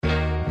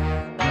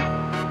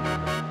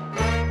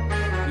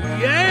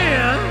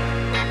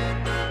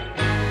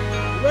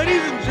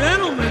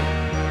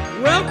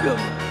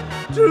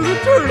to the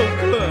Turtle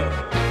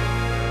Club.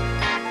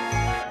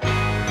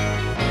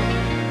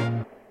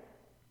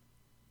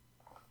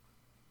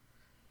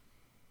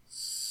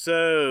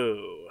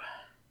 So,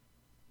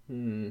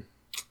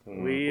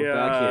 we're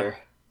back here.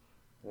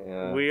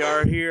 Yeah. We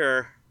are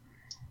here.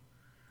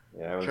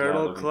 Yeah, I was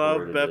Turtle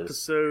Club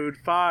episode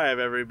 5,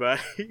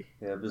 everybody.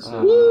 Yeah,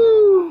 episode.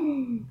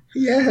 Woo!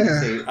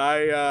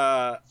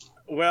 Yeah.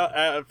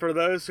 For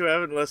those who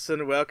haven't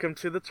listened, welcome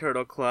to the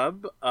Turtle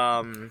Club.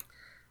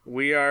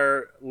 We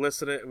are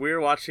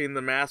watching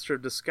The Master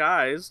of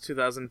Disguise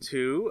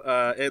 2002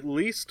 at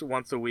least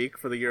once a week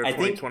for the year of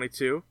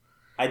 2022.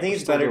 I think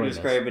it's better to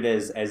describe it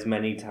as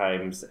many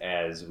times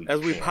as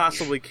we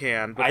possibly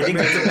can. I think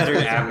that's a better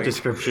app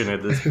description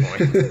at this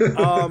point.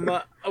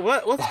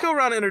 Let's go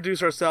around and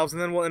introduce ourselves,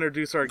 and then we'll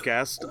introduce our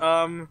guest.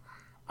 I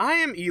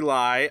am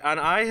Eli, and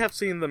I have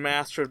seen The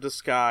Master of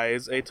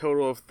Disguise a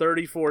total of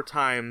 34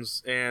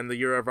 times in the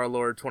year of our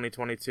Lord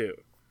 2022.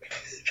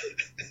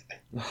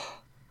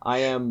 I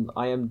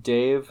am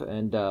Dave,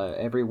 and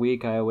every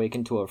week I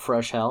awaken to a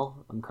fresh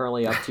hell. I'm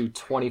currently up to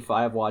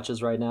 25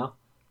 watches right now.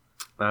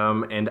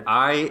 And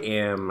I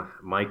am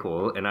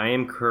Michael, and I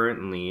am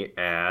currently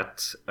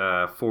at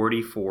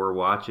 44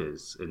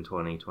 watches in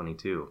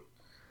 2022.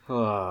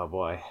 Oh,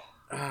 boy.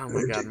 Oh,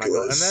 my God,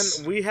 Michael. And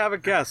then we have a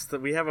guest.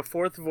 We have a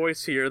fourth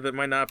voice here that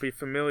might not be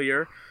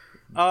familiar.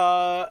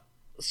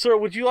 Sir,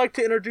 would you like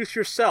to introduce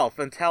yourself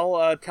and tell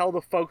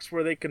the folks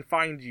where they can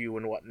find you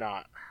and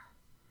whatnot?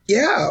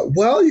 Yeah,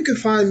 well, you can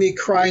find me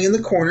crying in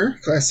the corner,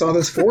 because I saw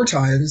this 4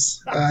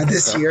 times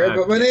this year,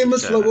 but my name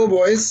is Flobo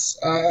Boys,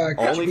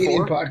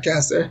 comedian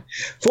podcaster.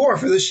 4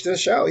 for this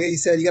show. Yeah, he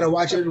said you got to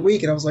watch it every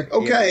week, and I was like,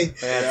 okay.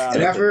 Yeah,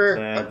 and after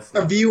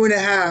a view and a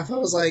half, I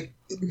was like,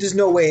 there's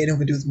no way anyone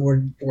can do this more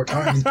than 4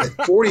 times, but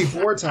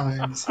 44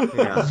 times. Yeah.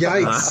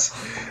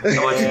 Yikes.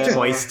 I watched it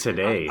twice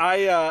today.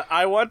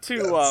 I want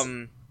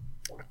to,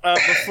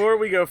 before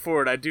we go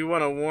forward, I do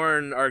want to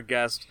warn our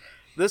guest.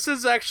 This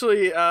is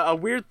actually a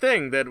weird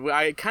thing that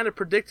I kind of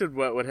predicted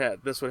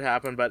this would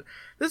happen, but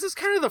this is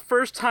kind of the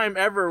first time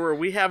ever where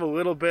we have a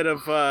little bit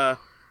of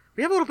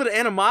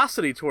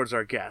animosity towards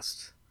our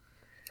guest.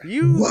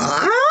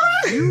 What?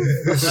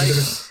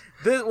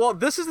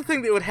 This is the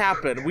thing that would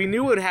happen. We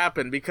knew it would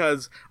happen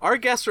because our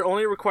guests are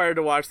only required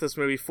to watch this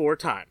movie 4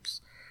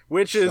 times,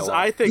 which is,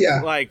 I think,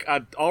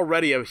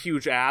 already a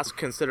huge ask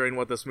considering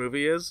what this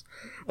movie is.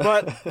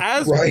 But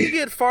as we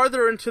get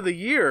farther into the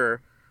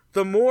year,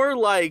 the more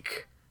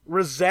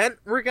resent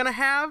we're gonna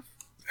have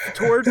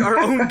towards our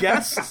own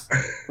guests.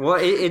 Well,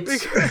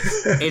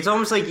 it's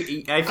almost like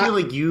I feel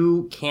like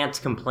you can't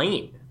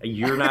complain.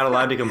 You're not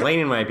allowed to complain,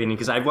 in my opinion,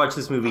 because I've watched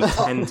this movie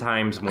 10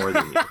 times more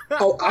than you.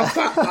 Oh,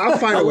 I'll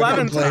find a way to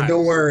complain.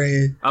 Don't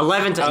worry.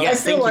 11 times.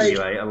 Yes, thank you,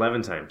 Eli.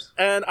 11 times.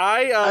 And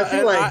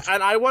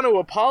I want to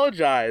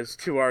apologize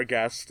to our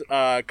guest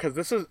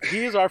because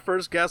he is our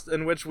first guest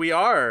in which we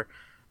are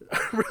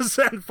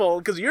resentful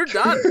because you're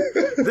done.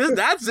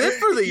 That's it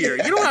for the year.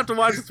 You don't have to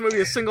watch this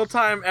movie a single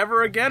time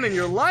ever again in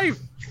your life.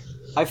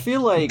 I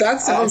feel like that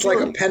sounds like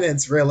a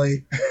penance,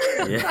 really.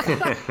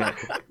 Yeah.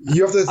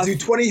 You have to do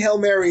 20 Hail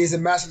Marys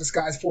and Master of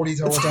Disguise 40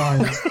 total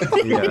times.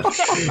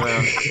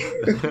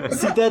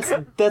 See,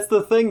 that's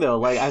the thing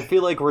though. I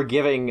feel like we're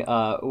giving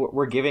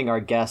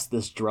our guests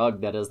this drug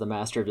that is the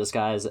Master of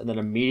Disguise, and then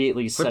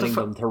immediately sending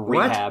them to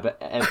rehab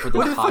and for this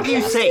What the fuck are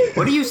you saying?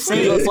 What are you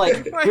saying? It's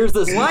like here's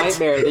this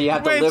nightmare that you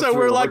have to live so through.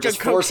 We're like just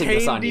a forcing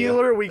this cocaine on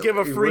dealer. you. We give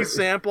a free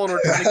sample and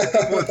we're trying to get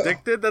people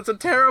addicted. That's a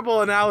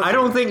terrible analogy. I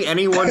don't think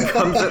anyone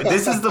comes.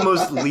 This is the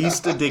most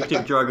least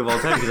addictive drug of all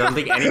time because I don't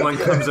think anyone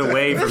comes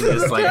away from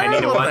this like I need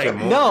to watch it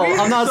more. No,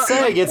 I'm not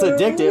saying it's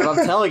addictive.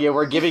 I'm telling you,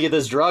 we're giving you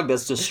this drug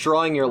that's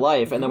destroying your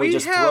life, and then we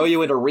just throw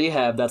you into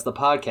rehab. That's the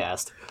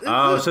podcast.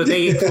 Oh, so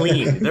they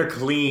clean. They're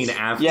clean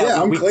after.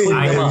 Yeah, we clean.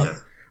 clean them up.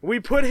 We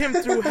put him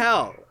through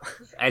hell.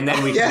 And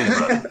then we clean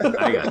him up.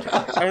 I got you.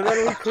 And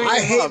then we clean I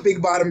him hate up.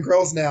 big bottom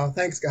girls now.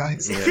 Thanks,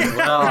 guys. Yeah.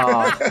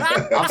 Oh,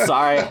 I'm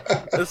sorry.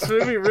 This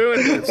movie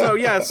ruined it. So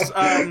yes,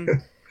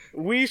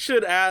 we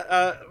should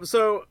add.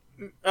 Mr.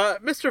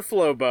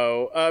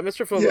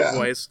 Flobo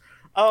voice.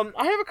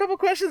 I have a couple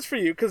questions for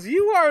you because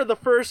you are the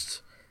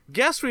first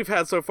guest we've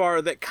had so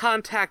far that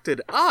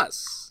contacted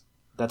us.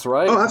 That's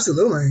right. Oh,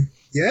 absolutely.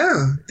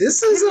 Yeah.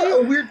 This is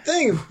a weird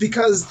thing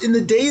because in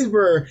the days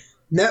where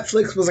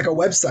Netflix was like a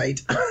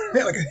website,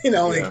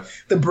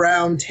 the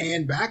brown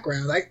tan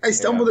background, I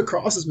stumbled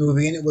across this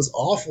movie and it was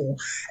awful.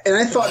 And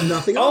I thought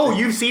nothing of it. Oh,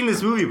 you've seen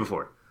this movie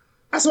before.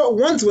 I saw it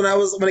once when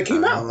it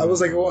came out. I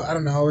was like, well, I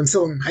don't know, and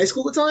still in high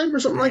school at the time or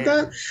something like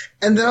that.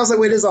 And then I was like,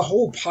 wait, there's a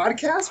whole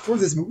podcast for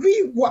this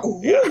movie?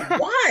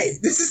 Why?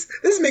 This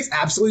makes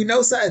absolutely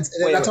no sense.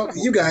 And then I talked to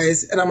you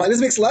guys, and I'm like,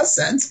 this makes less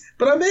sense,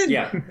 but I'm in.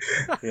 Yeah.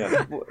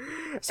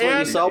 So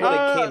you saw when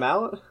it came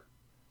out?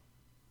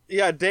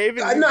 Yeah,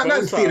 David. Not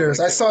in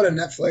theaters. I saw it on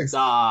Netflix.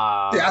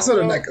 Ah. Yeah, I saw it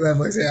on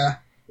Netflix. Yeah,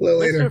 a little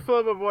later. Mr.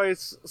 Flobo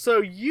Voice. So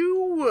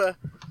you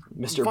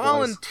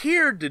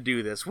volunteered to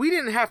do this. We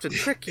didn't have to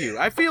trick you.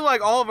 I feel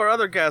like all of our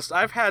other guests,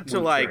 I've had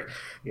to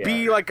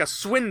be like a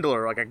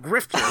swindler, like a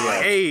grifter.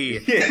 Like, hey,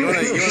 you want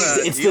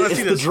to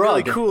see this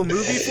really cool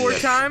movie 4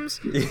 times?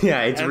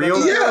 Yeah, it's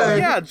real.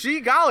 Yeah, gee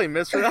golly,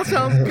 mister, that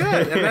sounds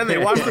good. And then they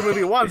watch the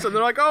movie once and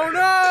they're like, oh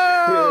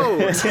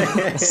no!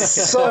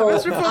 So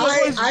Mr.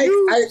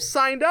 I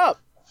signed up.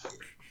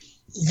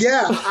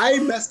 Yeah, I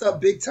messed up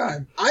big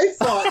time. I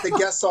thought the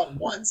guests saw it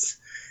once.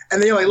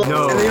 And they're like,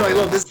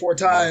 look, this 4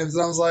 times.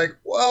 And I was like,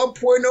 well,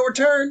 point no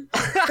return.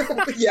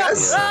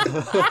 Yes.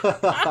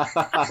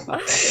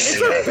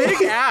 It's a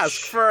big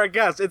ask for our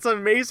guests. It's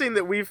amazing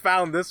that we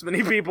found this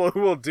many people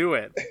who will do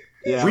it.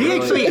 Yeah, we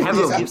actually have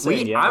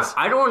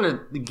I don't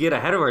want to get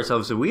ahead of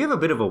ourselves, so we have a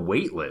bit of a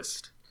wait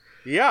list.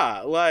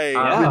 Yeah, we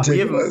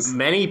have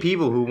many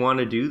people who want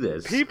to do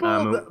this. People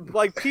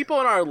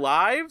in our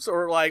lives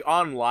or like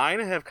online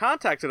have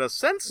contacted us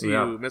since you,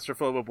 Mr.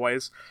 Flobo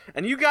Boys,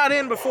 and you got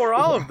in before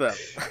all of them.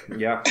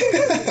 Yeah,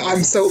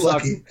 I'm so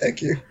lucky.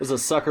 Thank you. There's a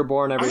sucker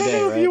born every day. I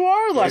don't know if you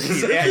are lucky.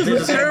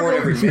 It's a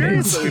terrible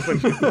experience that we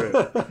put you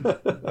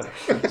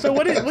through. So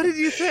what did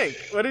you think?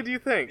 What did you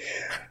think?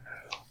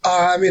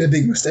 I made a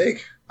big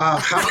mistake.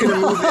 How can a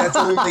movie that's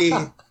only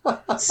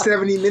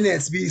 70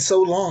 minutes be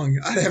so long?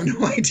 I have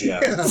no idea.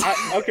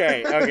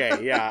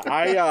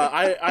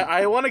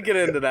 I want to get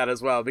into that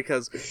as well,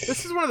 because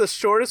this is one of the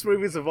shortest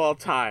movies of all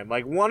time.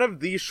 Like, one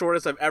of the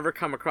shortest I've ever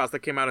come across that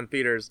came out in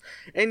theaters.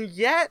 And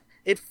yet,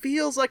 it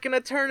feels like an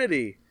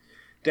eternity.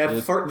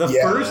 The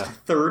first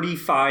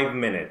 35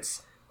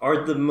 minutes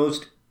are the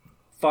most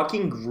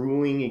fucking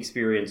grueling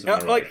experience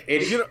of my life.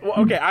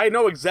 I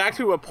know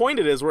exactly what point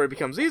it is where it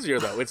becomes easier,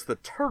 though. It's the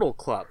Turtle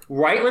Club.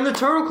 Right when the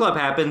Turtle Club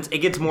happens, it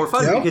gets more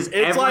fun because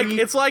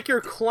it's like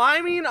you're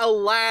climbing a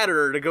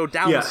ladder to go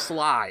down the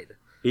slide.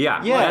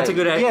 Yeah, that's a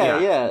good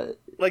idea. Yeah.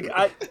 Like,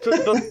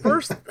 the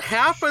first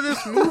half of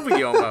this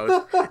movie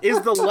almost is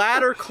the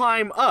ladder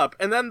climb up,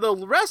 and then the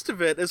rest of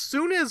it, as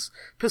soon as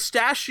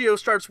Pistachio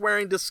starts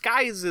wearing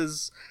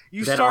disguises,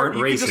 you can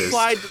just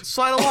slide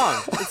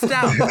along. It's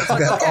down. It's like,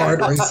 that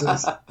aren't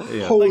racist.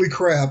 Yeah. Holy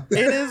crap!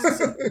 It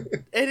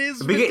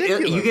is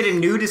ridiculous. You get a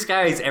new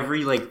disguise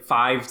every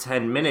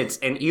 5-10 minutes,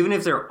 and even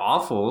if they're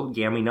awful,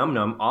 Gammy Num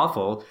Num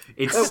awful,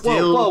 it's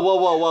still whoa.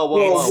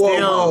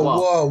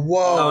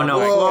 Oh no,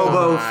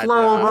 Flobo,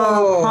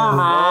 come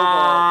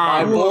on.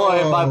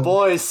 My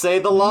boy, say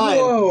the line.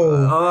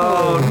 Whoa.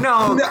 Oh no!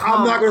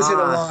 I'm not going to say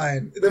the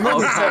line. Come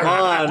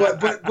on.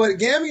 But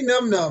Gammy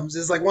Num Nums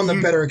is one of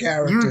the better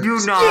characters. You do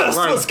not. Yes,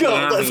 let's go.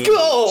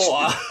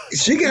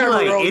 She can have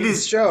her own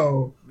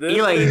show.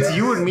 Eli, it's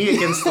you and me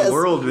against the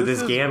world with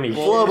this Gammy.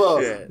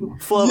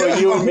 Flobo,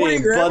 you and me,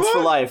 buds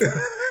for life.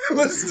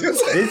 Let's do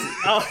it.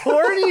 A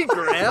horny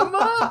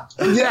grandma?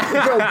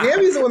 Yeah,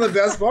 Gammy's one of the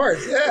best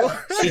parts. Yeah,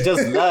 she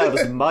just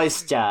loves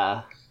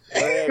moisture.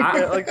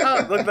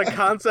 The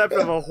concept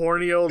of a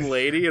horny old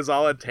lady is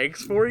all it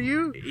takes for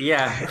you?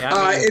 Yeah.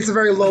 It's a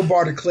very low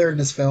bar to clear in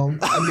this film.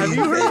 I mean, have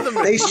you heard of the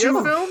Medea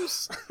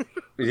films?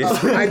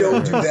 I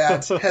don't do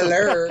that.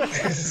 Hello.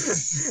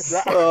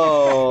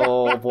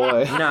 Oh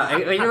boy.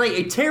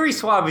 No, Terry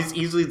Swab is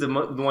easily the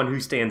one who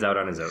stands out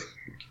on his own.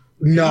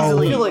 No.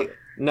 I feel like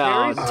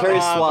Terry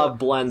Swab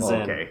blends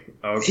in. Okay.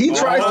 He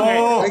tries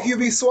to you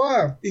be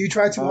suave. You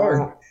try too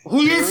hard.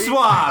 He is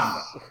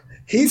Swab.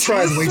 He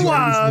tries way too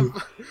hard.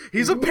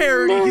 He's a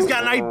parody. He's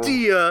got an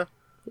idea.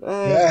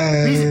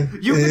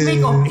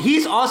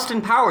 He's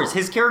Austin Powers.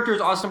 His character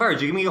is Austin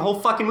Powers. You give me a whole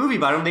fucking movie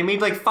about him. They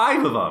made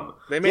 5 of them.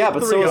 They made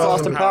 3 so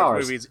Austin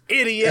Powers movies.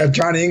 Idiot. Yeah,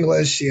 Johnny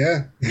English.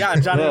 Yeah. Yeah,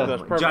 Johnny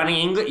English. Perfect.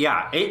 Johnny English.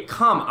 Yeah.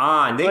 Come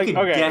on. They could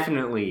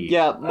definitely.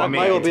 Yeah,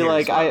 Mike will be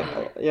like,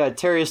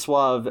 Terry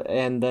Swab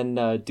and then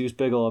Deuce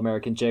Bigelow,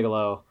 American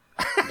Gigolo,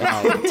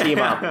 team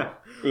up.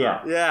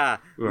 Yeah.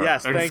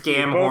 Yes. And thank scam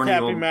you. Both horny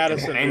Happy old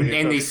Madison and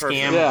they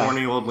scam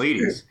horny old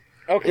ladies.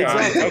 Okay.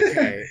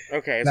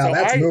 Okay. Now so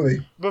that's a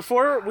movie.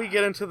 Before we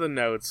get into the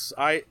notes,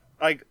 I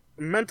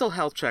mental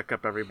health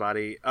checkup,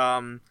 everybody.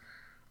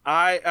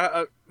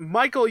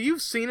 Michael,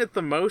 you've seen it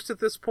the most at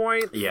this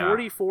point.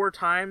 44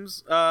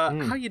 times.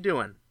 How you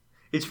doing?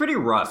 It's pretty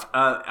rough.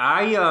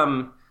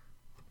 I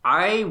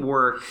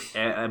work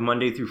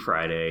Monday through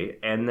Friday,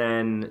 and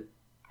then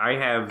I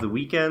have the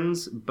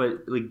weekends,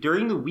 but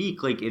during the week,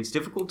 it's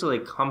difficult to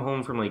come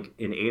home from an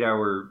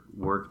 8-hour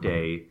work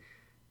day,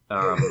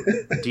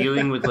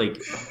 dealing with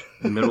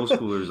middle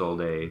schoolers all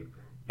day,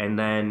 and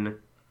then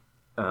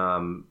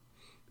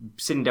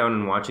sitting down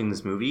and watching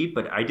this movie.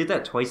 But I did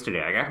that twice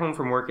today. I got home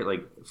from work at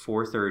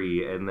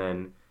 4:30, and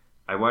then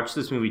I watched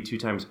this movie 2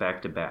 times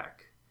back to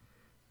back.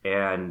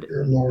 And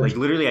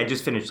literally, I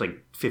just finished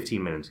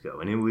 15 minutes ago,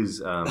 and it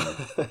was.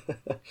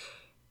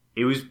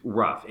 It was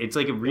rough. It's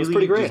a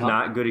really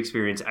not good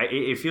experience.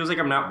 It feels like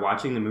I'm not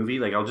watching the movie.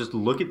 I'll just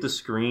look at the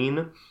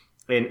screen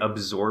and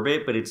absorb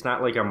it, but it's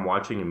not like I'm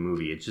watching a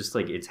movie. It's just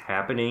it's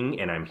happening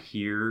and I'm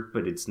here,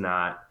 but it's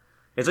not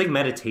It's like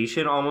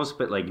meditation almost,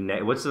 but like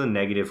what's the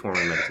negative form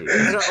of meditation?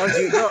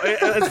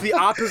 It's the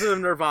opposite of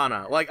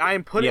nirvana. Like I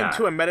am put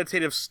into a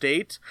meditative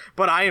state,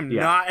 but I am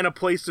not in a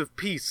place of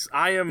peace.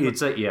 I am.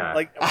 It's like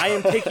I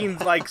am taking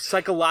like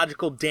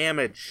psychological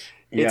damage.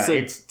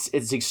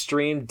 It's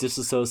extreme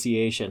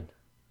disassociation.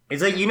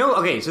 It's like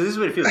okay, so this is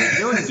what it feels like.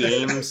 In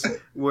games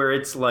where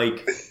it's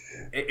like.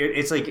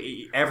 It's like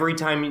every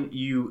time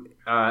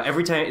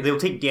they'll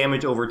take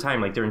damage over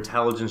time, like their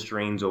intelligence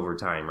drains over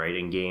time, right?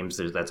 In games,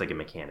 that's like a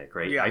mechanic,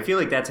 right? Yeah. I feel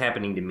like that's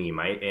happening to me.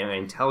 My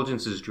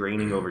intelligence is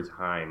draining over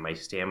time. My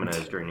stamina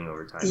is draining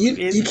over time.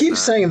 You keep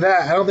saying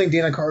that. I don't think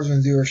Dana Carr's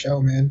going to do her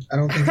show, man. I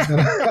don't think he's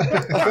going to.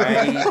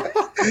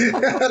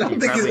 I don't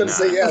think he's going to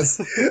say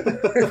yes.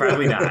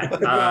 Probably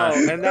not.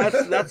 And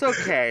that's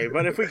okay.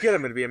 But if we get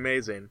him, it'd be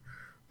amazing.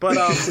 But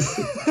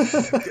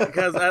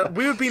because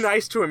we would be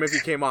nice to him if he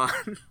came on.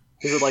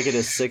 Is it like in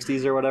his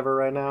 60s or whatever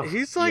right now?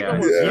 He's like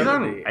almost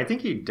 70. I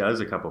think he does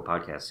a couple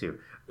podcasts too.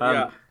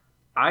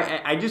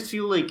 I just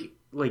feel like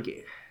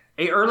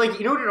or like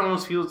you know what it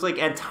almost feels like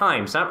at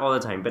times, not all the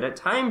time, but at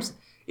times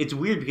it's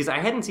weird because I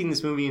hadn't seen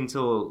this movie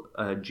until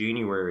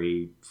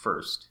January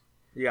 1st.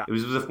 Yeah, it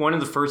was one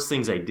of the first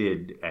things I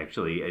did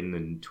actually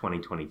in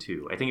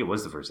 2022. I think it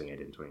was the first thing I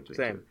did in 2022.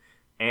 Same.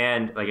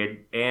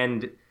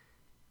 And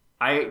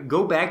I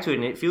go back to it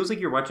and it feels like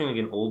you're watching like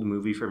an old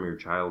movie from your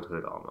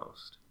childhood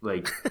almost.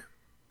 Like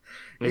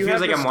it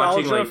feels like I'm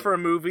watching for a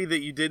movie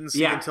that you didn't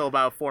see until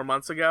about 4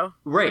 months ago.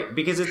 Right,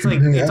 because it's like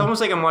it's almost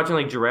like I'm watching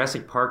like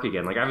Jurassic Park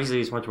again. Like obviously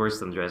it's much worse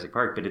than Jurassic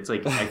Park, but it's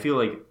like I feel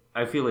like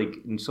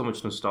so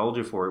much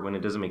nostalgia for it when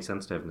it doesn't make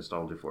sense to have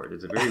nostalgia for it.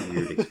 It's a very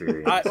weird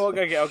experience.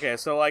 Okay.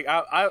 So like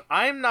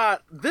I'm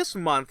not. This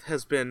month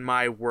has been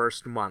my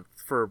worst month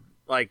for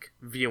like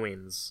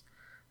viewings.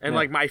 And,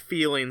 like, my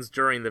feelings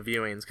during the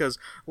viewings. Because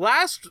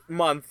last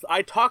month,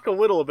 I talked a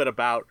little bit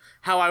about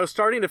how I was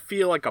starting to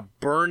feel like a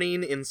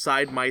burning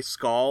inside my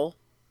skull.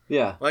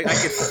 Yeah. Like, I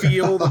could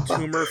feel the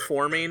tumor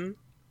forming.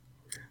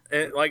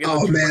 And, like,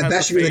 man,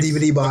 that should be the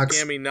DVD box.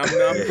 Gammy num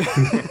num.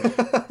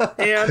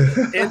 And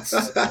it's...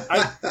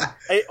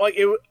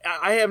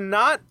 I am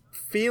not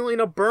feeling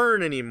a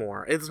burn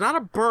anymore. It's not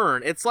a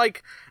burn. It's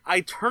like,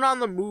 I turn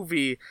on the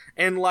movie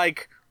and,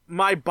 like...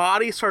 my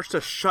body starts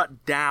to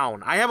shut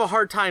down. I have a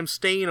hard time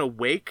staying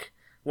awake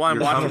while I'm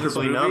watching this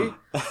movie.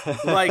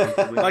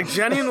 like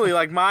genuinely,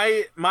 like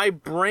my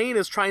brain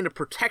is trying to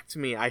protect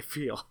me, I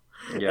feel.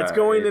 Yeah, it's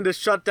going into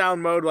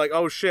shutdown mode, like,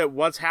 oh shit,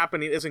 what's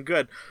happening isn't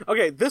good.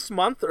 Okay,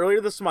 earlier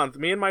this month,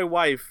 me and my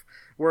wife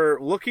were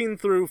looking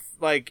through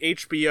like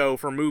HBO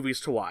for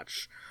movies to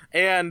watch.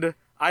 And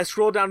I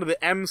scrolled down to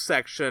the M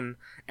section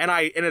and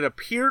it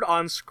appeared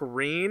on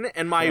screen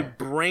and my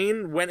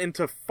brain went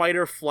into fight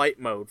or flight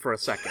mode for a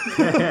second.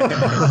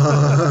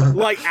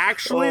 Like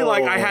actually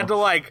I had to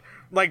like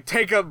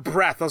take a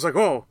breath. I was like,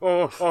 oh,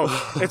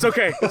 it's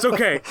okay.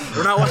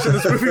 We're not watching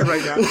this movie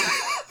right now.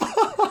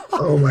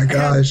 Oh my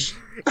gosh.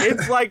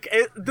 It's like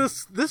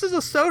this is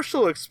a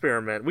social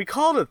experiment. We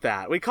called it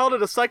that. We called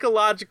it a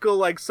psychological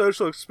like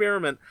social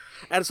experiment.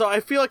 And so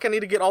I feel like I need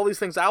to get all these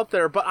things out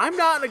there, but I'm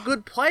not in a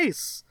good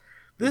place.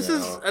 This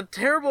is a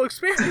terrible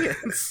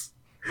experience.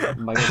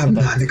 I'm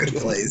not in a good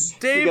place.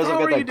 Dave, you guys how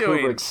have got are you that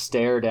doing? Kubrick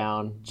stare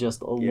down,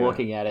 just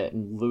looking at it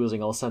and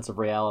losing all sense of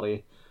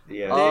reality.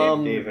 Yeah,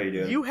 Dave, how you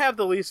doing? You have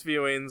the least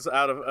viewings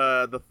out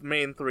of the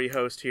main three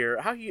hosts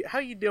here. How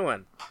you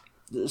doing?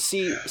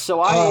 See,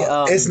 so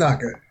I it's not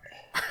good.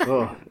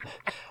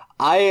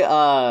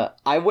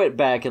 I went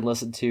back and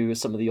listened to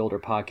some of the older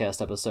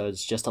podcast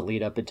episodes just to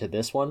lead up into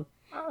this one.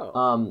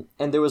 Oh.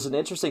 And there was an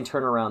interesting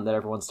turnaround that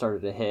everyone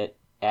started to hit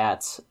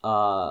at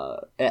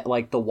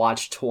like the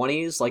watch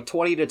 20s, like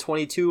 20 to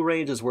 22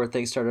 range is where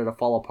things started to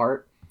fall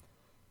apart.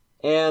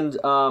 And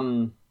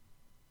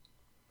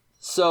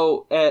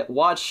so at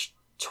watch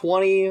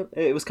 20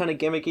 it was kind of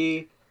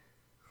gimmicky,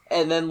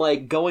 and then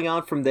like going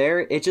on from there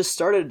it just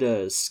started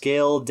to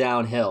scale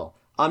downhill.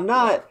 I'm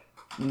not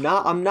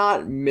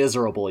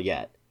miserable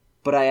yet,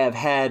 but I have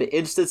had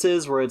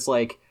instances where it's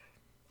like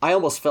I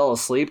almost fell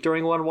asleep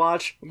during one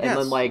watch, and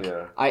then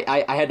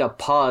I had to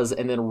pause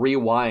and then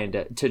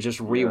rewind to just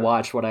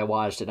rewatch what I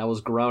watched, and I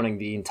was groaning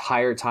the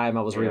entire time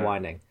I was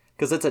rewinding.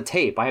 Because it's a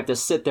tape. I have to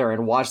sit there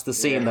and watch the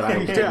scene that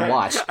I didn't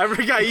watch. I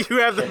forgot you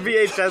have the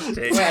VHS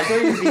tape. Wait, I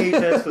thought your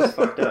VHS was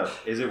fucked up.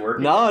 Is it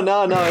working? No,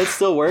 it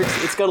still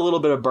works. It's got a little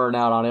bit of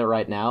burnout on it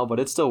right now, but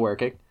it's still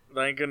working.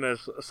 Thank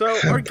goodness. So,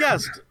 our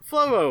guest,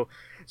 Flobo.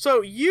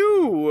 So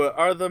you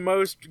are the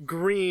most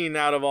green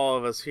out of all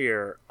of us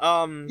here.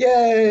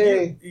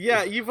 Yay!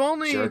 You've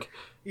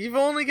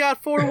only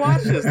got 4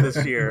 watches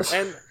this year,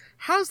 and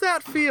how's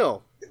that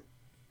feel?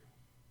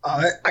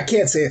 I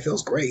can't say it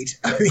feels great.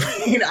 I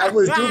mean, I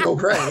was doing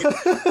okay.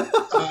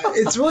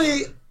 It's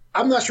really,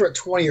 I'm not sure what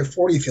 20 or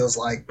 40 feels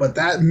like, but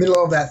that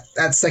middle of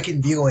that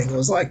second viewing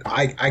was like,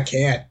 I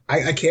can't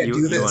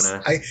do this.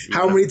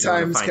 How many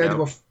times can I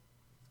do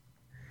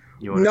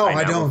No,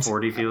 I don't. What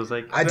 40 feels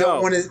like? I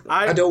don't want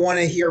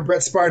to hear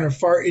Brett Spiner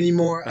fart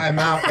anymore. I'm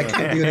out. I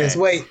can't do this.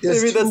 Wait,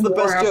 maybe that's the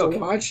best joke.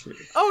 Watch.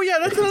 Oh yeah,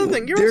 that's another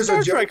thing. You're a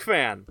Star Trek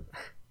fan.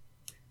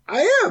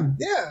 I am.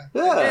 Yeah.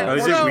 Oh,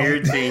 is it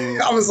weird seeing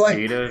I was like,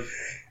 Data?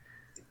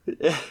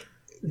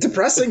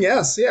 Depressing,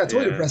 yes. Yeah,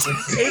 totally depressing.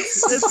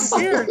 It's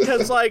weird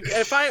because, like,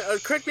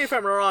 correct me if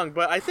I'm wrong,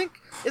 but I think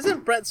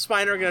isn't Brent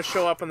Spiner going to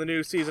show up in the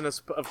new season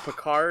of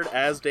Picard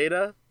as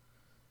Data?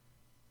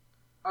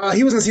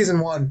 He was in season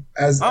 1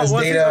 as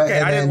Data.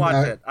 Okay, I didn't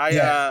watch it.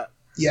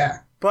 Yeah.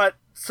 But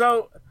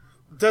so,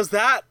 does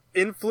that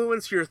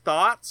influence your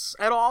thoughts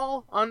at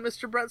all on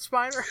Mr. Brent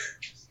Spiner?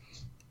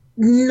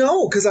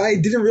 No, because I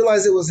didn't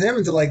realize it was him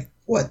until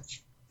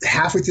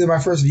halfway through my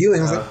first viewing.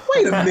 I was like,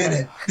 wait a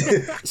minute.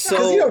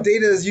 Because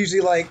Data is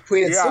usually like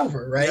painted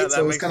silver, right? Yeah,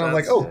 so it's kind of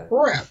like, oh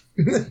crap.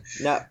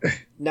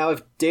 now,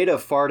 if Data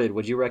farted,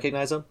 would you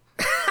recognize him?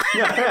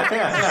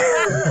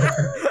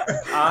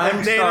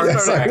 Data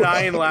started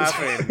dying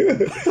laughing.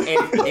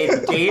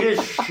 If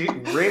Data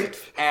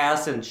ripped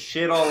ass and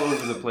shit all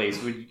over the place,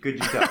 could you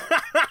tell?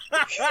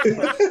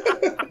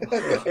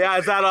 Yeah,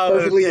 is that all?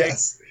 Perfectly,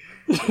 yes.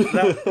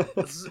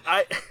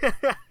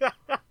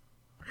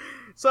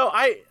 So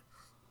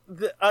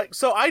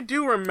I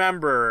do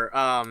remember.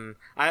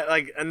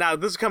 Now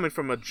this is coming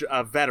from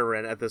a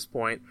veteran at this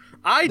point.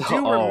 I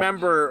do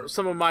remember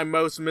some of my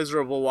most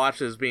miserable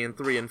watches being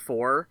 3 and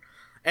 4.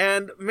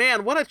 And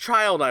man, what a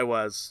child I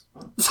was!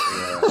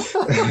 I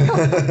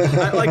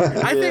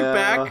think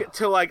back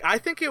to I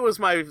think it was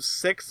my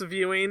 6th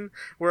viewing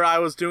where I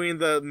was doing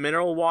the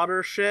mineral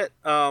water shit.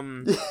 Where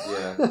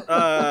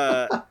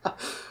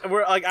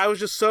I was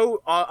just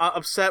so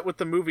upset with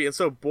the movie and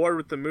so bored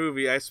with the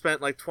movie, I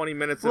spent 20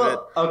 minutes of it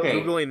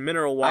googling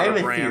mineral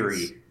water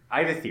brands.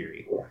 I have a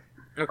theory.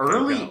 Okay,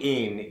 Early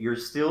in, you're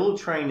still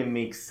trying to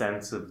make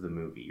sense of the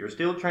movie. You're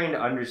still trying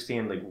to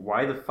understand,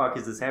 why the fuck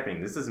is this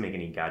happening? This doesn't make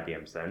any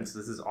goddamn sense.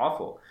 This is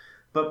awful.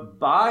 But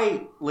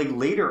by,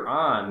 later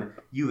on,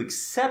 you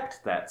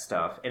accept that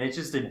stuff, and it's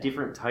just a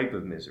different type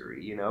of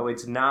misery,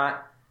 It's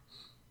not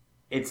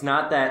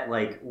that,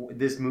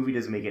 this movie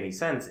doesn't make any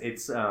sense.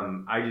 It's,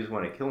 I just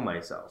want to kill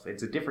myself.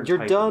 It's a different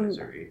type of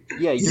misery.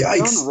 Yeah, you're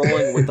done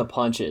rolling with the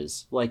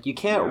punches. You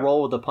can't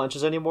roll with the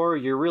punches anymore.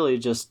 You're really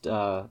just,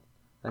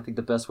 I think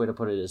the best way to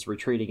put it is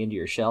retreating into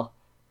your shell.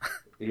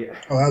 Yeah.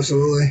 Oh,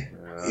 absolutely.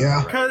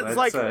 Yeah. Because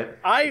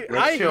I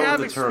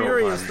have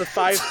experienced the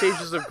 5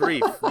 stages of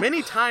grief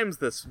many times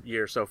this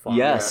year so far.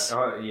 Yes.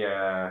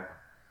 Yeah.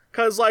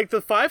 Because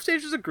the 5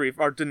 stages of grief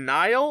are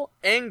denial,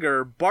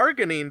 anger,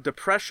 bargaining,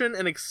 depression,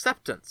 and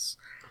acceptance.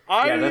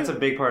 That's a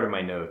big part of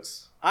my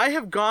notes. I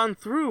have gone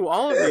through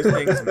all of these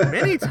things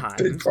many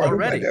times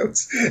already.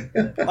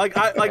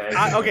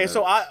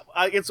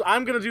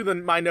 I'm gonna do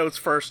my notes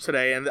first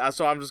today, and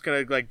so I'm just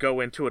gonna go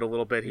into it a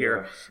little bit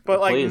here. But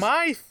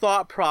my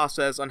thought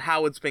process on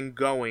how it's been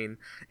going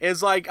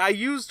is I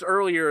used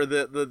earlier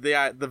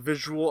the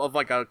visual of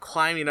a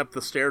climbing up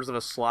the stairs of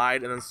a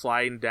slide and then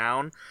sliding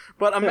down.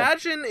 But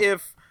imagine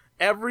if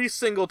every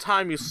single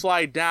time you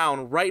slide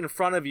down, right in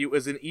front of you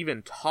is an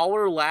even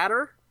taller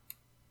ladder.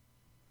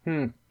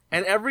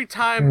 And every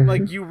time,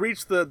 you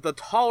reach the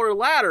taller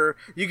ladder,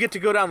 you get to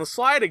go down the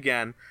slide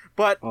again.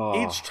 But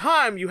each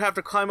time, you have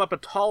to climb up a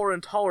taller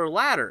and taller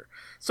ladder.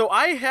 So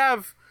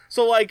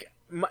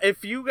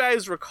if you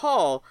guys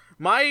recall,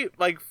 my,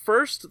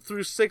 1st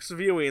through 6th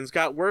viewings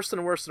got worse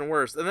and worse and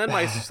worse. And then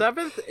my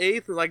 7th,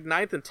 8th,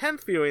 9th, and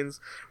 10th viewings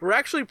were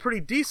actually pretty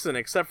decent,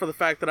 except for the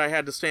fact that I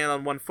had to stand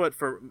on one foot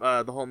for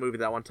the whole movie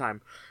that one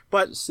time.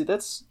 But see,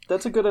 that's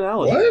a good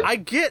analogy. What? I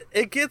get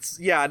it gets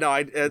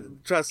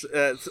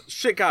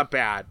shit got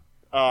bad.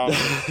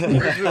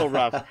 It was real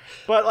rough.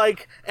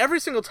 But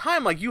every single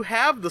time, you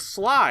have the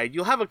slide,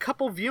 you'll have a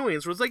couple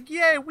viewings where it's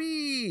yay,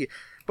 wee.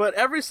 But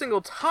every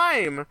single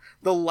time,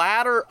 the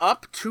ladder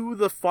up to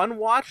the fun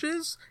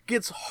watches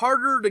gets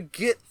harder to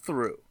get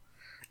through.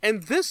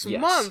 And this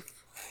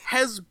month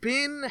has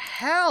been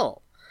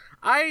hell.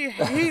 I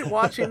hate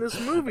watching this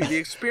movie. The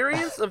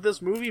experience of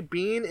this movie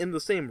being in the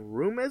same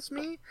room as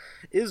me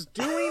is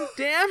doing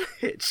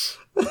damage.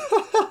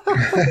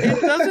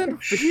 It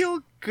doesn't feel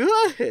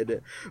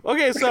good.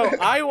 Okay, so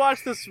I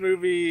watched this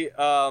movie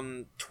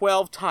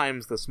 12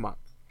 times this month.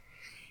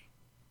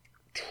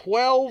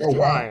 12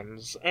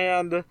 times.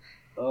 And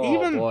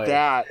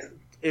that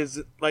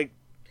is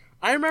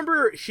I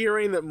remember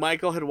hearing that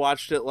Michael had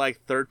watched it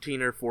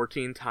 13 or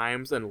 14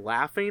 times and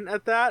laughing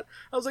at that.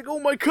 I was like, oh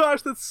my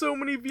gosh, that's so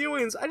many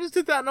viewings. I just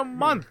did that in a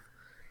month.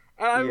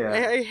 And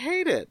I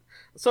hate it.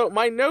 So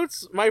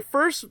my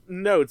first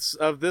notes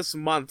of this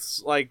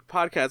month's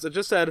podcast, it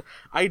just said,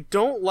 I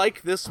don't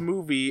like this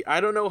movie.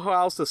 I don't know how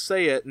else to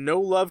say it.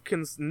 No lore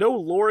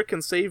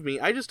can save me.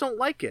 I just don't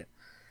like it.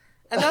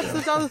 And that's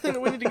the other thing that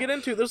we need to get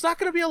into. There's not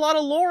going to be a lot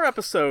of lore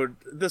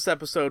this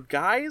episode,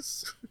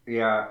 guys.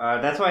 Yeah,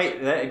 that's why,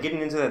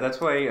 getting into that, that's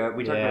why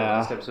we talked about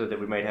last episode that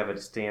we might have a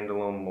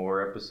standalone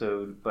lore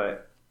episode,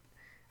 but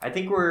I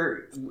think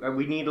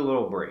we need a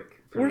little break.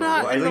 We're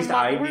not in the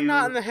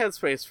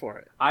headspace for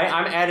it.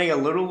 I'm adding a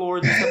little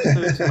lore this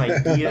episode to my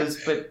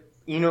ideas, but,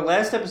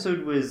 last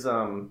episode was...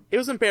 It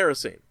was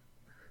embarrassing.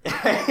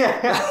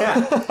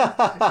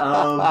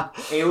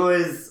 It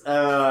was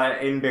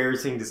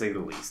embarrassing to say the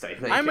least, I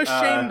think. I'm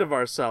ashamed of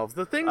ourselves.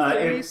 The things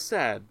that we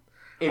said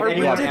are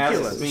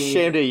ridiculous.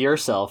 Ashamed of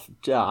yourself.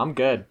 Yeah, I'm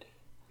good.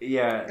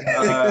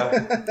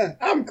 Yeah.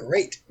 I'm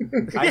great.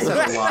 I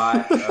said a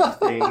lot of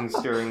things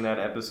during that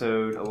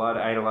episode.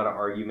 I had a lot of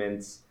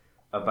arguments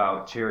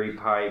about cherry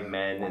pie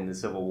men in the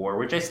Civil War,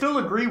 which I still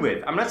agree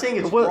with. I'm not saying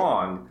it's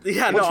wrong.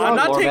 Yeah, no, I'm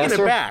not taking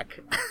it back.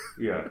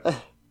 Yeah.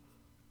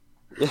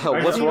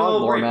 What's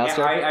wrong, Lore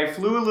Master? I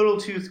flew a little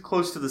too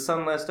close to the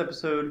sun last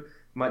episode.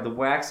 The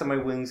wax on my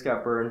wings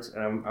got burnt,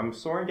 and I'm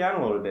soaring down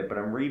a little bit, but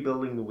I'm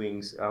rebuilding the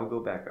wings. I'll go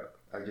back up.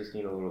 I just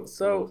need a little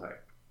time.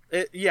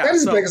 That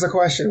is the biggest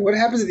question. What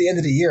happens at the end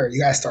of the year? You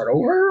guys start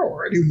over,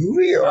 or a new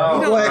movie, or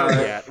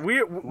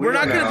we're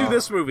not going to do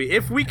this movie.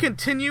 If we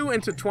continue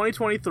into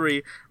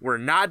 2023, we're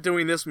not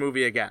doing this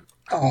movie again.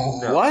 Oh,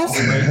 no. What?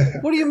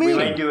 What do you mean? We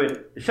might do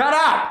it. Shut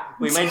up!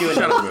 We might do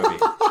another movie.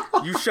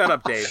 You shut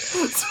up, Dave.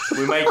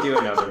 We might do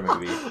another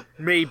movie.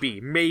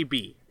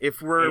 Maybe. If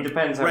we're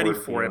ready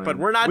for it. But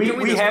we're not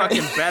doing this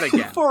fucking bet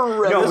again.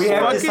 We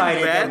have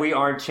decided that we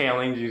aren't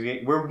challenging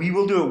it. We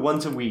will do it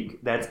once a week.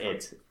 That's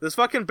it. This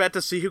fucking bet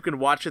to see who can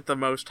watch it the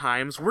most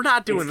times. We're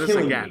not doing this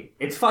again.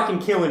 It's fucking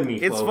killing me,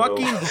 It's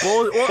fucking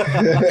bullshit.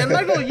 And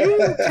Michael,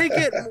 you take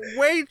it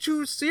way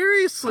too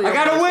seriously. I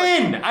gotta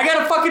win! I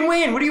gotta fucking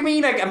win! What do you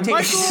mean I'm taking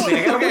it seriously?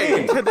 I gotta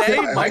win! Today,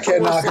 I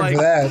can't knock him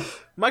for that.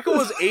 Michael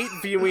was 8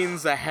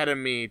 viewings ahead of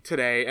me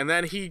today, and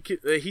then he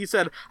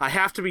said, I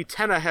have to be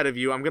 10 ahead of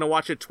you. I'm going to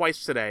watch it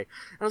twice today.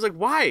 And I was like,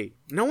 why?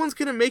 No one's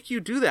going to make you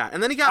do that.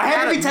 And then he got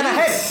mad at me. I have to be 10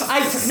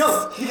 ahead.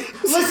 No,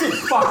 listen,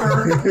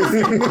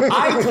 fucker.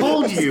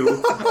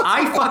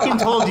 I fucking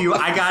told you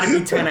I got to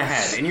be 10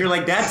 ahead. And you're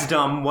like, that's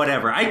dumb,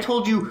 whatever. I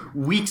told you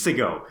weeks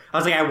ago. I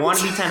was like, I want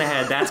to be 10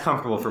 ahead. That's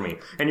comfortable for me.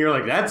 And you're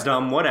like, that's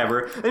dumb,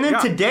 whatever. And then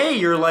today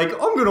you're like,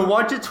 I'm going to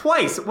watch it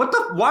twice.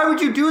 Why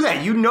would you do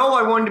that? You know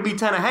I wanted to be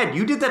 10 ahead.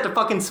 You did that to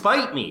fucking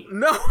spite me.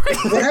 No.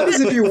 What happens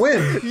if you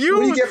win? What do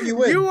you get if you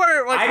win? You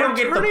are like, I don't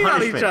get the punishment.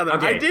 On each other.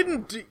 Okay. I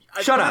didn't.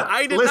 Shut up.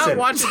 I did not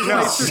watch it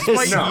twice to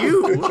spite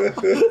you.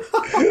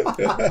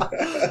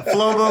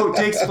 Flobo,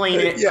 to explain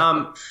it,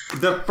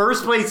 the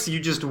first place you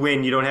just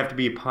win. You don't have to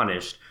be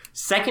punished.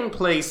 Second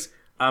place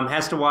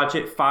has to watch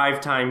it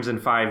 5 times in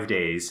 5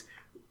 days.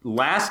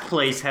 Last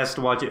place has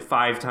to watch it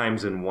 5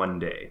 times in 1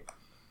 day.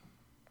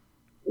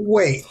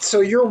 Wait,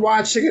 so you're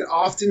watching it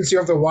often, so you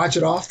have to watch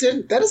it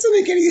often? That doesn't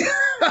make any...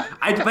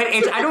 I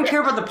don't care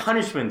about the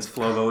punishments,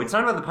 Flobo. It's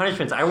not about the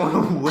punishments. I want to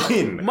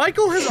win.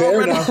 Michael has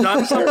already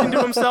done something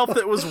to himself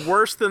that was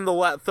worse than the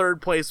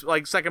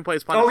second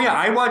place punishment. Oh, yeah,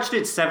 I watched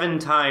it 7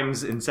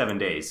 times in 7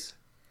 days.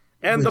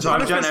 And the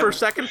punishment for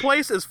second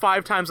place is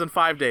 5 times in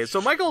 5 days. So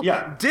Michael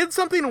did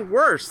something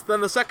worse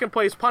than the second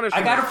place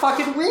punishment. I gotta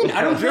fucking win.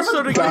 I don't care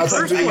about the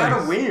punishment. I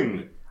gotta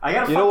win.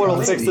 You know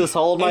what'll fix this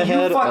hole in my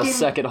head? A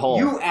second hole.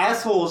 You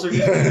assholes are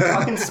just gonna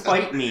fucking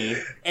spite me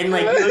and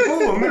like, you're like,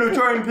 oh, I'm gonna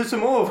try and piss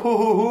him off. Ho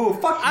ho ho!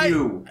 Fuck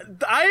you!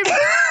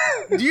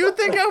 Do you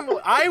think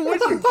I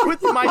wouldn't put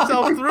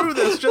myself through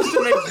this just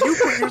to make you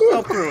put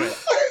yourself through it?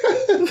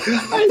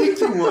 I think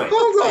you would.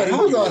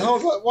 Hold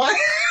on. Why?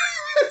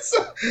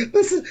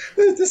 This is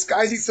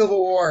disguising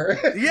Civil War.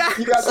 Yeah,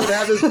 you guys would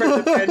have this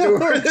pregnant end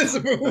over this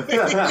movie.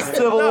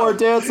 Civil War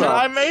dance off.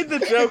 I made the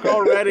joke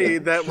already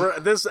that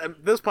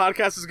this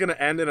podcast is going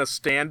to end in a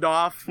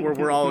standoff where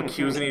we're all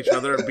accusing each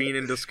other of being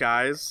in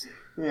disguise.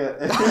 Yeah.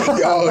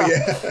 Oh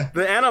yeah.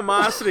 The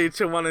animosity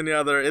to one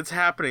another, it's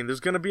happening. There's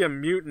going to be a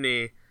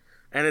mutiny.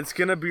 And it's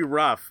going to be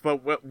rough,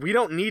 but we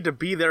don't need to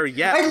be there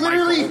yet.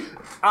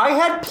 I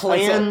had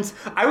plans.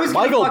 I was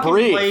going to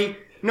fucking play...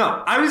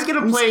 No, I was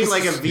gonna play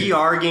like a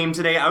VR game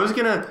today. I was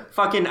thinking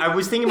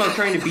about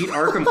trying to beat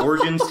Arkham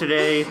Origins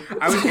today.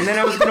 And then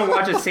I was gonna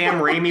watch a Sam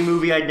Raimi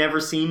movie I'd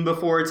never seen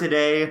before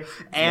today.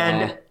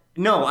 And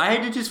no, I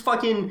had to just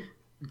fucking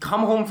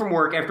come home from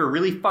work after a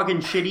really fucking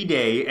shitty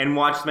day and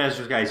watch Smash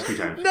Bros. Guys 2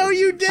 times. No,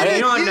 you didn't.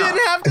 You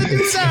didn't have to do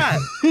that.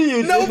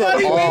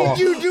 Nobody made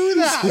you do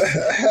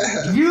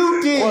that.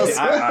 You did.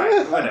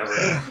 Whatever.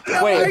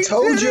 Wait, I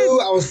told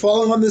you I was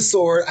falling on this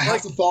sword. I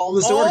have to fall on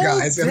the sword,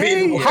 guys.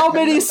 How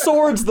many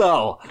swords,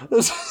 though?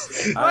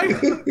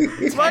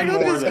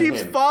 Michael just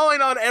keeps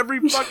falling on every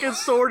fucking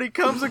sword he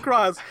comes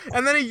across,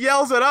 and then he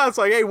yells at us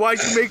like, "Hey, why'd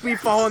you make me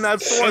fall on that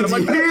sword?" I'm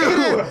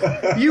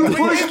like, "You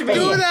pushed me.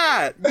 Do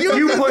that.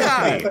 You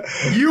pushed me.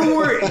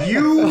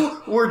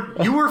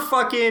 You were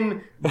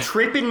fucking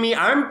tripping me.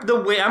 I'm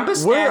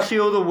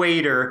Pistachio the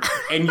waiter,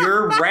 and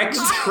you're Rex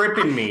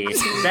tripping me.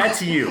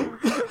 That's you."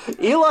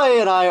 Eli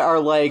and I are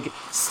like,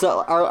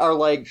 stop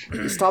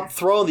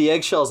throwing the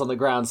eggshells on the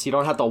ground so you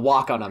don't have to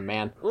walk on them,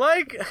 man.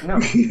 Like,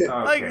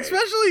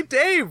 especially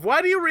Dave.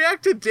 Why do you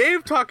react to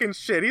Dave talking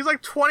shit? He's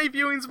like 20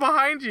 viewings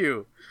behind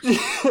you. 19.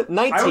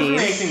 I was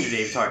reacting to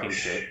Dave talking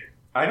shit.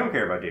 I don't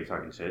care about Dave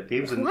talking shit.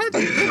 Dave's a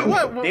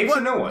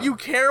no one. You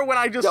care when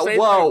I just say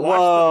whoa. that I watched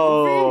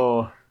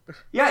the movie?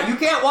 Yeah, you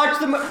can't watch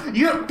them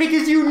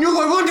because you knew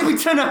I wanted to be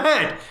 10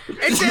 ahead.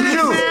 It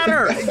didn't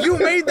matter. You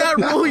made that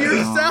rule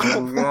yourself.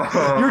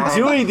 You're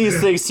doing these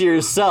things to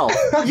yourself.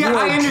 Yeah,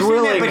 I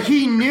understand that, but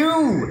he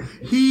knew.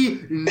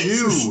 He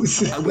knew.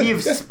 We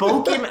have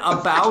spoken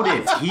about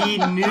it. He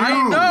knew.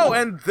 I know,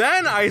 and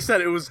then I said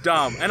it was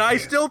dumb, and I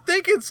still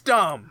think it's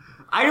dumb.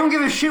 I don't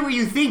give a shit what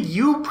you think.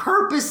 You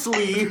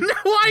purposely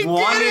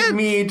wanted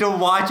me to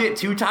watch it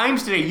 2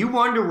 times today. You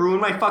wanted to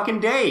ruin my fucking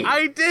day.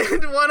 I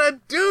didn't want to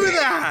do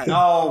that.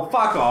 Oh,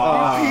 fuck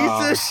off.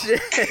 You piece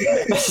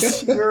of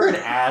shit. You're an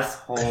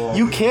asshole.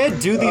 You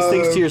can't do these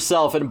things to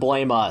yourself and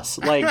blame us.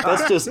 Like,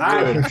 that's just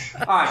rude.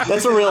 Right,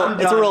 It's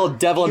a real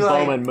Devlin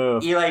Bowman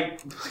move. Eli,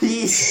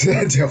 please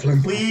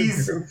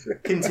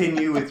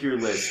continue with your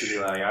list,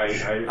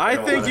 Eli. I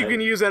think you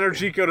can use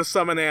Energico to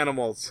summon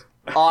animals.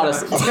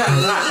 Honestly.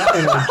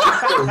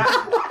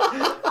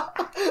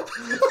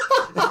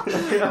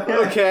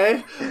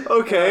 Okay.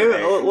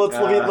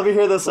 Let me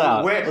hear this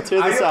out. Let's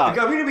hear this out.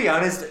 I'm gonna be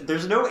honest.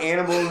 There's no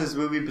animal in this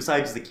movie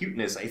besides the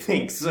cuteness, I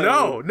think.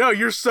 So. No,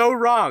 you're so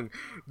wrong.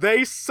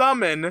 They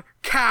summon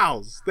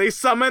cows. They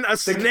summon a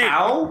snake.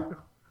 Cow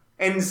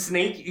and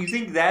snake. You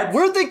think that's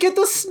Where'd they get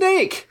the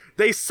snake?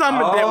 They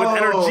summoned it with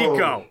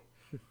Energico.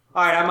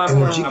 All right,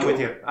 I'm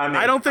with you.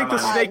 I don't think the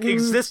snake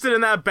existed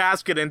in that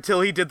basket until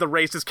he did the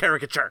racist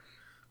caricature.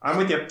 I'm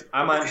with you.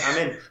 I'm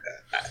in.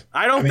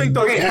 I don't think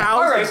those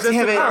cows existed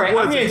in the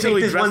woods until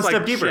he this one dressed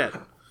step like deeper. shit.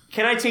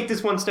 Can I take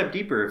this one step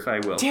deeper, if I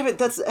will? Damn it,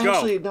 that's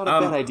actually not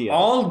a bad idea.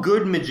 All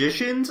good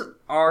magicians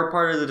are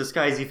part of the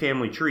Disguisey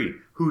family tree.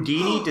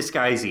 Houdini,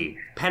 Disguisey.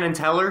 Penn and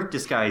Teller,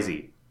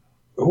 Disguisey.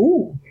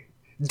 Ooh.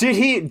 Did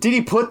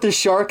he put the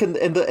shark in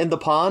the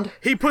pond?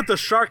 He put the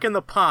shark in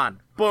the pond.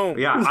 Boom.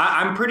 Yeah,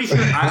 I'm pretty sure.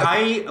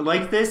 I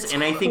like this,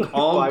 and I think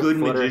all good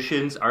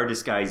magicians are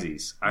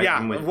Disguiseys.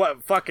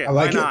 What? Fuck it.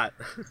 Like Why not?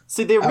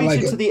 See, they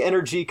reach into the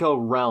Energico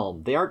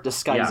realm. They aren't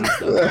disguises,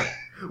 though.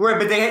 Right,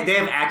 but they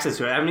have access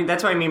to it. I mean,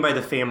 that's what I mean by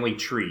the family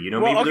tree. You know,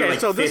 Well, maybe okay,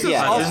 so this is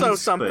also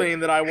something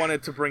but... that I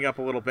wanted to bring up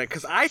a little bit,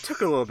 because I took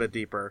a little bit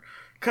deeper.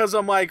 Because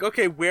I'm like,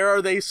 okay, where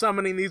are they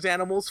summoning these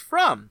animals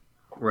from?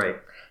 Right.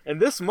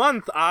 And this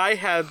month, I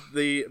had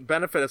the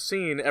benefit of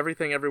seeing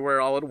Everything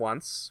Everywhere All at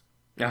Once.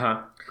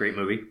 Great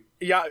movie.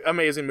 Yeah,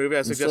 amazing movie.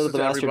 I suggest it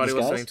to everybody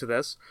listening to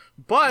this.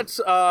 But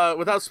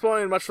without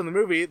spoiling much from the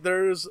movie,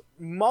 there's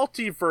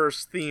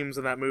multiverse themes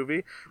in that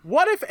movie.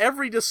 What if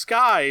every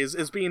disguise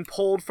is being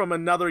pulled from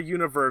another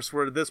universe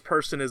where this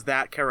person is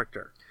that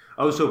character?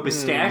 Oh, so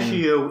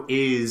Pistachio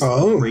is a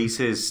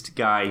racist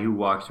guy who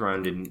walks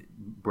around in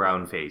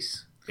brown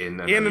face in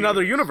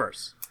another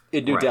universe.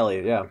 In New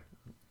Delhi, yeah.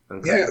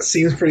 Okay. Yeah, it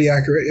seems pretty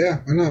accurate.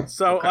 Yeah, I know.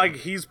 So,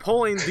 he's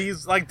pulling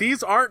these,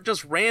 these aren't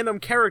just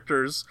random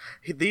characters.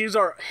 These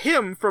are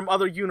him from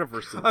other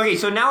universes. Okay,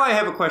 so now I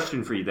have a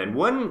question for you then.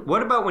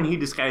 What about when he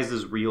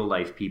disguises real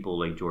life people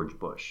like George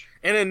Bush?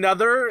 In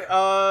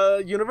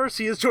another universe,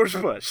 he is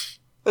George Bush.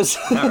 All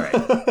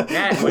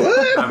right.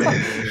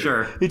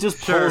 Sure. He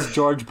just pulls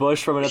George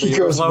Bush from another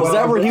universe. Is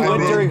that where he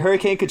went during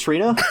Hurricane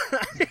Katrina?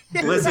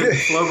 Listen,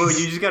 Flobo,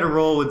 you just got to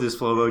roll with this,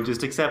 Flobo.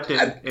 Just accept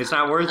it. It's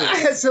not worth it.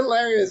 It's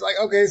hilarious. Like,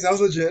 okay,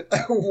 sounds legit.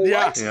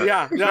 What?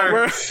 Yeah.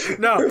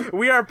 No,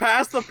 we are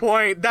past the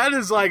point. That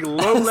is like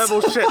low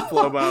level shit,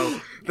 Flobo.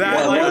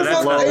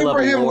 That's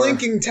Abraham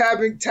Lincoln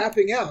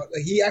tapping out.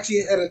 Like, he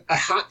actually had a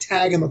hot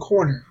tag in the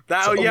corner.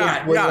 That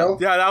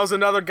was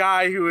another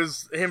guy who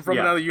was him from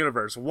another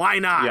universe. Why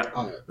not?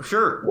 Yeah.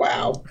 Sure.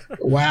 Wow.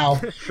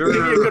 Sure.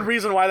 Give me a good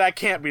reason why that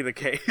can't be the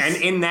case. And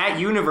in that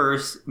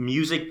universe,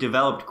 music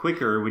developed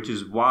quicker, which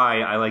is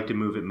why I like to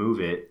move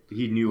it.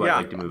 He knew I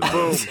liked to move it.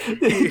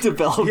 Boom. He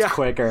developed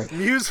quicker.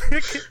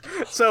 Music.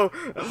 So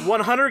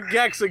 100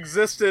 gecs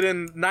existed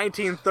in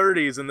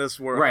 1930s in this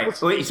world. Right.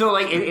 So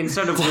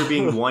instead of there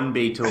being one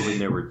Beethoven,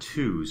 there were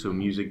 2. So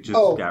music just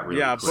got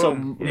really quick. So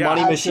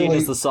Money Machine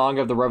is the song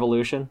of the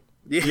revolution.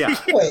 Yeah.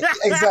 Wait,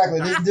 exactly.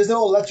 There's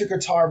no electric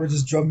guitar, but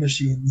just drum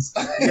machines.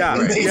 Yeah.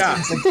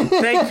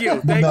 Thank you,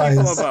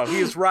 Flobo.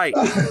 He's right.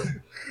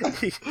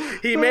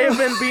 He may have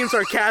been being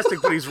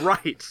sarcastic, but he's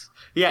right.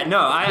 Yeah, no,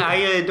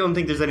 I don't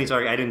think there's any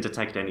I didn't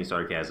detect any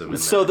sarcasm in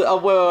so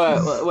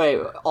wait.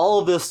 All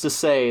of this to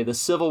say, the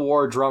Civil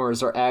War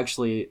drummers are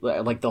actually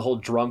like the whole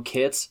drum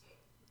kits.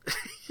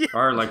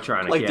 Are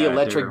electronic, like the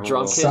electric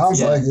drum kits.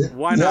 Sounds like it.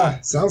 Why not?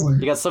 Yeah, sounds like it.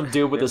 You got some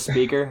dude with a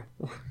speaker.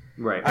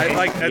 Right.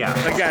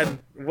 Again,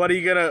 what are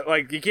you gonna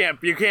you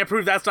can't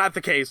prove that's not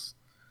the case.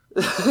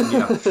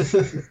 Yeah.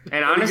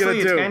 And honestly,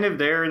 it's kind of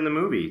there in the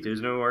movie. There's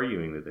no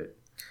arguing with it.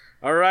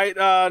 All right,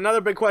 another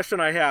big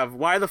question I have.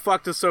 Why the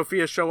fuck does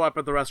Sophia show up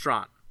at the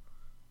restaurant?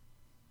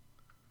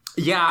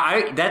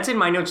 Yeah, that's in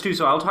my notes too,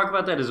 so I'll talk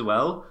about that as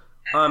well.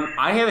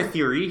 I have a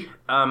theory.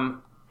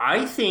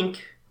 I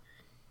think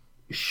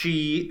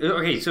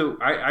okay, so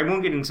I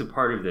won't get into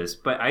part of this,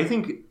 but I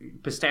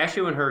think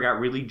Pistachio and her got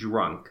really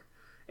drunk,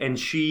 and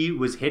she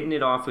was hitting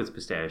it off with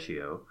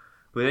Pistachio,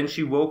 but then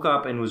she woke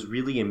up and was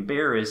really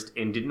embarrassed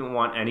and didn't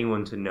want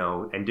anyone to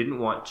know and didn't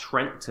want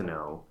Trent to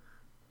know.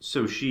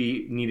 So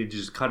she needed to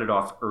just cut it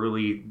off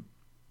early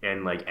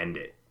and end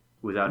it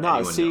without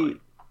anyone knowing.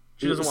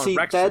 She doesn't want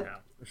Rex to know.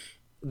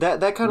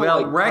 That kind of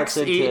like Rex.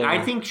 into...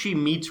 I think she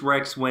meets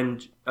Rex when.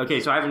 Okay,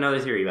 so I have another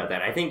theory about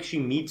that. I think she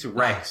meets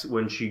Rex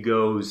when she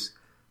goes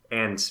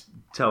and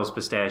tells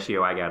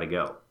Pistachio, "I gotta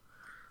go."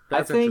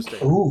 That's interesting.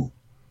 Ooh.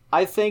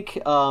 I think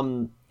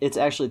it's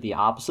actually the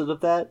opposite of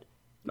that.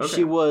 Okay.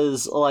 She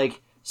was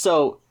like,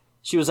 so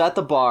she was at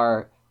the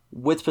bar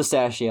with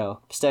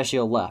Pistachio.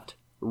 Pistachio left.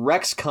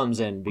 Rex comes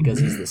in because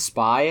he's the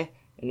spy,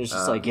 and it's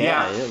just like,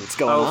 what's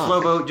going on?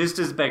 Flobo, just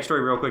as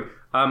backstory, real quick.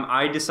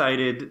 I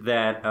decided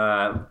that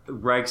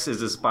Rex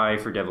is a spy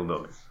for Devil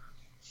Bowman.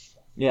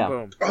 Yeah.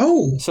 Boom.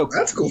 Oh, So-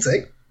 that's a cool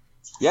take.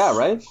 Yeah,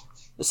 right?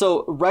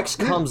 So Rex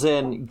comes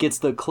in, gets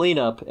the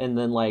cleanup, and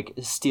then like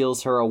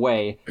steals her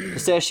away.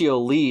 Pistachio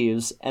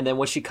leaves, and then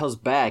when she comes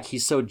back,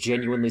 he's so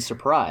genuinely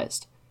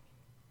surprised.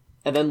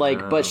 And then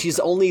like, but she's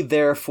only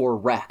there for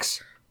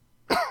Rex.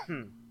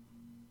 Right.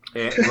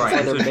 they're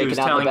So she making was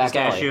out telling the back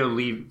Pistachio,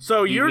 leave.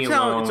 So leave you're me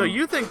telling, alone. so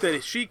you think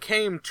that she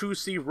came to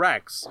see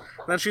Rex,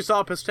 then she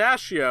saw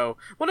Pistachio.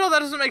 Well, no, that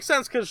doesn't make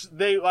sense because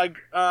they like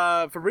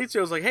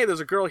Fabrizio's like, hey,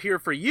 there's a girl here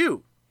for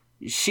you.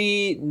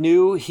 She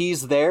knew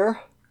he's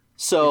there,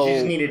 so She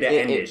just needed to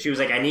end it. She was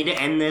like, I need to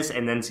end this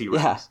and then see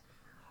Rex. Yeah.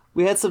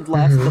 We had some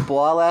laughs at the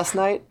Bois last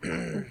night.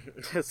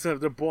 It's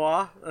the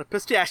bois,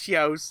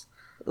 pistachios.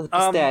 The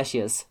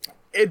pistachios.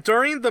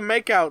 During the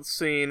makeout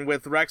scene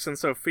with Rex and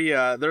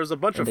Sophia, there's a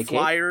bunch of the cake?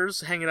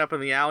 flyers hanging up in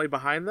the alley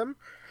behind them.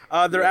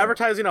 They're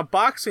advertising a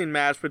boxing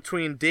match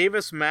between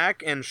Davis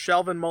Mack and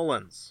Shelvin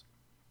Mullins.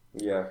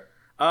 Yeah.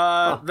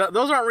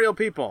 Those aren't real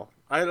people.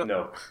 I don't.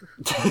 No.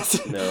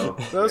 No.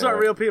 Those aren't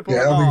real people Yeah,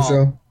 at I don't all.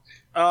 think so.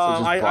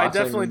 I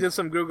boxing? definitely did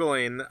some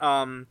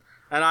Googling.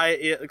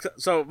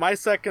 So my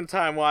second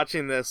time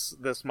watching this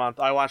month,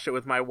 I watched it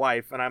with my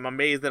wife, and I'm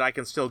amazed that I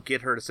can still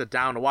get her to sit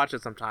down to watch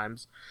it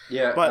sometimes.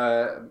 Yeah,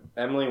 But-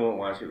 Emily won't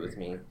watch it with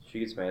me. She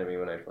gets mad at me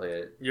when I play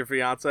it. Your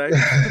fiance?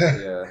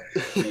 Yeah.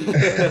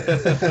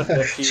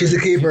 She's a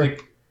keeper.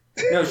 Like,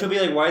 no, she'll be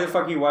like, why the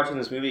fuck are you watching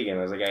this movie again?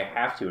 I was like, I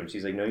have to. And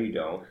she's like, no, you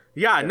don't.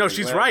 Yeah, no, like,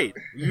 she's well- right.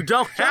 You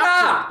don't Shut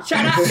have up!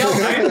 Shut up!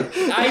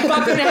 No, I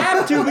fucking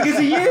have to because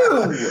of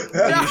you!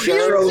 No, Charles,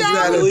 you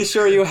that don't. Really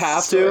sure you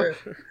have to?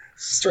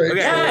 Straight.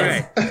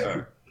 Okay,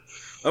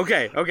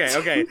 Charles.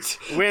 Okay.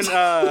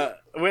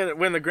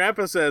 When the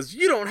grandpa says,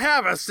 you don't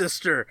have a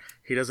sister,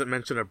 he doesn't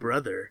mention a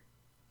brother.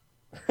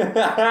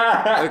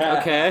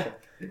 Okay.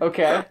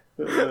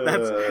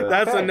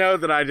 That's a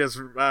note that I just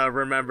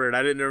remembered.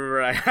 I didn't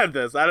remember I had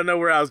this. I don't know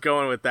where I was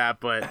going with that,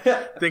 but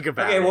think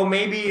about Okay, it. well,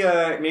 maybe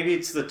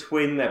it's the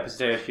twin that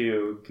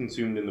Pistachio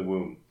consumed in the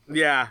womb.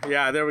 Yeah,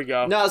 there we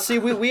go. No, see,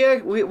 we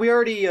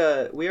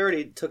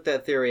already took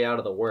that theory out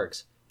of the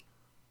works.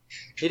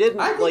 He didn't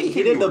I think he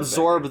he didn't worked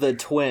absorb the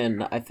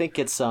twin. I think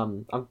it's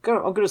I'm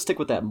gonna stick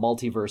with that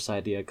multiverse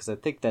idea because I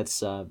think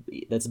that's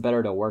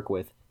better to work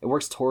with. It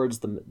works towards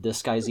the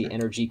Disguisey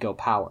Energico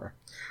power.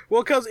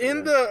 Well, because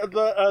in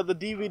the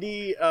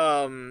DVD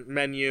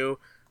menu,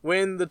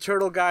 when the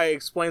turtle guy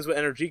explains what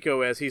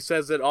Energico is, he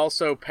says it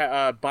also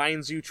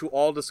binds you to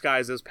all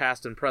disguises,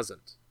 past and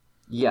present.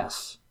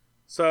 Yes.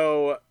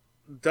 So,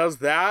 does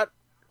that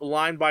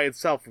line by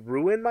itself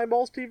ruin my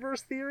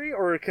multiverse theory,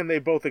 or can they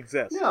both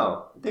exist?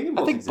 No, they can I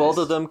both think exist. both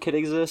of them could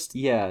exist.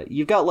 Yeah,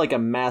 you've got like a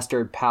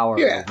mastered power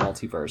Yeah. of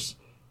multiverse.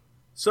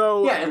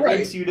 So, Yeah, it Right.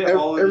 links you to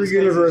all of Every these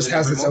universe places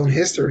has in its every own multiverse.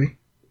 history.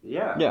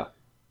 Yeah. Yeah.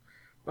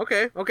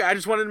 okay. I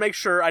just wanted to make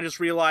sure. I just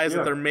realized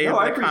that there may have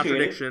I been a appreciate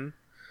contradiction.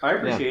 I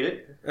appreciate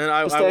it. And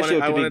I Pistachio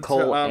wanted could be to,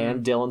 Cole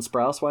and Dylan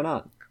Sprouse. Why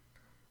not?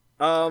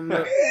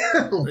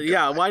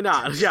 yeah, why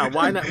not? Yeah,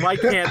 why not? Why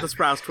can't the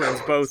Sprouse twins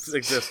both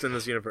exist in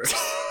this universe?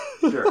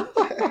 Sure.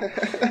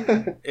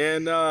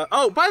 And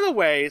by the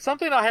way,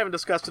 something I haven't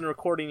discussed in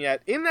recording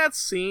yet. In that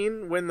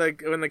scene when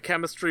the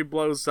chemistry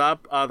blows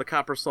up, the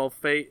copper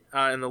sulfate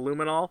and the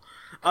luminol,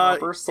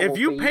 Copper if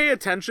you sulfate. pay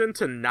attention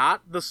to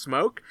not the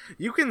smoke,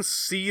 you can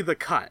see the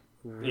cut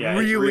Yeah,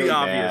 it's really bad.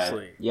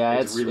 obviously. Yeah,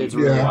 it's really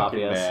Yeah. fucking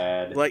obvious.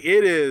 bad. Like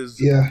it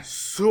is Yeah.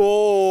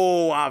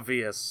 so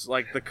obvious,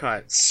 like the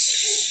cut.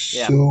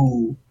 Yeah.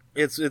 So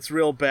It's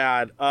real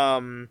bad.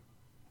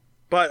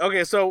 But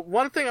okay, so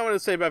one thing I want to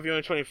say about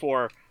Viewing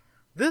 24,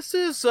 this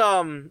is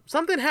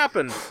something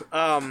happened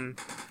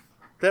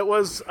that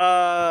was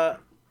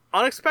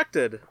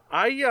unexpected.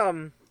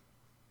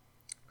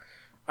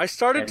 I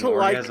started Had to an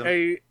like orgasm.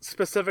 a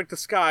specific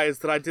disguise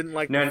that I didn't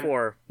like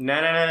before.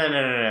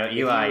 No,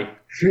 Eli.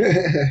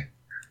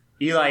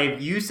 Eli,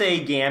 if you say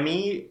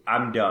Gammy,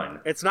 I'm done.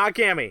 It's not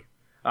Gammy.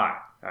 All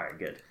right,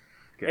 good.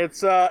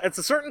 It's a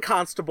certain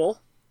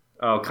constable.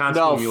 Oh,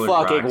 Constable No Mueller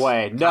fucking rocks.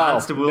 way. No,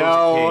 Constable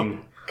no. is a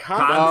king.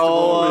 Constable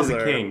Constable is a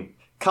Mueller. king.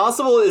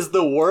 Constable is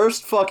the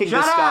worst fucking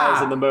Shut disguise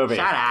up! in the movie.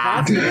 Shut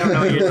up! You don't know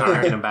what you're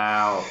talking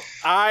about.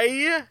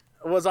 I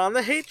was on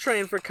the hate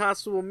train for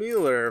Constable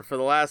Mueller for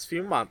the last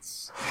few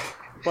months,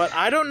 but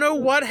I don't know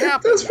what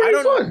happened. That's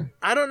pretty fun.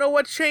 I don't know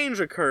what change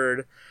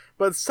occurred,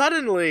 but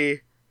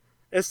suddenly,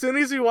 as soon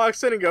as he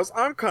walks in and goes,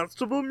 "I'm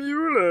Constable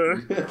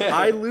Mueller,"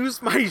 I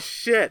lose my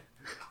shit.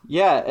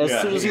 Yeah, as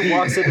Yeah. soon as he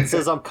walks in and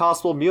says, I'm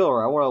Constable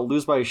Mueller, I want to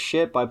lose my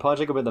shit by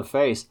punching him in the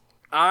face.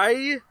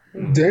 I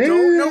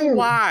don't know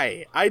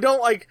why. I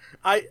don't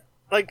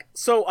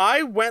so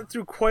I went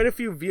through quite a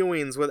few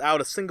viewings without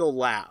a single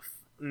laugh.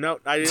 No,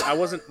 I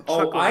wasn't.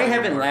 I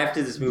haven't laughed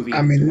at this movie.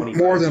 I mean,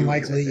 more than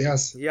likely,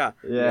 yes. Yeah.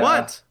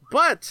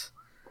 But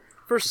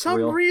for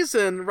some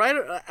reason, right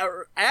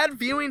at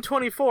viewing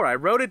 24, I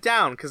wrote it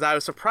down because I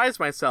was surprised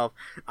myself.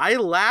 I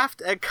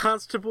laughed at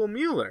Constable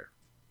Mueller.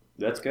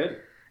 That's good.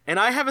 And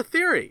I have a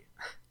theory.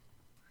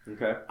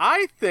 Okay.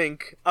 I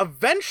think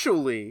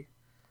eventually,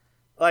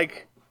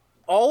 like,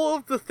 all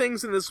of the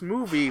things in this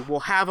movie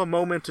will have a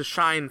moment to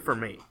shine for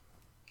me.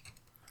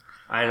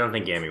 I don't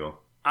think Gammy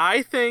will.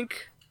 I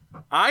think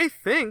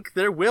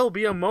there will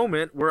be a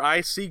moment where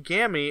I see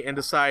Gammy and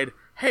decide,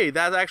 hey,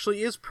 that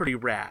actually is pretty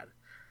rad.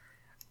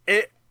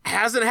 It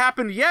hasn't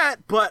happened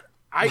yet, but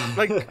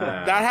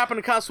that happened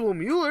to Constable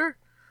Mueller.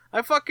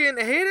 I fucking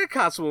hated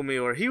Constable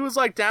Mueller. He was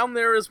like down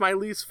there as my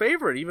least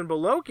favorite, even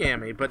below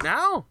Gammy. But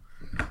now,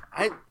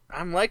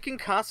 I'm liking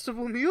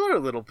Constable Mueller a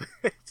little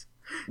bit.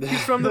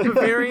 He's from the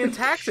Bavarian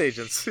tax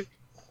agency.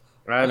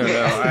 I don't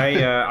know.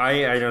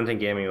 I don't think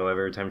Gammy will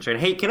ever time shine.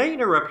 Hey, can I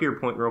interrupt your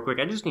point real quick?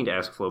 I just need to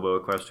ask Flobo a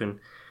question.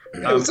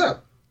 Hey, what's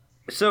up?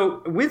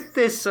 So, with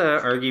this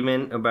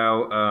argument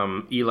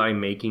about Eli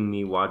making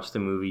me watch the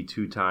movie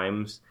 2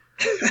 times,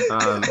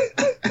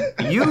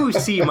 you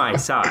see my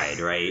side,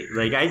 right?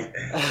 Like,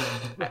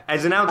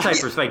 as an outside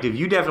perspective,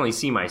 you definitely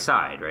see my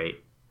side, right?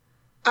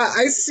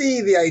 I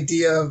see the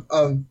idea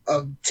of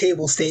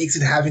table stakes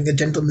and having a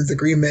gentleman's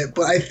agreement,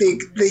 but I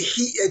think the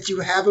heat that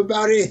you have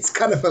about it's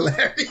kind of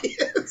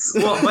hilarious.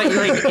 Well, but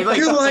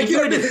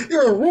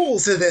there are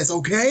rules to this,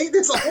 okay?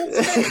 There's a whole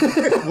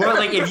thing. Well,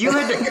 like if you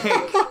had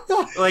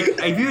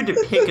to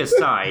pick a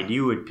side,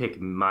 you would pick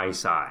my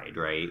side,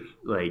 right?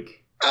 Like.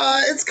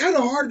 It's kind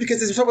of hard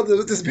because it's talking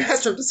about this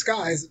master of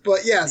disguise.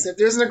 But yes, if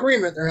there's an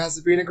agreement, there has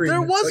to be an agreement.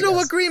 There was no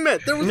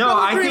agreement. There was no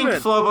agreement. I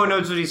think Flobo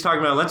knows what he's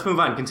talking about. Let's move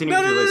on. Continue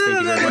with your list. Thank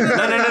you very much.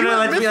 No.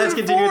 Let's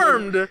continue.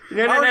 No.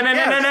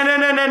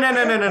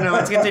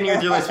 Let's continue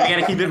with your list. We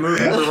gotta keep it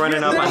moving. We're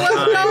running up on time. There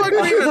was no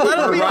agreement. Let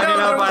it be known.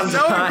 There was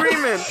no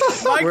agreement.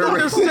 Michael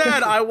just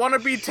said, "I want to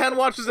be 10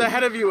 watches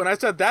ahead of you," and I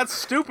said, "That's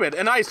stupid,"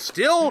 and I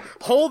still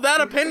hold that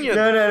opinion.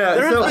 No.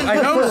 There has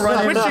been no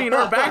switching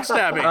or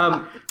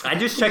backstabbing. I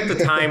just checked the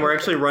time. We're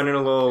actually running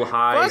a little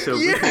high, so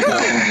you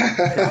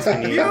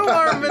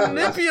are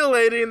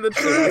manipulating the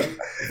truth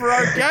for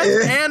our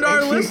guests and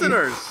our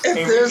listeners.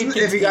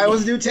 If a guy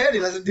wants to do 10,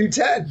 he lets him do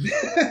 10.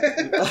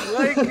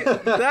 Like,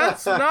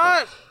 that's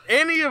not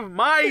any of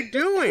my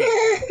doing.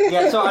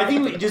 Yeah, so I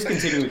think we just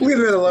continue. Leave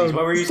it alone.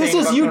 What were you saying?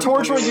 This is you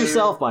torturing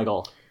yourself,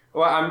 Michael.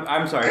 Well,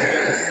 I'm sorry.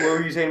 What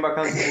were you saying about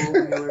Constable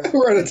Mueller?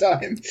 We're out of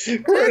time.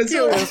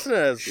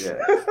 Ridiculousness.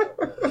 Yeah.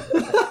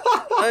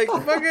 Like,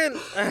 fucking...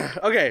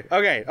 Okay.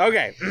 Okay,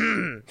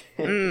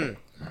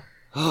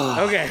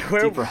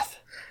 Deep breath.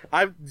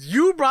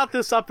 You brought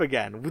this up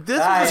again. This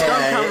is a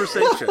dumb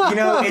conversation. You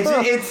know,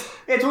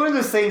 it's one of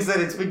those things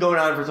that it's been going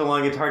on for so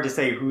long, it's hard to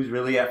say who's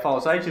really at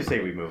fault, so I should say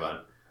we move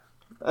on.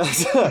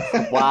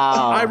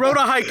 Wow. I wrote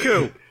a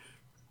haiku.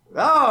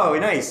 Oh,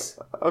 nice.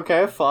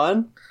 Okay,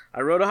 fun.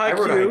 I wrote a haiku. I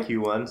wrote a haiku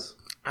once.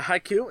 A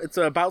haiku? It's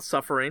about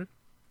suffering.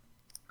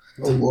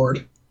 Oh,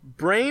 Lord.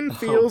 Brain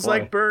feels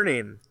like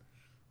burning.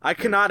 I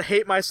cannot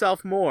hate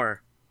myself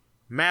more.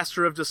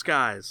 Master of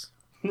disguise.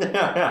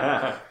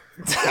 That's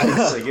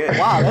really good.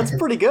 Wow, that's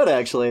pretty good,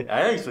 actually.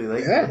 I actually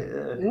like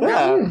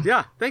it.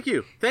 Yeah, thank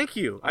you.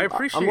 I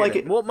appreciate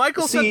it. Well,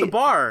 Michael set the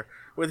bar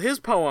with his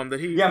poem that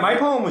he... Yeah, my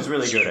poem was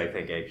really good, I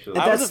think, actually.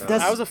 I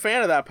was a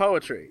fan of that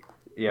poetry.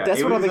 Yeah,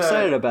 that's what I'm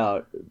excited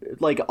about.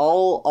 Like,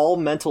 all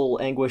mental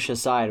anguish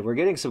aside, we're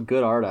getting some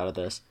good art out of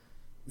this.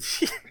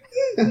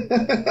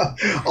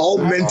 All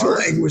mental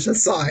anguish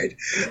aside.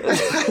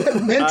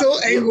 Mental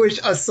anguish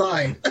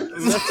aside.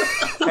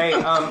 Hey,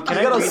 can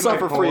you gotta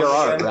suffer for your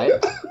art, right?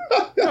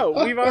 No,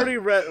 we've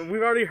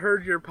already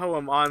heard your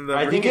poem on the...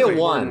 I think you get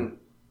one.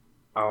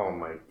 Oh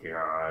my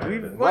god.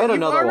 You've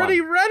already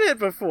read it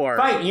before.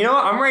 Fine, you know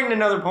what? I'm writing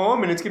another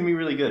poem and it's gonna be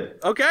really good.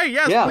 Okay,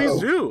 yes, please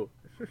do.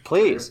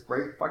 Please.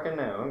 Right fucking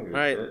now. All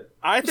right.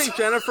 I think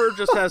Jennifer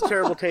just has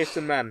terrible taste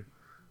in men.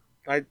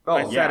 I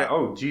said it.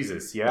 Oh,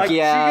 Jesus, yeah. Like,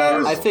 yeah, she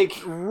goes I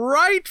think...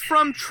 right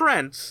from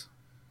Trent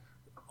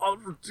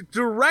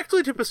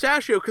directly to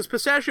Pistachio because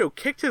Pistachio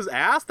kicked his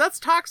ass. That's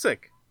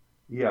toxic.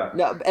 Yeah.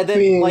 No, and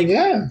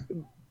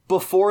then,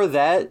 before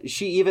that,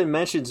 she even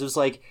mentions, it was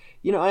like,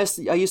 you know, I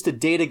used to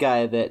date a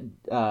guy that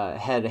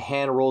had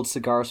hand-rolled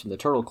cigars from the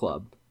Turtle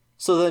Club.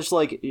 So then it's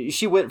like,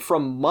 she went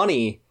from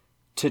money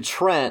to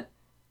Trent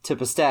to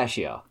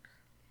Pistachio.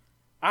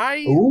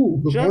 I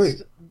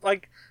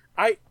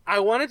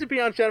wanted to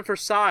be on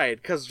Jennifer's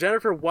side because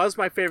Jennifer was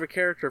my favorite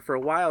character for a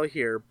while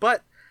here,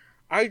 but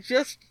I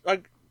just,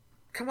 like,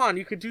 come on,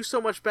 you could do so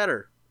much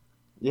better.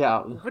 Yeah.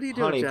 What are you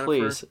doing, honey, Jennifer?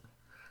 Please.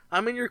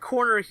 I'm in your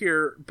corner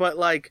here, but,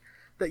 like,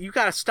 that you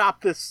gotta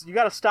stop this. You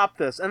gotta stop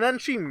this. And then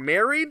she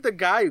married the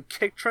guy who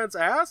kicked Trent's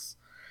ass?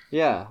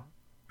 Yeah.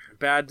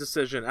 bad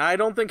decision. I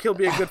don't think he'll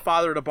be a good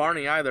father to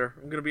Barney either.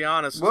 I'm gonna be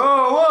honest.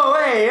 Whoa,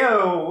 hey,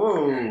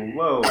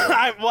 whoa.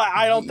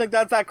 I don't think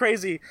that's that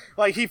crazy.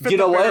 Like, he fit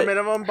the bare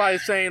minimum by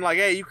saying, like,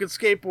 hey, you can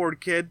skateboard,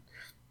 kid.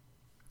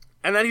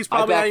 And then he's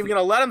probably not even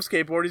gonna let him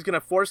skateboard. He's gonna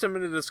force him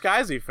into the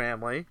Disguisey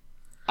family.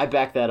 I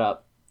back that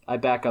up. I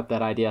back up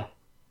that idea.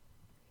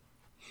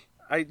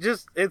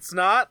 It's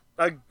not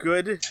a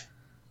good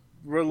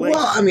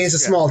relationship. Well, I mean, it's a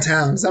small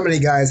town. So many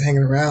guys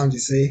hanging around, you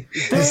see.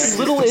 There's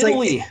Little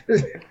Italy.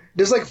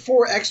 There's like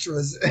 4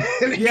 extras.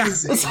 Yeah.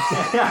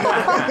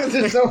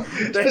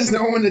 there's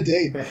no one to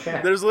date.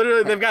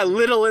 They've got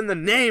Little in the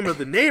name of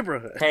the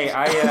neighborhood. Hey,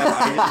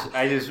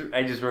 I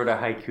just wrote a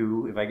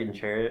haiku, if I can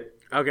share it.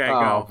 Okay, go.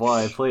 Oh,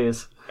 boy,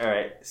 please. All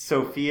right.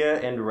 Sophia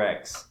and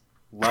Rex,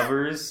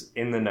 lovers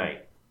in the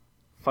night.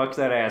 Fuck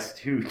that ass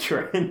too,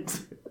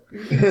 Trent.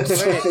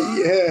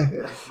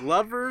 Yeah.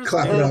 Lovers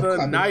in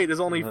the night is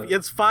only...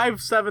 It's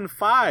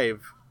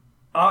 575.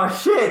 Oh,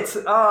 shit.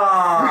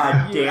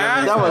 Oh, damn it.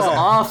 That was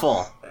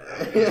awful.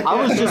 I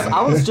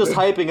was just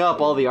hyping up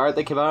all the art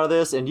that came out of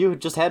this, and you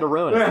just had to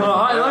ruin it.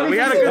 We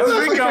had a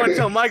good streak going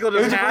until Michael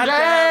just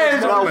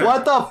had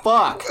what the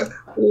fuck?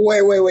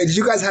 Wait. Did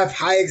you guys have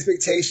high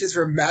expectations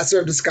for Master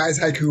of Disguise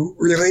haiku?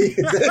 Really?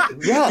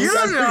 Yes. You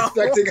don't know.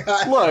 Expecting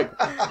high?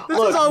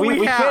 Look,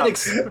 we can't.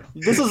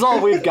 This is all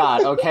we've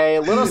got, okay?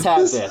 Let us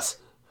have this.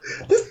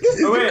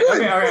 All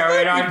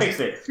right. No, I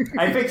fixed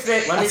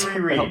it. Let me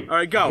reread. All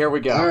right, go. Here we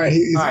go. All right,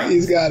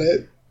 he's got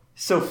it.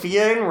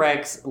 Sophia and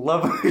Rex,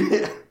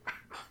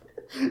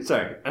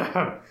 Sorry.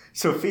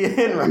 Sophia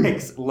and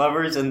Rex,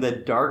 lovers in the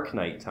dark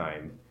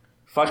nighttime.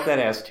 Fuck that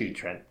ass too,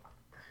 Trent.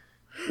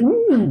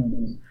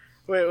 Ooh.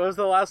 Wait, what was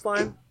the last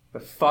line?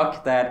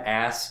 Fuck that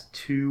ass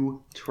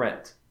to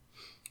Trent.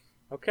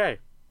 Okay.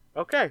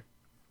 I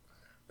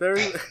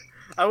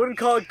wouldn't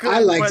call it good, I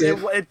liked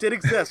but it did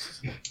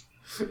exist.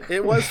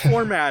 It was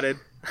formatted.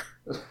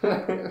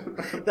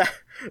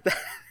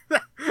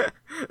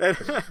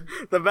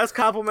 The best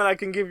compliment I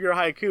can give your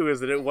haiku is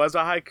that it was a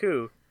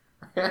haiku.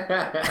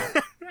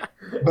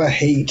 But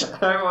hate.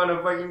 I want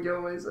to fucking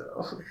kill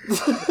myself.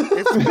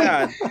 It's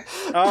bad.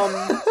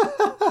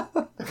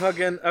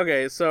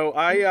 Okay,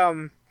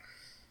 so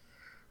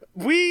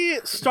we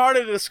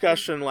started a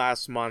discussion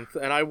last month,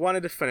 and I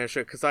wanted to finish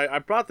it because I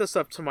brought this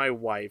up to my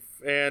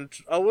wife, and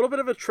a little bit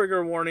of a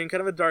trigger warning,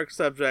 kind of a dark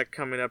subject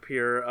coming up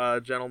here,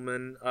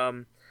 gentlemen.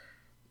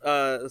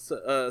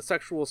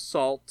 Sexual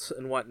assault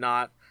and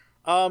whatnot.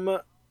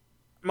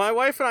 My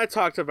wife and I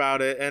talked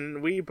about it,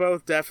 and we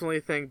both definitely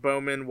think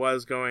Bowman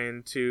was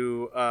going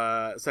to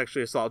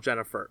sexually assault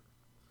Jennifer.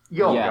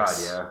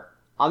 Yes. God, yeah.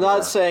 I'm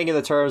not saying in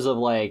the terms of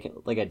like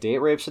a date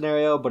rape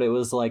scenario, but it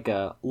was like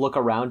a look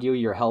around you,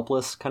 you're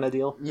helpless kind of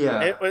deal.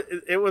 Yeah.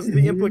 It was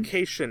the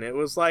implication. It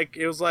was like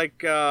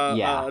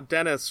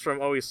Dennis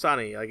from Always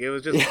Sunny. Like, it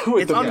was just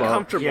it's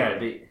uncomfortable.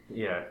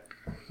 Yeah.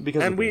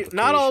 Because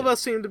not all of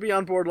us seemed to be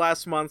on board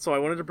last month, so I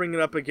wanted to bring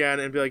it up again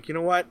and be like, you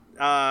know what?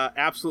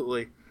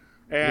 Absolutely.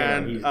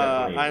 And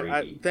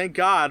I thank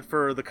God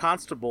for the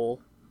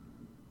constable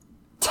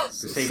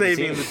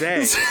saving the day.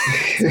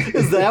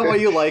 Is that why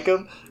you like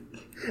him?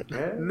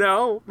 Yeah.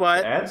 No,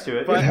 but adds to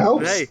it. But it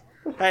helps.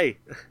 Hey,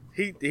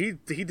 he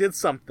did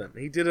something.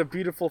 He did a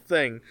beautiful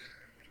thing.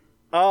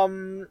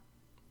 My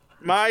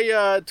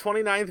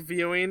 29th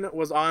viewing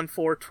was on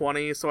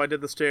 420, so I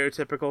did the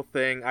stereotypical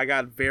thing. I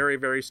got very,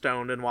 very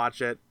stoned and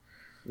watched it.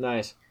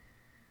 Nice.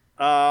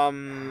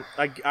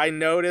 I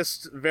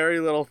noticed very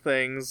little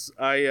things.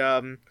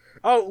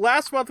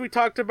 Last month we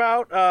talked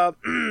about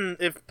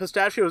if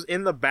Pistachio is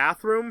in the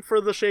bathroom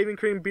for the shaving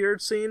cream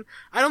beard scene.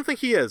 I don't think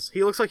he is.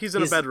 He looks like he's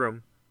in a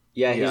bedroom.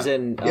 Yeah, he's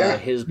in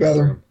his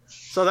bedroom.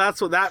 So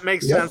that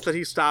makes sense that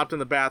he stopped in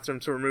the bathroom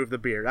to remove the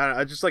beard.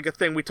 Just like a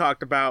thing we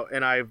talked about,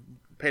 and I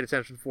paid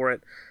attention for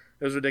it.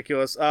 It was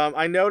ridiculous.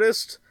 I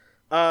noticed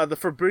the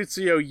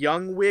Fabrizio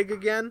Young wig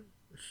again.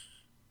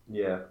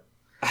 Yeah.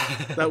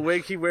 That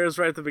wig he wears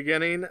right at the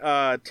beginning.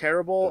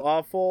 Terrible,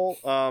 awful.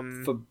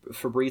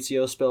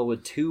 Fabrizio spelled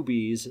with 2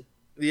 B's.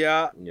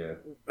 Yeah. Yeah.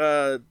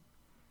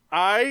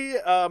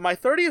 My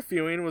 30th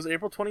viewing was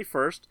April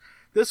 21st.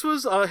 This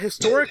was a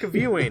historic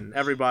viewing,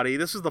 everybody.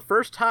 This is the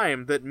first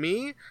time that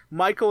me,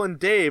 Michael, and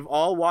Dave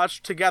all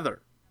watched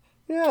together.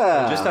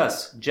 Yeah. Just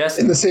us. Just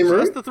in the same room?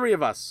 Just the 3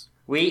 of us.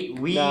 We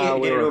did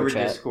it over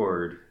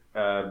Discord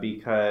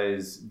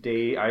because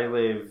I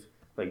live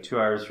like 2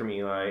 hours from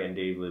Eli, and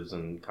Dave lives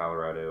in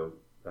Colorado.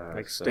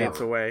 States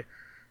away.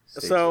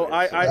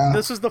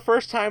 This is the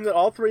first time that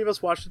all 3 of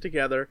us watched it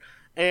together,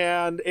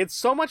 and it's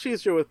so much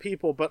easier with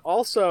people, but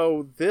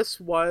also this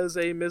was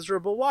a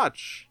miserable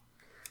watch.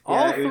 Yeah,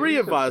 all 3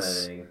 of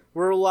us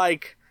were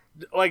like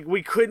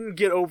we couldn't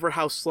get over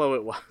how slow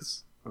it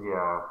was.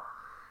 Yeah.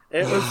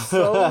 It was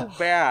so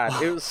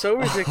bad. It was so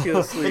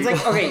ridiculously... It's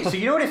like, okay, so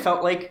you know what it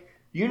felt like?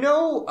 You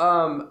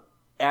know,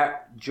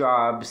 at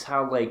jobs,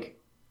 how, like,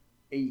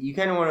 you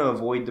kind of want to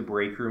avoid the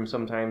break room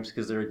sometimes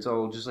because it's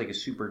all just like a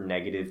super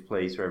negative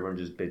place where everyone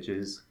just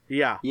bitches.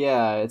 Yeah.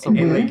 Yeah, it's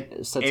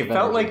it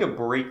felt like a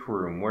break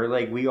room where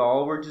like we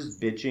all were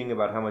just bitching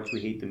about how much we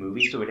hate the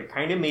movie, so it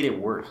kind of made it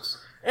worse.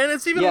 And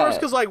it's even worse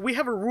because like we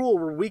have a rule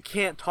where we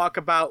can't talk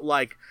about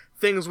like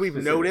things we've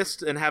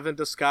noticed and haven't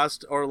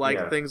discussed, or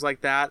like things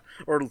like that,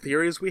 or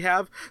theories we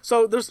have.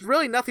 So there's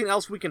really nothing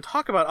else we can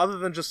talk about other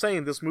than just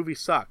saying this movie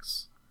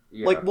sucks.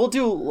 Yeah. Like, we'll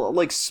do,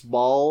 like,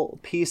 small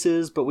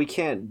pieces, but we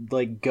can't,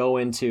 like, go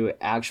into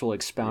actual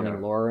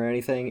expounding lore or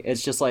anything.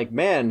 It's just like,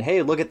 man,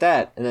 hey, look at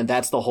that. And then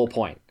that's the whole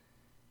point.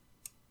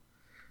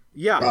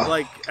 Yeah,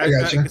 like,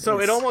 so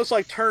it almost,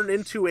 like, turned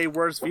into a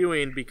worse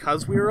viewing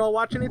because we were all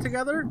watching it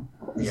together?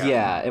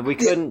 Yeah, and we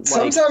couldn't,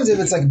 sometimes if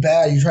it's, like,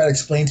 bad, you try to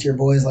explain to your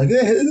boys, like,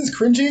 hey, is this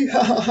cringy?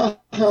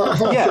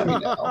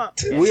 Yeah,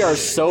 we are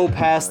so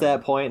past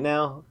that point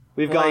now.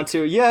 We've gone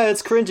to,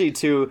 it's cringy,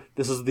 to,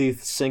 this is the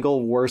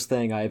single worst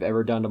thing I've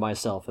ever done to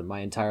myself in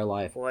my entire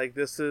life. Like,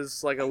 this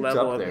is like a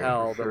level of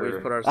hell that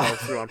we've put ourselves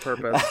through on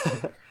purpose.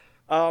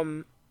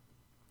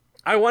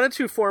 I wanted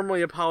to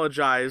formally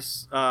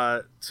apologize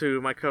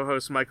to my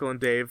co-hosts Michael and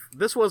Dave.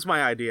 This was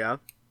my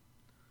idea.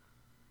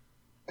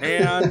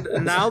 And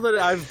now that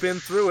I've been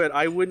through it,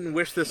 I wouldn't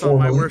wish this on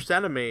my worst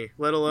enemy,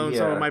 let alone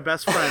some of my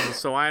best friends,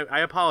 so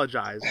I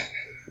apologize.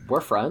 We're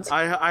friends.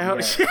 I hope.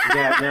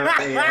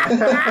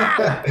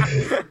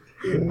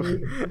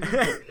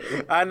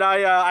 And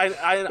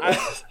I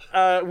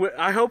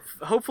hope,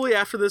 hopefully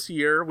after this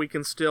year, we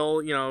can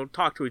still,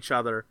 talk to each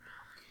other.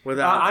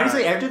 Without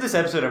honestly, after this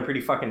episode, I'm pretty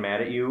fucking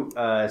mad at you.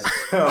 So I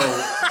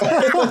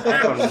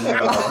don't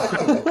know.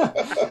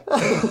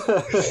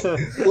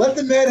 Let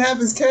the man have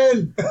his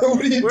 10. What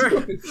are you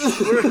doing?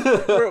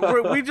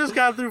 We just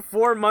got through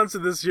 4 months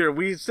of this year.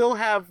 We still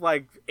have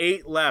like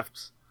 8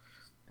 left.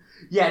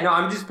 Yeah, no,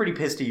 I'm just pretty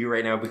pissed at you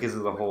right now because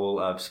of the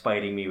whole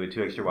spiting me with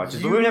 2 extra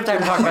watches. But we don't have time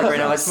to talk about it right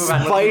now. Let's move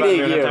on. Spiting you.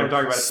 We don't have time to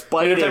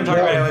talk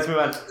about it. Let's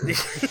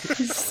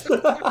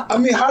move on. I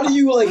mean, how do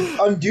you, like,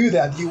 undo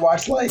that? Do you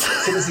watch, like,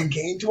 Citizen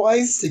Kane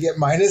twice to get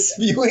minus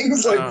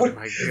viewings? Like, my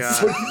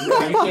God.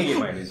 No, you can't get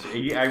minus.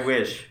 I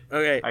wish.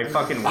 Okay. I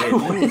fucking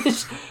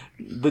wish.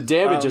 The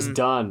damage is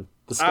done.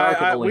 The scar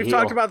can only we've heal.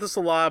 talked about this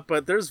a lot,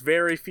 but there's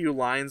very few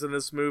lines in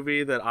this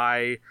movie that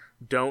I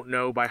don't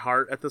know by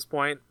heart at this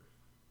point.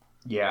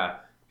 Yeah.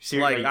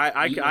 Seriously, like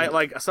I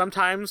like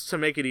sometimes to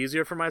make it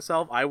easier for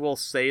myself, I will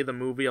say the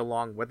movie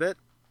along with it.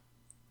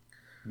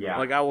 Yeah.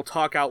 Like I will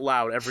talk out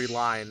loud every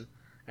line,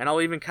 and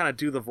I'll even kind of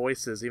do the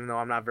voices, even though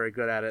I'm not very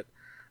good at it.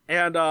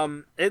 And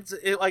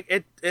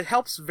it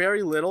helps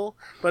very little,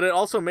 but it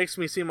also makes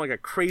me seem like a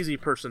crazy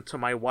person to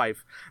my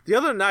wife. The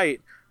other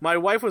night, my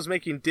wife was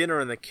making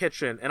dinner in the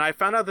kitchen, and I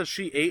found out that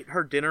she ate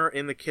her dinner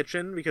in the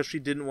kitchen because she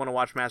didn't want to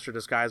watch Master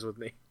Disguise with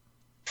me.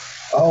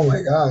 Oh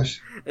my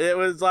gosh! It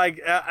was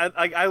like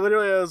I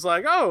literally was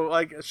like, oh,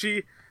 like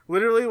she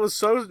literally was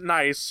so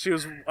nice. She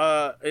was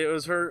it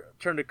was her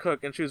turn to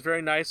cook, and she was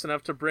very nice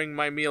enough to bring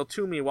my meal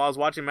to me while I was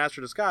watching Master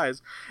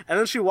Disguise. And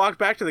then she walked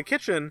back to the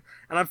kitchen,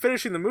 and I'm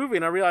finishing the movie,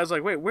 and I realized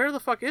like, wait, where the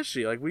fuck is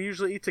she? Like we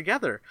usually eat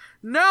together.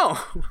 No.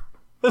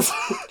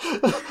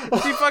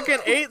 She fucking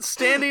ate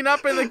standing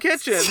up in the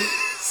kitchen.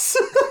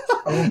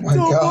 Oh my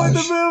gosh!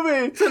 The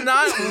movie to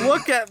not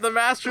look at the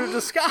Master of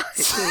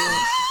Disguise.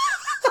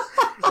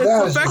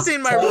 It's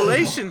affecting my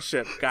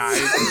relationship, guys.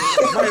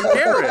 My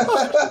marriage.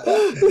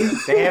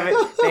 They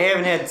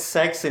haven't had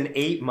sex in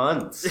 8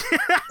 months.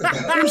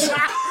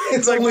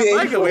 It's like, only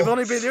Michael, we've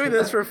only been doing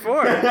this for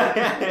 4.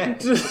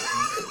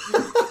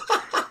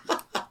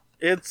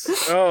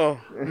 It's oh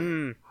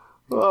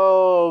boy.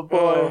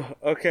 Oh,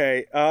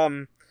 okay.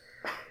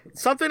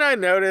 Something I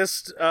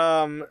noticed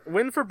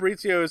when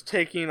Fabrizio is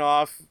taking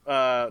off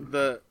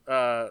the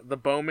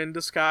Bowman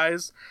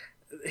disguise.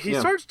 He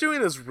starts doing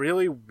this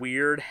really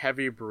weird,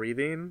 heavy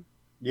breathing.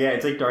 Yeah,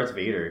 it's like Darth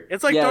Vader.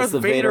 It's like Darth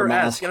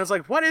Vader-esque, and it's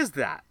like, what is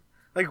that?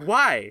 Like,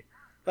 why?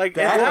 Like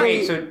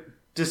that. So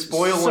to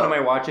spoil one of my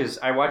watches,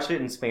 I watched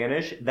it in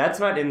Spanish. That's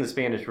not in the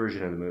Spanish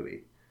version of the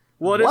movie.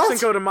 Well, it is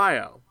Cinco de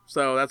Mayo,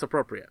 so that's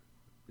appropriate.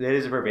 That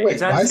is appropriate. Wait,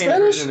 it's not the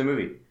Spanish version of the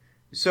movie.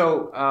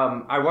 So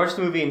I watched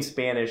the movie in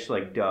Spanish,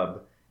 like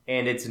dub,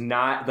 and it's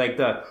not like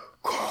the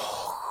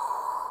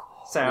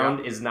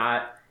sound is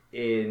not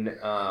in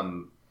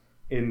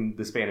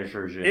the Spanish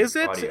version. Is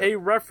it audio. a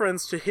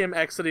reference to him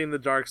exiting the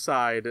dark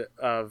side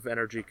of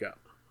Energico?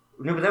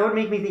 No, but that would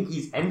make me think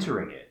he's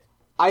entering it.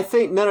 I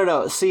think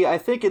no. See, I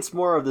think it's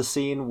more of the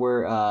scene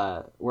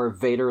where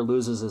Vader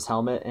loses his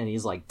helmet and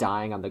he's like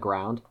dying on the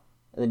ground,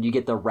 and then you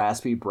get the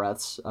raspy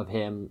breaths of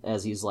him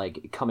as he's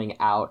like coming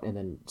out and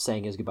then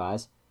saying his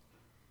goodbyes.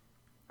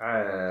 I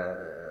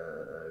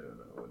don't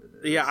know what it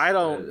is. Yeah, I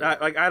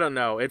don't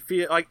know. It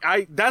feel like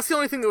that's the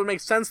only thing that would make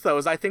sense though,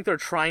 is I think they're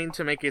trying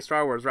to make a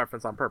Star Wars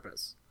reference on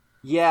purpose.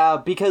 Yeah,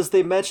 because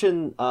they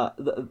mention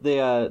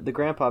the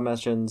grandpapa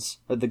mentions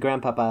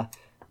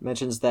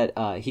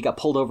that he got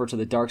pulled over to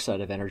the dark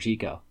side of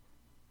Energico.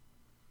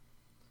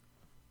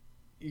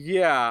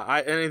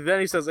 Yeah, and then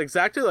he says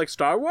exactly like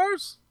Star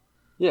Wars.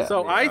 Yeah.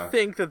 So I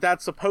think that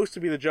that's supposed to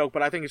be the joke,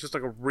 but I think it's just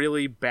like a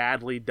really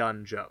badly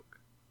done joke.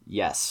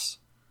 Yes.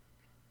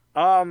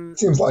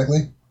 Seems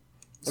likely.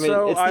 I mean,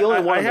 it's the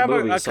only one I have in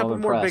the movie, a so couple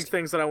I'm more impressed. big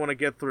things that I want to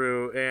get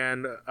through,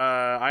 and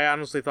I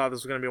honestly thought this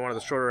was going to be one of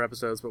the shorter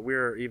episodes, but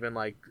we're even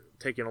like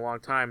taking a long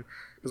time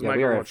because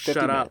Michael won't shut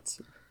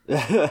minutes.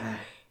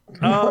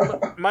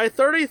 up. My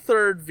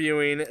 33rd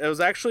viewing, it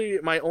was actually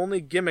my only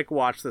gimmick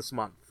watch this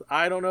month.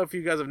 I don't know if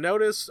you guys have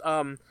noticed.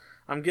 I'm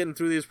getting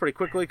through these pretty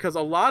quickly because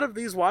a lot of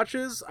these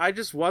watches, I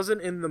just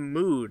wasn't in the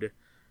mood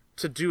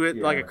to do it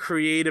like a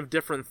creative,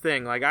 different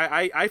thing. Like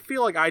I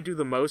feel like I do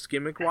the most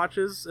gimmick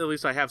watches, at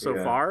least I have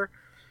so far.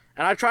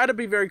 And I try to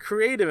be very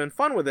creative and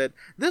fun with it.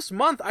 This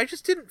month, I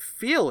just didn't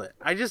feel it.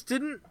 I just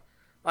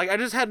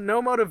had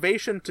no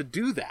motivation to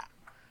do that.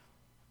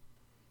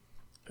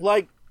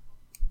 Like,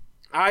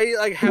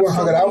 I have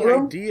so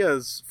many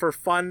ideas for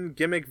fun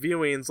gimmick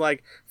viewings.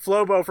 Like,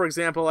 Flobo, for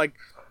example, like,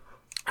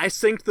 I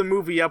synced the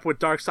movie up with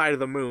Dark Side of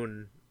the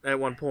Moon at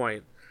one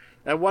point.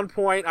 At one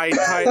point, I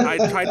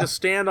tried to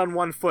stand on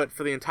one foot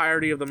for the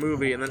entirety of the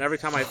movie, and then every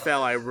time I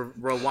fell, I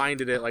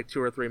rewinded it like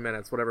 2 or 3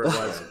 minutes, whatever it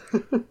was.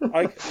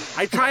 Like,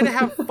 I try to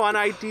have fun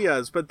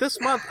ideas, but this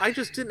month, I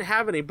just didn't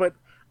have any. But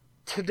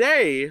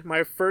today,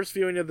 my first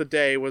viewing of the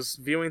day was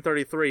viewing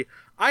 33.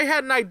 I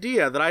had an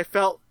idea that I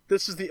felt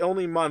this is the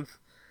only month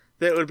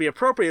that it would be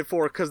appropriate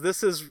for, because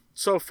this is,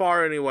 so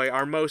far anyway,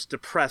 our most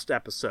depressed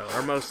episode,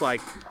 our most,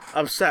 like,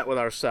 upset with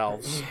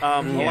ourselves.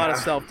 A lot of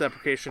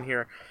self-deprecation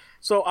here.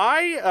 So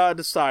I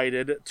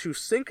decided to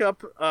sync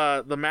up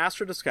the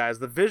Master Disguise,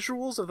 the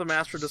visuals of the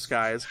Master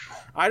Disguise.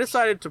 I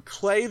decided to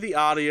play the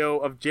audio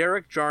of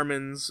Derek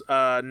Jarman's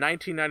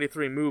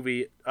 1993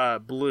 movie,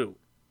 Blue.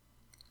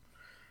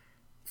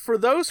 For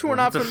those who are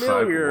not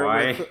familiar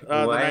with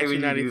the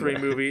 1993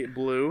 movie,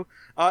 Blue,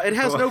 it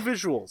has no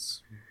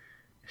visuals.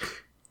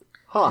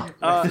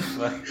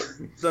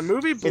 The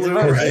movie Blue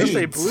is just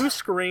a blue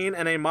screen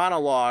and a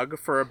monologue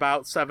for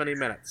about 70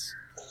 minutes.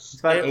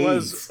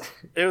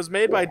 It was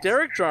made by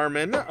Derek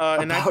Jarman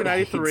in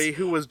 1993, AIDS.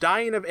 Who was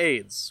dying of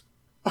AIDS.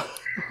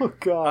 Oh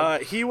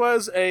God! He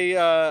was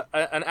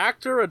an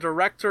actor, a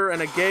director,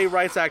 and a gay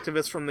rights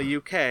activist from the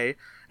UK.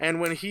 And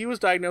when he was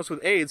diagnosed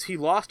with AIDS, he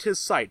lost his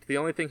sight. The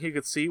only thing he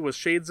could see was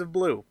shades of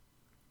blue.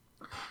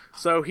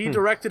 So he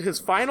directed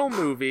his final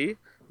movie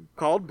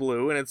called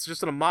Blue, and it's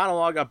just a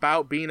monologue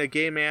about being a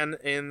gay man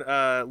in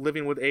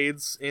living with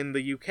AIDS in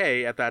the UK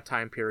at that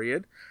time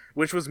period,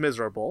 which was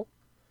miserable.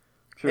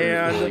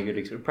 And really good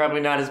experience. Probably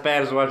not as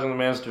bad as watching The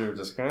Master of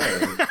Disguise.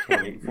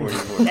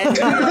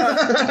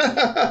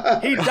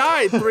 He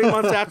died 3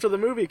 months after the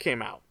movie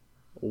came out.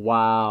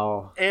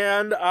 Wow.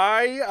 And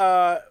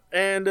I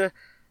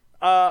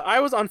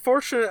was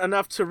unfortunate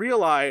enough to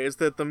realize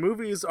that the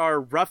movies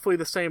are roughly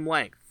the same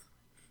length.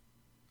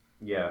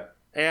 Yeah.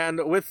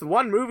 And with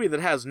one movie that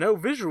has no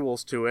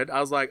visuals to it,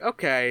 I was like,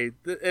 okay,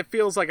 it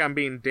feels like I'm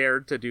being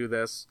dared to do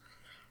this.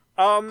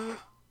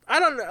 I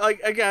don't know,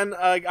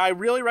 I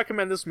really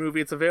recommend this movie.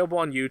 It's available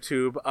on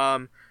YouTube.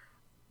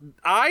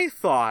 I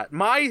thought,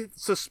 my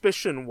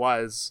suspicion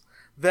was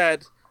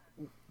that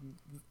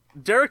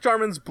Derek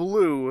Jarman's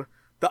Blue,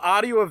 the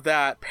audio of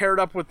that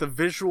paired up with the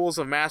visuals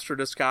of Master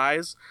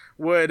Disguise,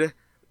 there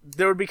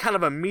would be kind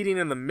of a meeting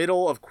in the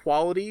middle of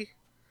quality,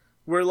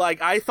 where,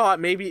 like, I thought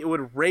maybe it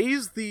would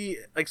raise the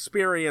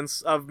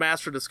experience of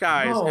Master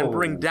Disguise and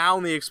bring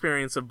down the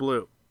experience of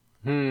Blue.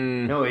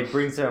 No, it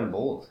brings down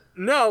both.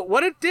 No,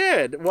 what it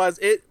did was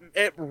it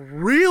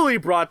really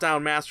brought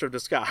down Master of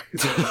Disguise.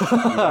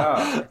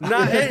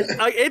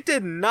 It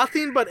did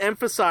nothing but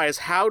emphasize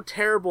how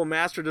terrible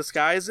Master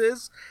Disguise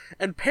is,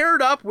 and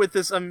paired up with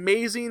this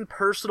amazing,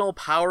 personal,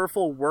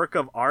 powerful work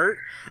of art.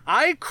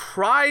 I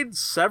cried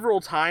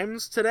several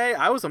times today.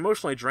 I was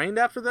emotionally drained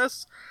after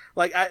this.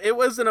 It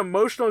was an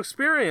emotional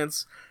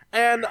experience.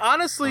 And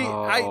honestly,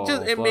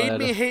 it made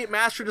me hate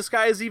Master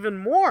Disguise even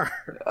more.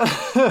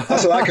 I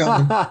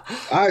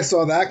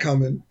saw that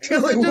coming.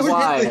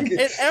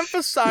 It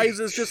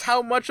emphasizes just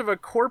how much of a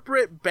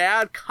corporate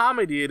bad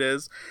comedy it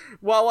is,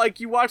 while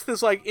you watch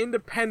this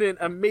independent,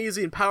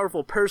 amazing,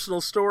 powerful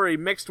personal story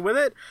mixed with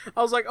it.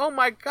 I was like, oh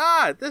my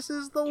God, this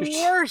is the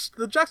worst.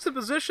 The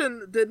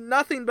juxtaposition did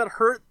nothing but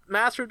hurt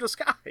Master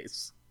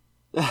Disguise.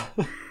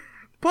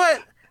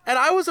 And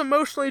I was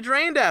emotionally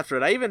drained after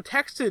it. I even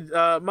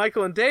texted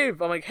Michael and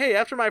Dave. I'm like, hey,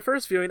 after my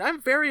first viewing,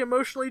 I'm very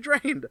emotionally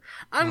drained.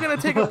 I'm going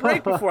to take a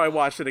break before I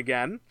watch it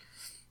again.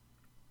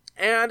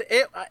 And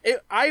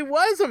I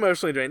was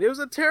emotionally drained. It was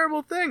a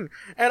terrible thing.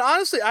 And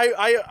honestly,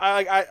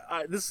 I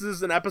this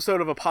is an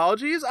episode of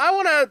apologies. I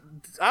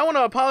want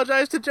to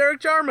apologize to Derek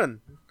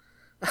Jarman.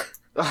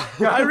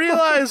 I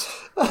realized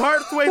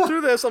partway through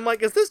this, I'm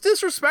like, is this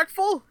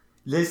disrespectful?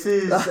 This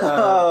is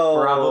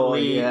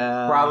probably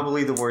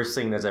the worst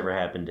thing that's ever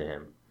happened to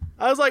him.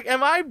 I was like,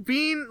 am I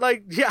being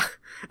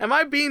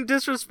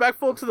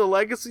disrespectful to the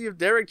legacy of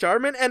Derek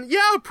Jarman? And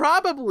yeah,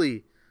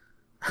 probably.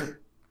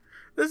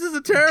 This is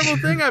a terrible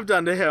thing I've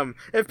done to him.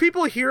 If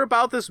people hear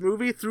about this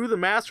movie through the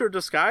Master of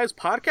Disguise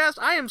podcast,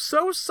 I am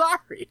so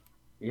sorry.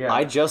 Yeah,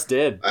 I just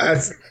did.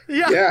 That's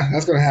going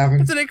to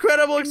happen. It's an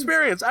incredible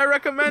experience. I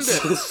recommend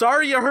it.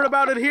 Sorry you heard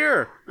about it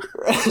here.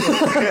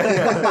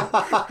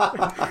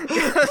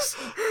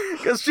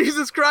 Because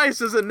Jesus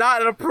Christ is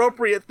not an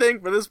appropriate thing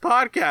for this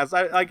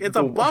podcast. It's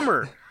a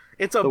bummer.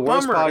 It's a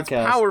bummer. It's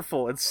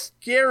powerful. It's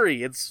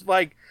scary. It's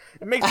like,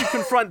 it makes you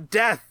confront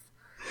death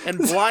and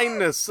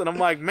blindness. And I'm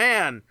like,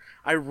 man,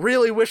 I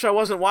really wish I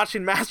wasn't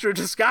watching Master of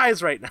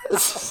Disguise right now.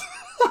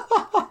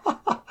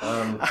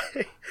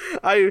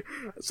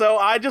 So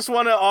I just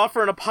want to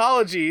offer an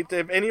apology to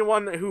if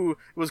anyone who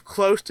was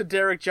close to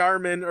Derek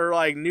Jarman or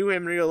like knew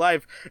him in real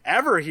life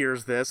ever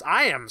hears this.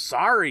 I am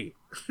sorry.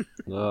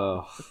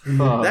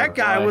 That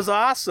guy was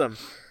awesome.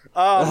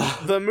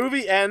 The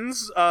movie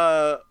ends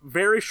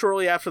very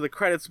shortly after the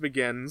credits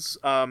begins.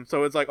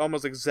 So it's like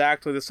almost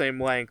exactly the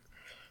same length.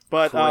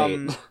 But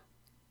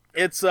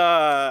it's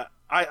so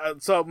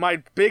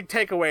my big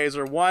takeaways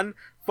are: 1,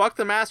 fuck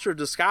the Master of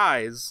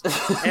Disguise,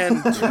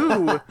 and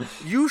 2,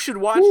 you should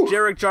watch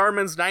Derek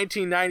Jarman's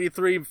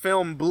 1993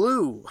 film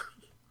Blue,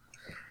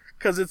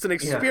 because it's an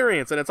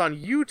experience and it's on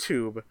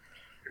YouTube.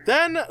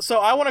 Then, so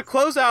I want to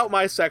close out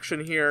my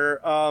section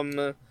here.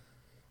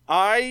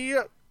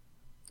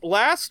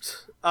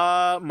 Last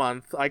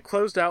month I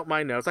closed out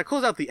my notes. I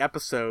closed out the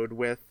episode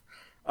with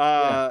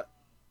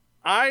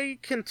I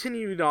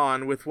continued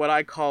on with what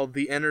I called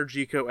the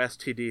Energico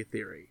STD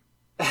theory.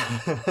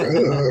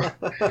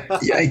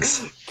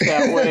 Yikes.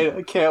 Can't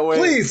wait.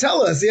 Please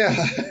tell us,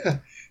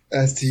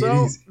 STDs.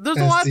 So there's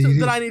a lot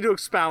that I need to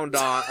expound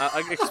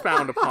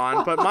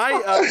upon, but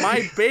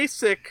my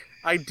basic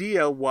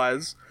idea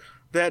was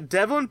that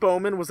Devlin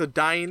Bowman was a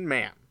dying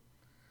man.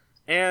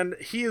 And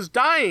he is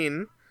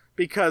dying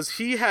because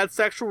he had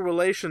sexual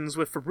relations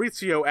with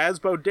Fabrizio as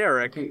Bo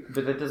Derek. Okay,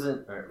 but that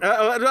doesn't...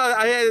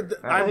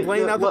 I'm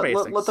laying out the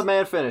basics. Let the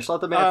man finish.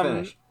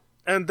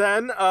 And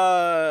then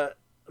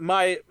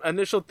my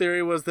initial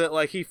theory was that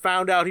like he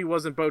found out he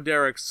wasn't Bo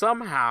Derek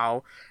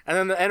somehow, and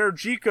then the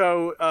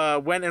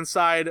Energico went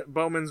inside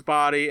Bowman's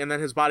body, and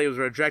then his body was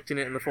rejecting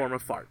it in the form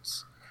of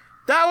farts.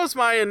 That was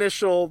my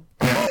initial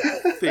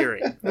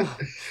theory.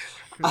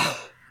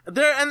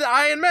 And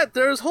I admit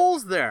there's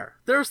holes there.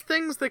 There's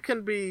things that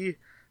can be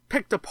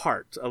picked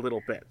apart a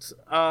little bit.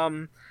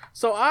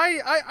 So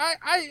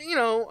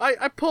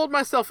I pulled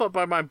myself up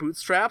by my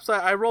bootstraps.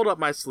 I rolled up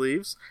my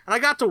sleeves and I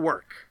got to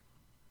work.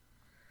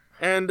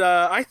 And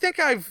I think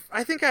I've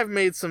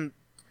made some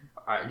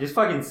just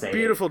fucking say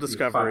beautiful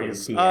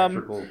discoveries.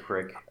 Theatrical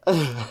prick.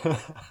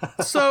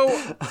 So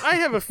I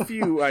have a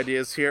few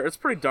ideas here. It's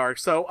pretty dark.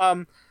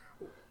 So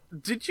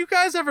did you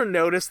guys ever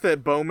notice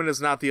that Bowman is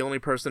not the only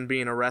person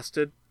being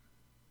arrested?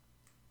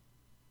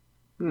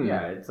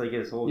 Yeah, it's like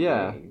his whole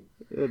gang.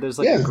 There's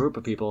like a group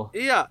of people.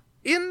 Yeah.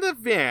 In the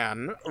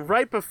van,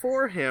 right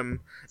before him,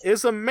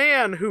 is a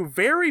man who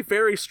very,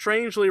 very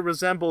strangely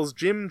resembles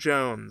Jim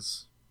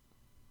Jones.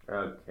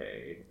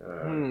 Okay.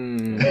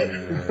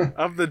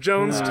 Of the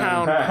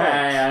Jonestown Punch.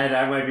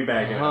 I might be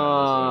back in.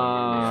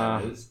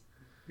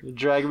 You're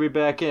dragging me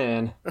back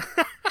in.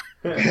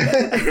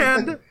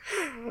 And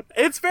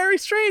it's very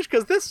strange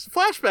because this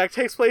flashback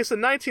takes place in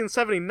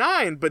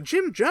 1979, but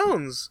Jim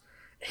Jones,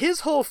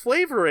 his whole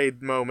Flavor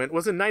Aid moment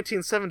was in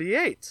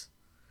 1978.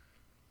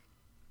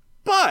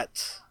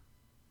 But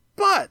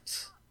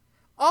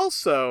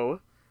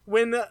also,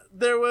 when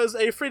there was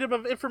a Freedom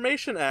of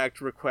Information Act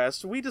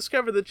request, we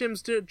discovered that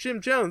Jim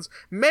Jones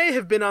may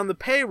have been on the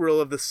payroll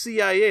of the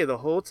CIA the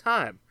whole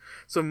time.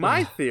 So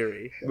my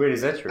theory... Wait,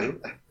 is that true?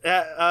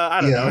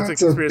 I don't know.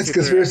 It's a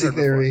conspiracy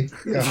theory.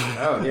 Yeah.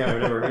 Oh, yeah, I've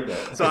never heard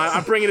that. So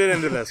I'm bringing it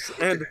into this.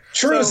 And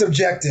true is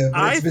subjective,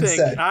 but it's been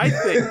said. I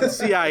think the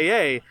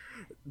CIA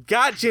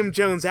got Jim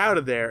Jones out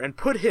of there and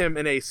put him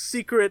in a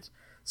secret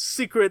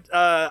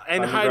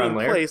and hiding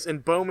place in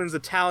Bowman's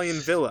Italian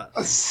villa.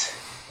 A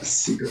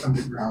secret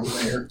underground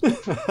lair. I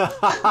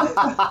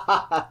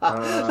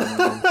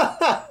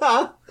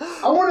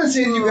want to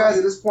say to you guys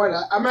at this point,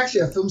 I'm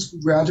actually a film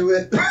school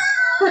graduate.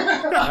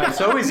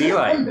 So is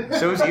Eli.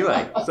 So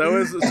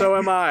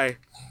am I.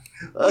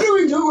 What do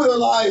we do with our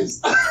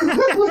lives?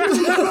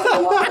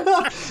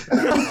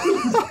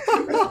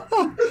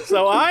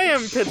 So I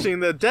am pitching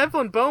that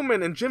Devlin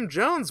Bowman and Jim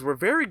Jones were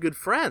very good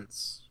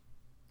friends.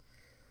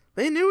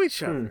 They knew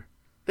each other.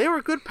 They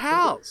were good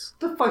pals.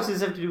 What the fuck does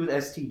this have to do with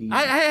STD?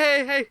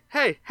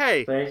 Hey.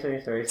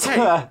 Sorry.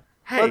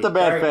 Hey. Let the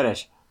man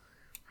finish.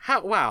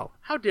 How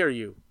dare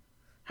you?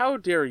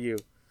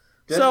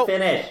 Just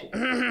finish.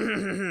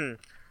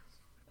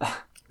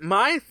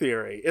 My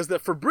theory is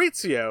that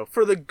Fabrizio,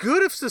 for the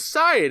good of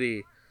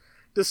society,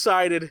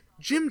 decided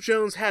Jim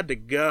Jones had to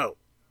go.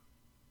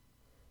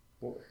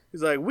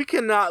 He's like, we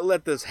cannot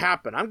let this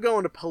happen. I'm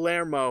going to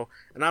Palermo,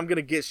 and I'm going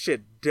to get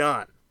shit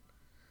done.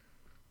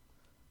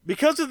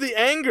 Because of the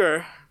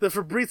anger that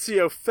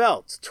Fabrizio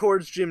felt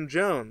towards Jim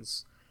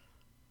Jones,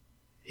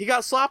 he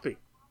got sloppy.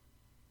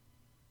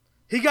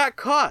 He got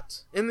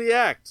caught in the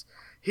act.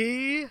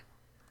 He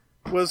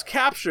was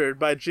captured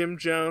by Jim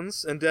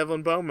Jones and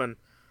Devlin Bowman.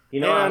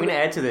 You know, I'm going to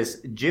add to this.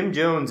 Jim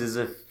Jones is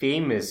a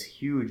famous,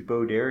 huge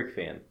Bo Derek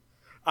fan.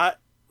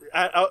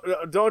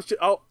 don't you?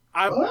 Oh,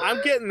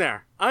 I'm getting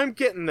there. I'm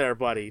getting there,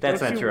 buddy.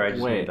 That's not true. I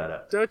just made that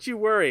up. Don't you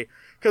worry,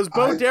 because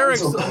Bo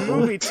Derek's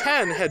movie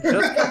 10 had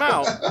just come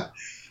out,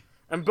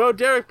 and Bo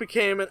Derek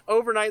became an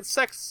overnight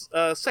sex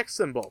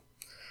symbol.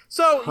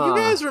 So you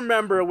guys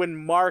remember when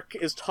Mark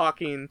is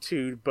talking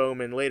to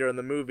Bowman later in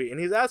the movie, and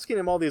he's asking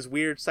him all these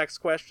weird sex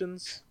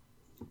questions?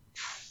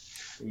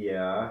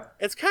 Yeah.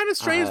 It's kind of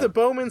strange that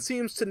Bowman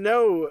seems to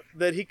know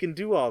that he can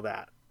do all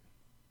that.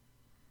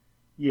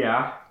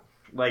 Yeah.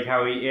 Like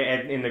how he,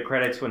 in the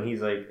credits when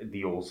he's like,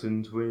 the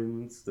Olsen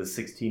twins, the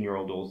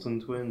 16-year-old Olsen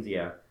twins,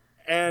 yeah.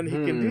 And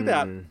he can do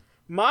that.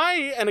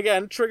 And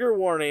again, trigger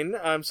warning,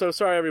 I'm so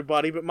sorry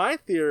everybody, but my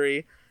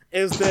theory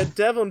is that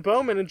Devlin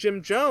Bowman and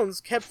Jim Jones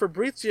kept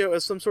Fabrizio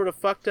as some sort of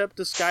fucked up,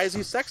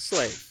 disguisey sex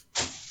slave.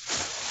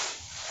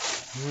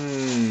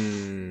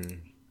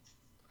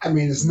 I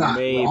mean, it's not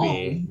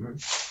maybe wrong.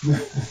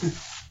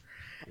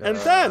 And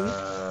then,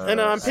 and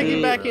I'm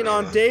piggybacking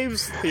on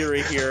Dave's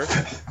theory here,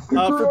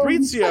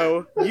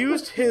 Fabrizio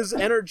used his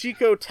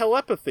Energico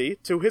telepathy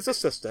to his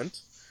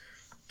assistant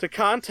to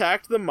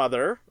contact the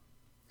mother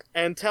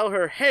and tell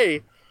her,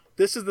 hey,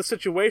 this is the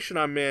situation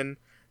I'm in,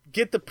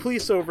 get the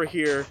police over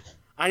here,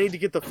 I need to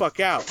get the fuck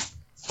out.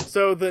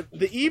 So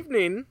the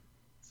evening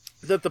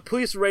that the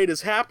police raid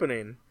is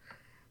happening,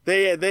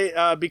 they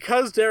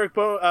because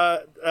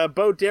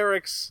Bo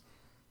Derek's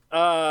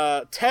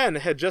 10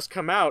 had just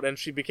come out and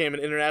she became an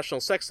international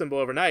sex symbol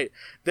overnight,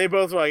 they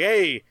both were like,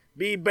 hey,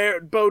 be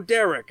Bo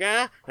Derek,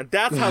 eh? And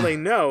that's how they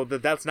know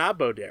that that's not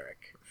Bo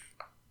Derek.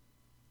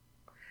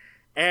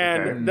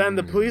 And then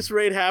the police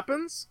raid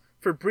happens,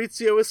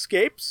 Fabrizio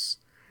escapes,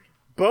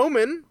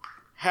 Bowman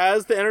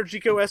has the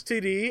Energico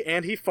STD,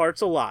 and he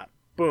farts a lot.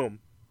 Boom.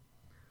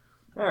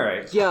 All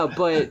right. Yeah,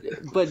 but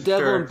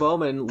Devlin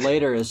Bowman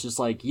later is just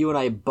like, you and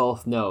I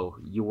both know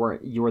you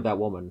were that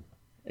woman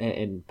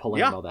in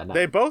Palermo that night.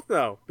 They both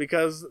know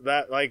because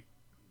that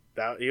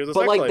he was a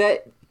sex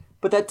slave.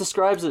 That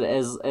describes it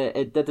as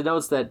that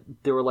denotes that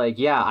they were like,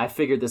 yeah, I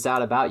figured this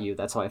out about you.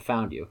 That's how I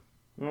found you.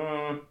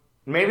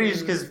 Maybe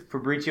just because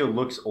Fabrizio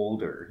looks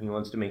older, he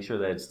wants to make sure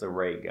that it's the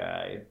right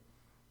guy.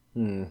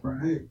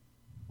 Right.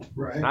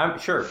 I'm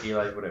sure.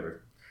 Eli,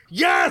 whatever.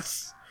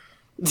 Yes.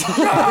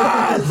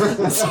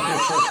 Yes!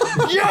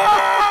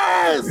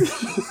 Yes!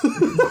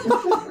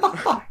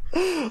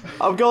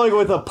 I'm going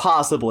with a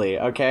possibly,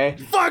 okay?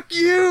 Fuck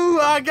you!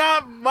 I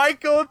got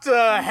Michael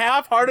to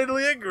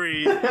half-heartedly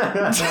agree.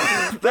 That's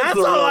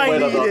all I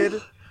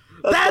needed.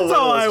 That's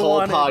all I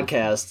wanted. Whole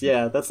podcast,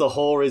 yeah, that's the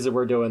whole reason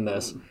we're doing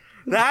this.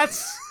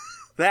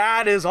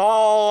 That is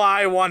all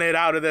I wanted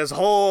out of this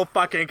whole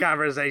fucking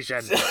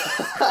conversation.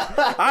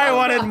 I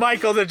wanted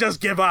Michael to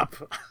just give up.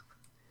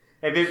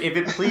 If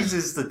it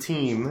pleases the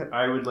team,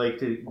 I would like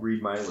to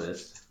read my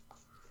list.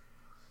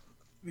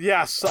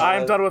 Yes,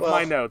 I'm done with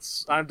my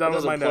notes. I'm done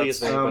with my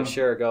notes. Me, but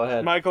sure, go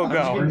ahead. Michael, go.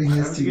 I'm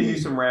just going to do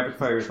some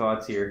rapid-fire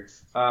thoughts here.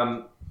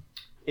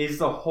 Is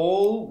the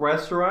whole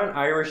restaurant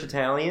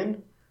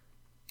Irish-Italian?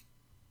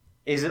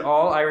 Is it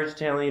all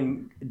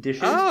Irish-Italian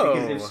dishes? Oh.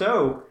 Because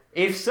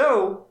if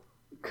so,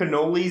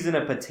 cannolis in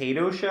a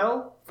potato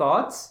shell?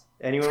 Thoughts?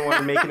 Anyone want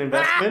to make an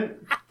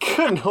investment?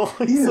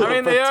 Cannolis in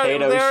a potato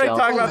shell. They already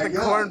talked about the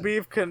corned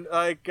beef,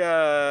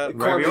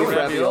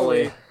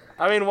 ravioli.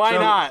 I mean, why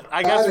not?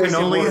 I guess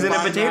cannolis in a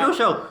potato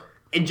shell.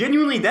 And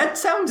genuinely, that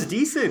sounds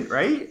decent,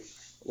 right?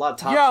 A lot of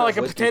top like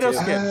a potato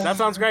skin. That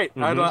sounds great.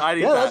 I'd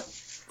eat that.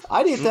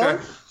 I'd eat that.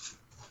 Okay.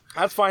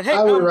 That's fine. Hey,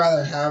 I would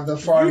rather have the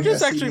farm. You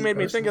just actually made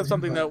me think of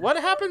something, though. What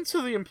happens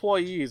to the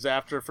employees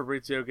after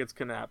Fabrizio gets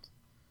kidnapped?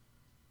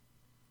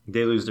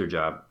 They lose their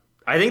job.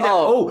 I think that.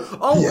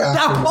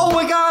 Yeah. Oh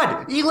my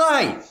God,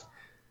 Eli!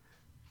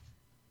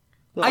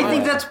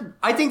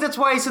 I think that's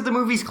why I said the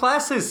movie's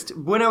classist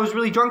when I was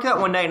really drunk that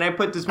one night, and I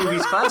put this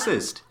movie's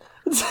classist.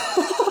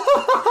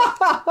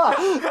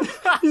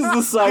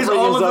 Because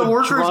all of the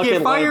workers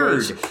get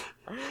fired.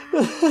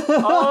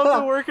 All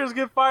of the workers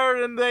get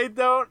fired, and they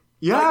don't.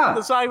 Yeah,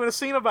 there's not even a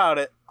scene about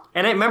it.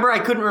 And I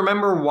couldn't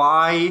remember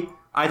why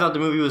I thought the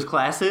movie was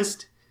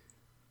classist.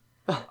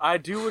 I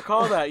do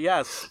recall that.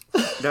 Yes,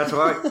 that's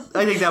why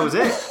I think that was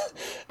it.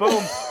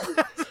 Boom.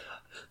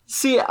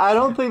 See, I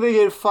don't think they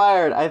get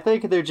fired. I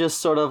think they're just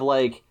sort of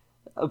like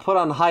put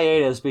on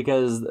hiatus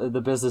because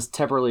the business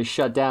temporarily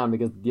shut down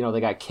because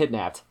they got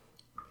kidnapped.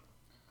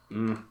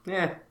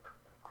 Yeah,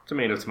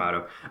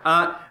 tomato.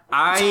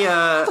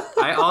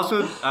 I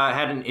also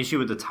had an issue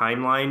with the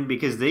timeline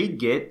because they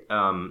get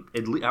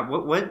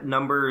what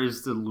number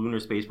is the lunar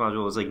space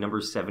module? It's like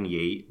number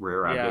 78,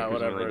 rare object or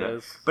something like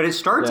that. But it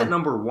starts at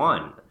number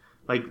 1.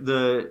 Like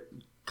the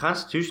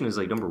Constitution is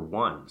like number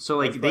 1, so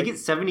like they get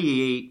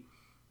 78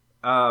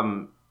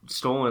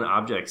 stolen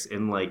objects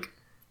in like.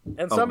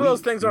 And some of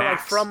those things are like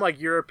from like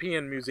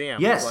European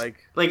museums. Yes,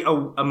 like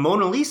a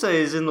Mona Lisa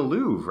is in the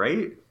Louvre,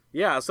 right?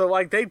 Yeah, so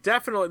like they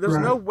definitely there's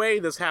no way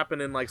this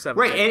happened in like 7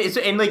 right,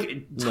 and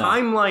like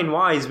timeline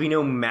wise, we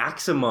know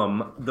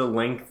maximum the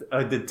length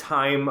the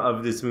time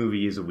of this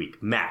movie is a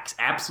week. Max.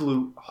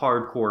 Absolute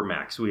hardcore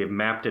max. We have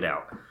mapped it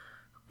out.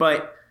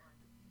 But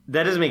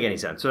that doesn't make any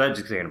sense, so that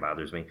just kind of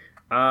bothers me.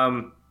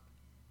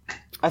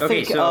 I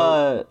think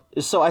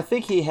so I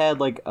think he had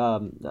like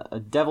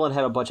Devlin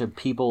had a bunch of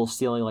people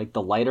stealing like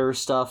the lighter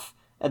stuff,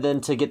 and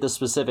then to get the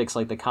specifics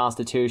like the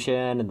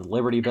Constitution and the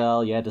Liberty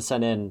Bell, you had to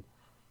send in,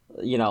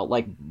 you know,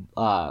 like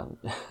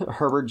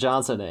Herbert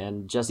Johnson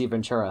and Jesse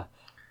Ventura.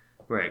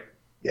 Right.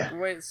 Yeah.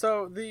 Wait,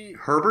 so the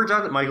Herbert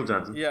Johnson, Michael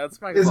Johnson. Yeah,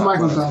 it's Michael. It's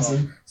Michael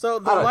Johnson. So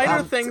the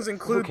lighter things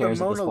include the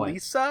Mona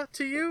Lisa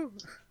to you?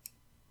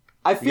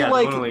 I feel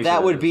like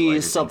that would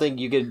be something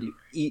you could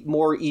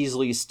more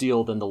easily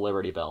steal than the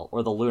Liberty Bell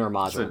or the lunar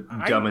module. It's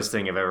the dumbest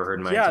thing I've ever heard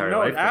in my entire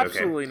life.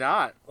 Absolutely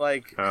not.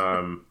 Like,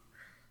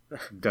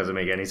 doesn't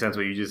make any sense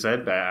what you just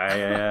said, but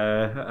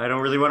I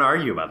don't really want to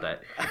argue about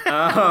that.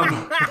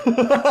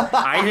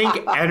 I think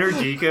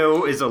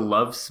Energico is a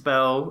love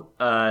spell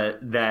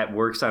that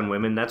works on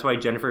women. That's why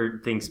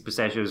Jennifer thinks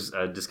Pistachio's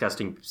a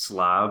disgusting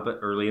slob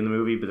early in the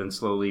movie, but then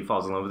slowly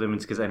falls in love with him.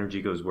 It's because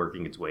Energico is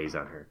working its ways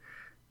on her.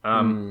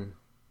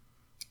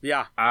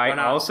 Yeah. I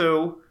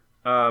also...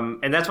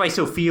 and that's why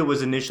Sophia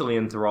was initially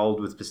enthralled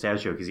with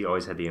Pistachio, because he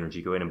always had the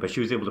Energico in him, but she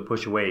was able to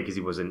push away because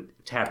he wasn't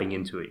tapping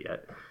into it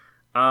yet.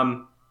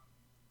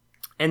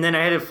 And then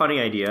I had a funny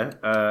idea.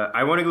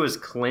 I want to go as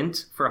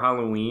Clint for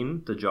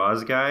Halloween, the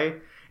Jaws guy.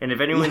 And if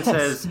anyone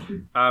says,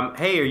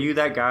 hey, are you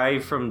that guy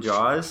from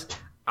Jaws?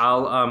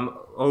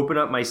 I'll open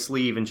up my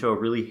sleeve and show a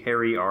really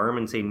hairy arm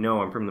and say,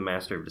 no, I'm from the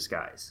Master of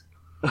Disguise.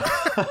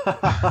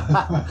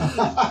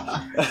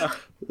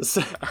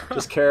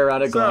 Just carry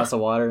around a glass of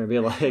water and be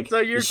like, so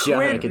you're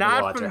Quint,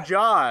 not from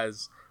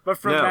Jaws, but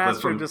from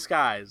Master of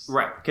Disguise.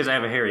 Right, because I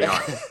have a hairy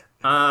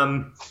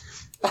arm.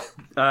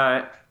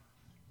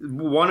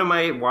 One of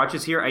my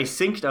watches here, I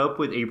synced up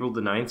with April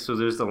the 9th, so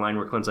there's the line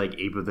where Clint's like,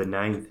 April the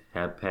 9th,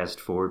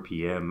 4:30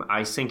 p.m.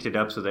 I synced it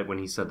up so that when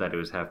he said that, it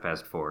was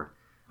 4:30.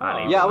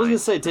 Yeah, I was going to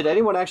say, did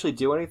anyone actually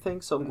do anything?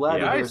 So I'm glad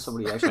to hear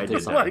somebody actually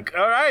did something. Like,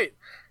 all right,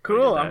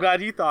 cool. I'm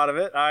glad you thought of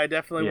it. I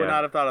definitely would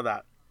not have thought of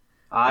that.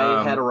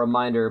 I had a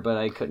reminder, but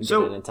I couldn't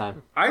get it in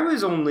time. I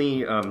was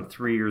only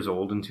 3 years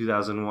old in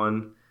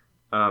 2001.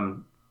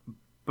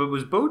 But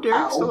was Bo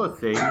Derek still a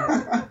thing?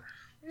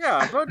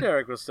 Yeah, Bo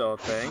Derek was still a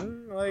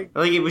thing. Like,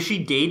 was she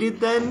dated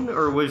then,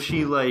 or was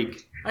she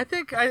like? I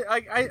think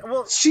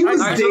she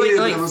was dated.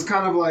 It was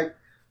kind of like.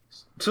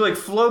 So like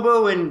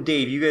Flobo and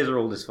Dave, you guys are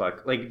old as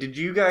fuck. Like, did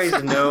you guys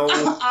know?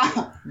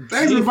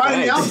 Thanks for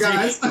finding out,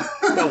 guys.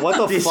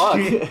 What the fuck?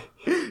 Did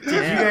you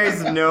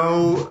guys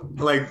know?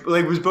 Like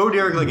was Bo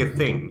Derek like a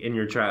thing in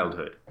your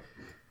childhood?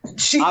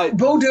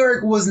 Bo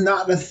Derek was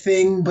not a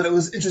thing, but it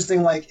was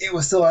interesting. Like, it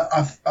was still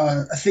a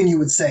thing you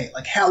would say,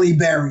 like Halle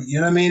Berry. You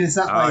know what I mean? It's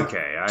not like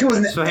she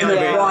wasn't in the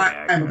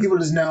prime, but people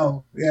just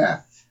know.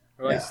 Yeah.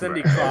 Or like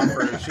Cindy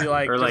Crawford. She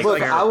like, or like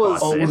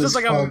it's just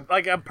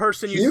like a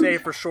person you say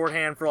for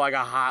shorthand for like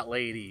a hot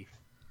lady.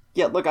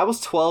 Yeah, look, I was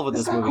 12 when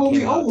this movie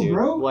came out, dude.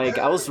 Bro. Like,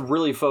 I was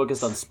really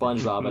focused on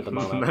SpongeBob at the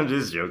moment. I'm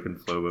just joking,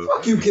 Flobo.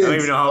 Fuck you, kids. I don't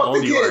even know how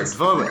old you are.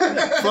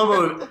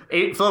 Flobo,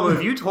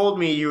 if you told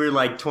me you were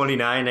like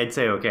 29, I'd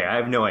say, okay, I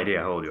have no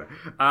idea how old you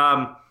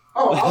are.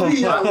 I'll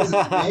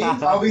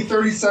be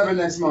 37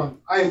 next month.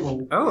 I am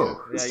old.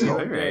 Oh, yeah, you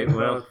all right.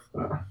 Well,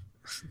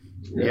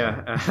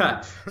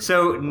 yeah.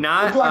 So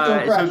not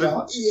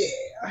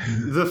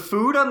the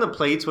food on the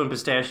plates when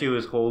Pistachio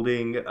is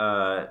holding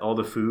all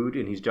the food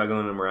and he's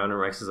juggling them around, and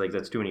Rex is like,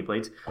 "That's too many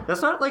plates."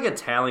 That's not like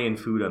Italian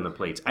food on the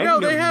plates. I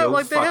have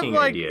no fucking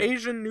idea.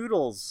 Asian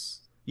noodles.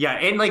 Yeah,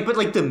 and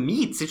but the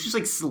meats, it's just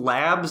like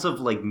slabs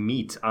of like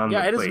meat on the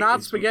plate. Yeah, it is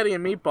not spaghetti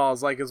and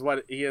meatballs like is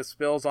what he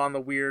spills on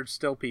the weird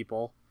still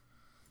people.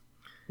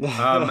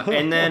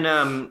 And then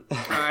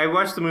I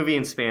watched the movie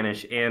in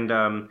Spanish,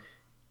 and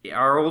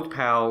our old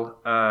pal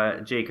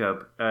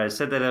Jacob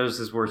said that was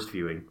his worst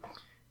viewing,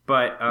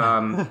 but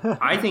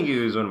I think it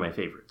was one of my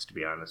favorites, to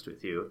be honest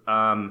with you.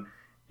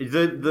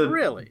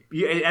 Really,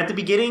 at the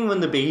beginning when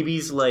the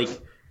baby's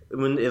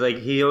when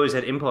he always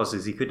had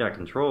impulses he could not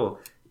control,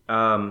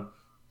 and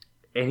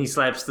he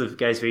slaps the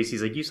guy's face.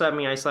 He's like, "You slap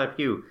me, I slap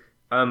you."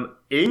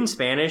 In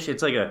Spanish,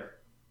 it's like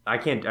I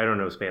don't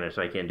know Spanish,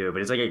 so I can't do it,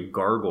 but it's like a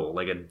gargle,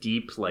 like a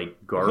deep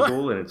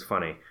gargle, and it's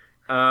funny.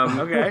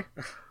 Okay.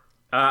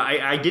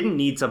 I didn't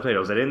need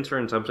subtitles. I didn't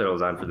turn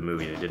subtitles on for the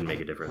movie, and it didn't make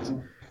a difference.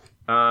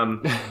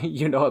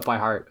 You know it by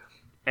heart.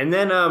 And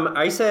then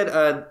I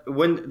said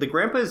when the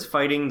grandpa is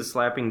fighting the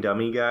slapping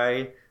dummy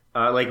guy,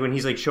 when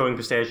he's showing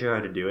Pistachio how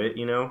to do it,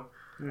 you know,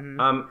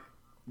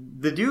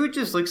 the dude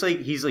just looks like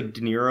he's like De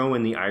Niro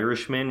in The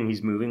Irishman, and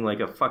he's moving like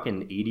a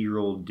fucking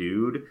 80-year-old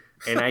dude.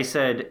 And I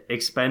said,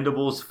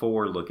 Expendables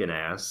 4 looking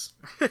ass.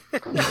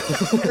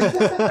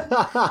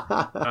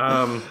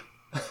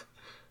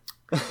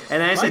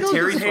 And I said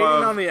Terry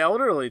Suave on the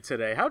elderly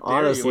today. How dare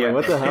honestly, you?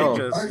 What the hell?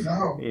 I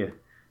know.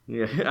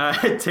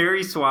 Yeah.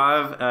 Terry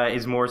Suave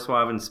is more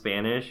suave in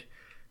Spanish.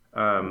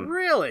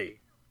 Really?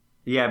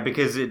 Yeah,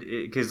 because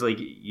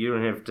you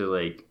don't have to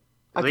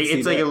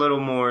it's a little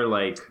more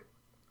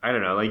I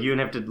don't know, you don't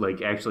have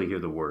to actually hear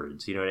the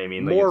words. You know what I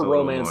mean? More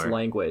Romance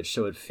language,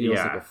 so it feels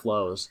like it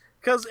flows.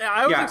 Because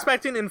I was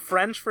expecting in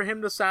French for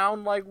him to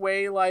sound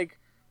way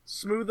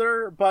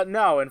smoother, but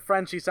no, in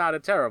French he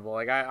sounded terrible.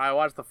 Like I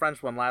watched the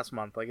French one last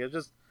month. Like it's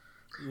just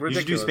ridiculous.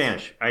 You should do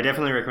Spanish. I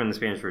definitely recommend the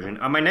Spanish version.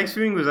 My next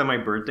viewing was on my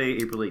birthday,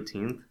 April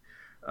 18th.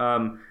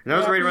 And that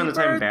was right around the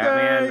time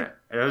Batman.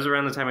 That was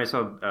around the time I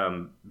saw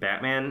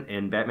Batman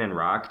and Batman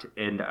Rocked,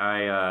 and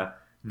I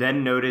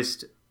then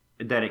noticed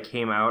that it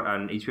came out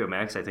on HBO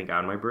Max, I think,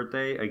 on my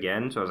birthday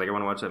again. So I was like, I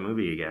want to watch that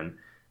movie again.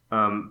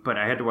 But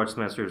I had to watch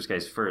The Master of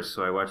Disguise first,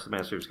 so I watched The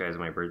Master of Disguise on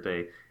my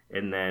birthday,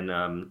 and then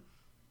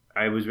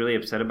I was really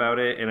upset about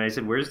it, and I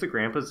said, "Where's the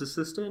grandpa's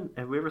assistant?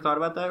 Have we ever thought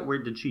about that? Where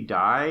did she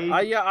die?"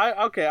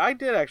 I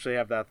did actually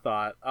have that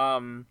thought.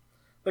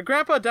 The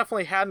grandpa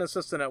definitely had an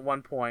assistant at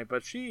one point,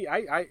 but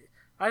I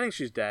think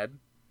she's dead.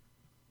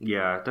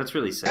 Yeah, that's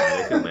really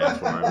sad. I feel bad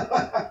for him.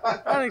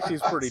 I think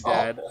she's pretty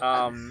dead.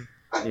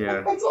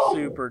 Yeah,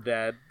 super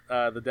dead.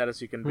 The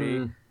deadest you can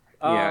be.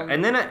 Yeah,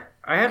 and then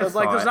I had a thought.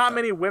 Like, there's not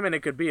many women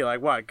it could be.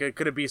 Like, what?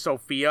 Could it be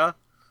Sophia?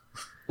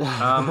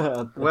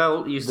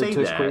 Well, you say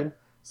that. Queen?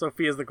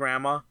 Sophia's the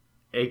grandma?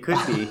 It could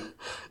be.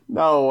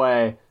 No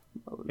way.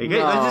 No.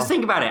 Let's just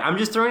think about it. I'm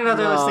just throwing it out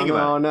there. Let's think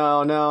about it.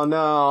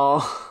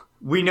 No.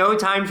 We know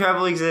time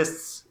travel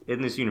exists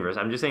in this universe.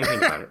 I'm just saying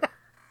think about it.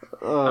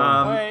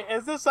 Wait,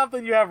 is this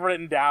something you have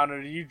written down,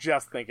 or do you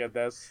just think of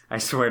this? I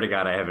swear to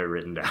God, I have it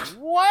written down.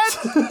 What?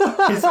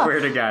 I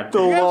swear to God.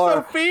 You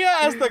have Sophia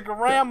as the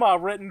grandma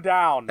written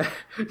down.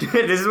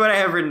 This is what I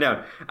have written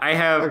down. I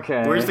have,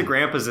 where's the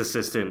grandpa's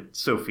assistant?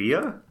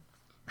 Sophia?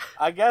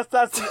 I guess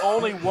that's the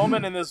only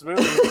woman in this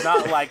movie who's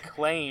not, like,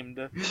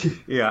 claimed.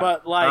 Yeah.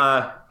 But,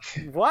 like,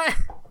 what?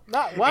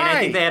 Not why? And I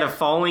think they had a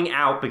falling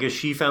out because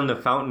she found the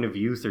Fountain of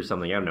Youth or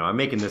something. I don't know. I'm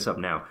making this up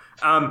now.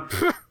 And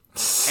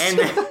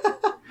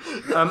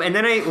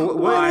then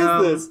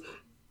what is this?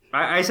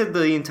 I said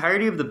the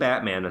entirety of the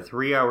Batman, a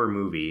 3-hour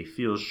movie,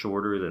 feels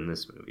shorter than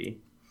this movie.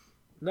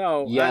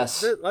 No.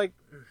 Yes.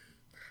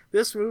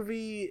 This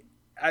movie,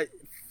 I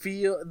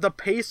feel the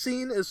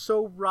pacing is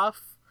so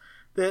rough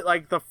that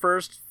like the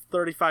first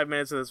 35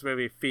 minutes of this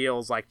movie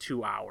feels like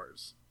 2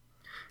 hours.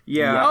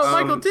 Yeah. Oh,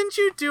 Michael, didn't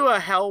you do a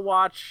Hell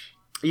Watch?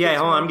 Yeah,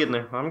 hold on, I'm getting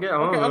there. Okay, I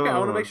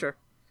want to make sure.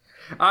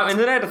 And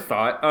then I had a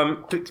thought.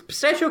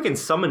 Pistachio can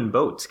summon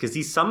boats because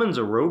he summons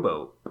a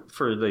rowboat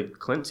for the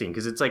Clint scene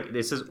because it's like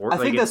this is. I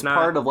think that's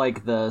part of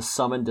like the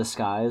summon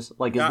disguise.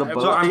 Like, is the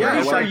boat? So I'm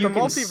pretty sure like the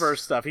multiverse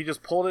stuff. He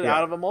just pulled it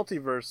out of a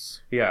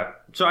multiverse. Yeah.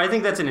 So I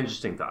think that's an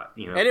interesting thought.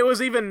 You know, and it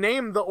was even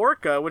named the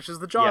Orca, which is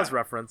the Jaws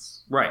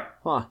reference. Right.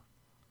 Huh.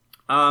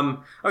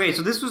 Okay,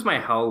 so this was my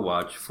Hell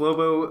Watch.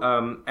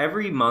 Flobo,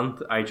 every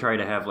month I try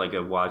to have like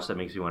a watch that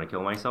makes me want to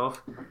kill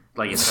myself,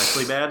 like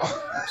especially bad.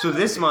 So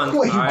this month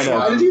I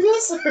try to do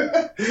this?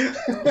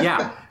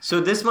 Yeah.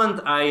 So this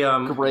month I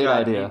great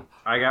idea.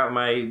 I got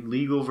my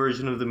legal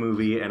version of the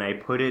movie and I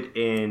put it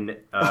in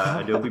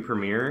Adobe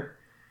Premiere.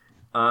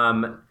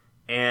 And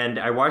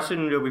I watched it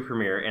in Adobe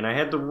Premiere and I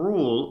had the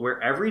rule where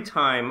every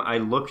time I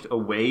looked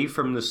away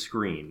from the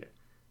screen,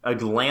 a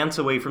glance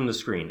away from the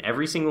screen,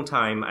 every single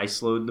time I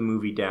slowed the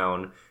movie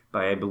down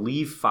by, I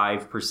believe,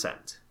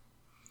 5%.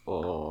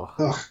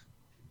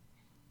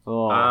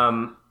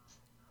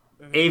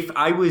 If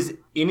I was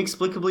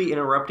inexplicably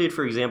interrupted,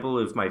 for example,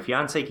 if my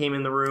fiance came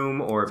in the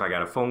room or if I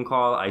got a phone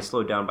call, I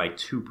slowed down by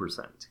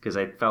 2% because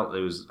I felt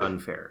it was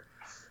unfair.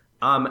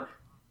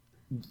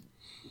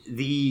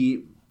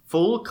 The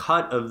full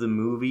cut of the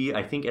movie,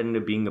 I think,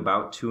 ended up being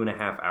about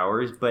 2.5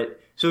 hours,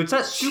 but so it's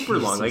not super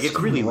long. Like, it's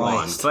really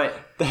long, but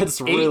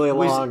that's really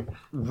long.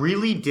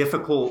 Really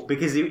difficult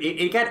because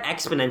it got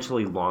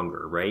exponentially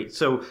longer, right?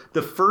 So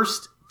the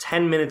first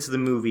 10 minutes of the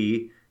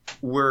movie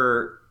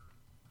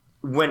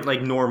went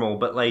like normal,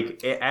 but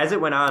like as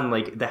it went on,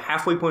 like the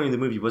halfway point of the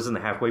movie wasn't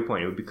the halfway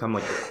point. It would become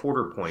like a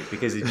quarter point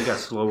because it just got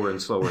slower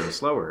and slower and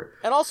slower.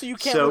 And also, you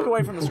can't look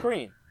away from the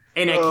screen.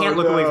 And I can't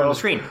look away from the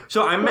screen.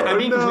 So I'm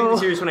being completely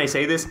serious when I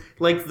say this.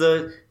 Like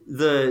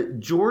the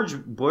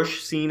George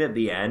Bush scene at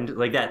the end,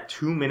 like that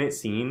 2-minute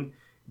scene,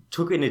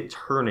 took an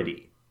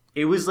eternity.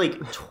 It was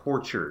like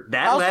torture.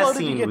 How slow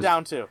did you get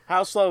down to?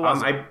 How slow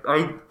was it?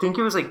 I think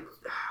it was like,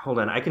 hold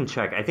on, I can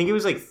check. I think it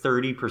was like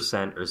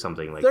 30% or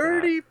something like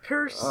 30%.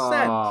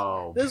 that.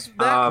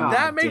 30%.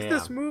 That makes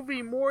this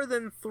movie more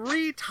than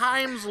 3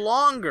 times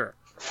longer.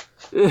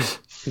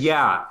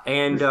 Yeah,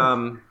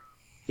 and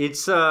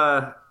it's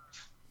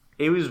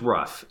it was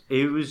rough.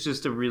 It was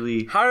just a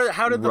really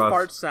how did the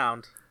fart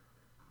sound?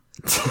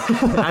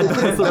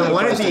 The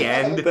one at the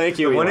end. Thank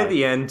you. The one at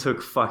the end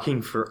took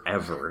fucking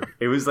forever.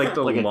 It was like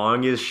the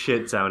longest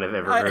shit sound I've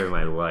ever heard in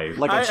my life.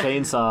 Like a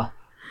chainsaw.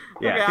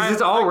 Yeah, because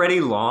it's already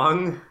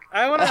long.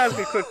 I want to ask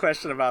a quick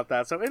question about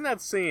that. So in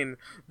that scene,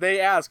 they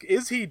ask,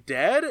 "Is he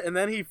dead?" And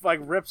then he like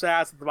rips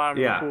ass at the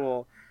bottom of the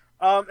pool.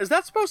 Is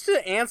that supposed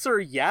to answer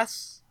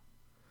yes?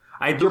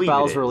 I believe your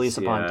bowels release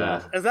upon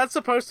death. Is that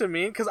supposed to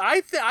mean? Because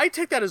I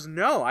take that as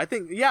no. I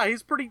think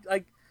he's pretty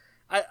like.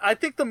 I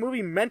think the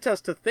movie meant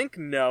us to think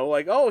no,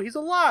 like, oh, he's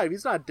alive,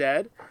 he's not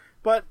dead.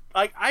 But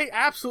like, I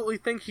absolutely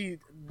think he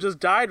just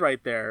died right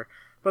there.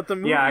 But the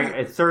movie,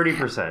 it's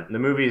 30%. The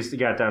movie's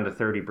got down to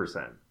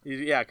 30%.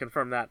 Yeah,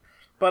 confirm that.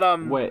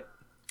 But wait,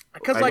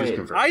 Because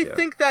I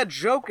think that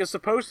joke is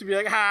supposed to be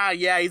like,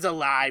 yeah, he's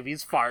alive,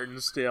 he's farting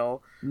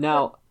still.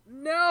 No,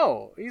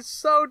 he's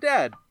so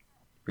dead.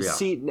 Yeah.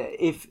 See,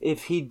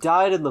 if he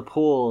died in the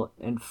pool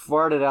and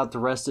farted out the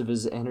rest of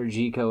his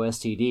Energico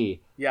STD,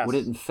 would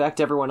it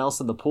infect everyone else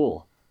in the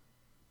pool?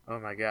 Oh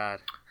my god.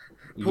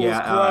 Pool's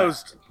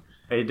closed.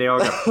 They all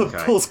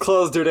got Pool's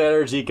closed due to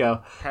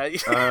Energico.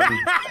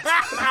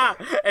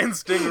 And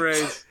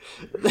stingrays.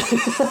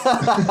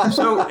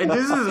 So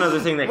this is another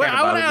thing that kind of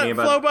bothered me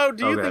about... Flobo,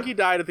 do you think he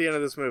died at the end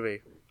of this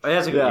movie?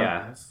 That's a good...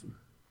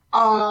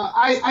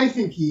 I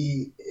think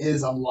he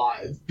is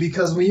alive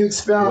because when you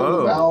expand on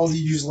the vowels,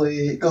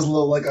 it goes a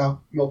little like a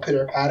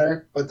pitter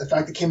patter. But the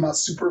fact it came out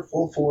super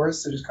full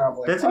force, it just kind of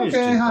like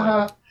okay,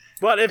 haha.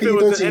 But if it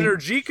was an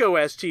Energico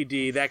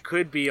STD, that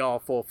could be all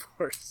full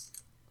force.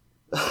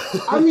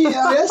 I mean, an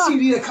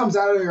STD that comes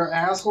out of your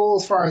asshole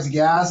as far as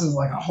gas is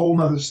like a whole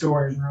nother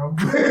story, bro.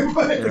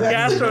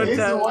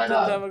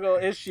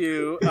 Gastrointestinal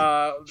issue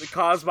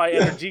caused by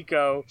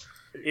Energico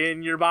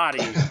in your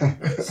body.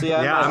 See,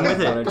 I'm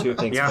with it. One or two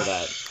things for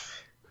that.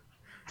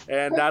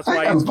 And that's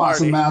why he's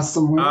farting.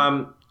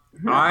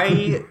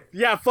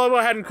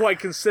 Flobo hadn't quite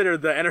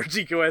considered the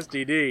Energico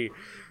STD.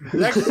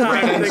 Next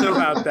time, think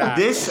about that.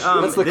 That's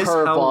the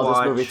curveball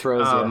this movie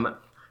throws you.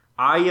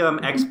 I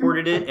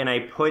exported it and I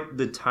put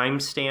the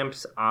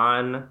timestamps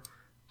on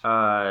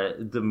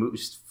the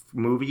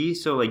movie,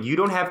 so like you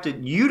don't have to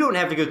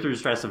go through the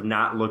stress of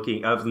not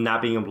being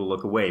able to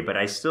look away. But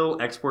I still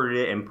exported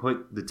it and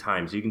put the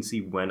time so you can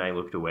see when I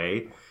looked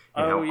away.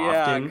 And how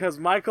often. Because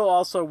Michael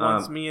also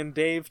wants me and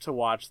Dave to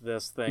watch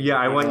this thing. Yeah,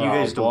 I want you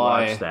guys to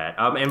watch that.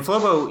 And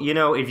Flobo,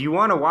 if you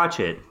want to watch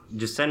it,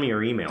 just send me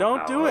your email.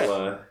 Don't do it.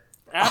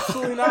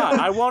 Absolutely not.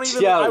 I won't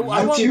even. I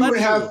won't let you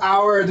have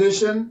our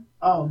edition.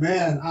 Oh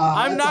man,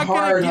 I'm not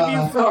going to give you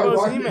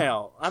Flobo's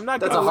email. I'm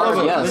not going to. That's a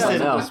hard yes. I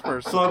know.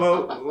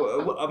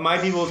 Flobo, my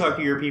people will talk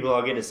to your people.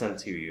 I'll get it sent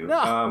to you.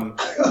 No.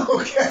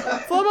 Okay.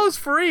 Flobo's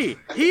free.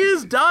 He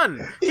is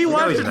done. He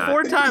watched it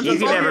 4 times. You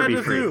can never be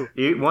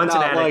free. Once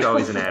an addict,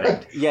 always an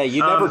addict. Yeah,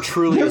 you never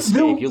truly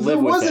escape. You live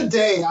with it. There was a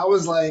day I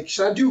was like,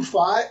 should I do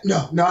 5?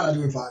 No, not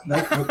doing 5. No.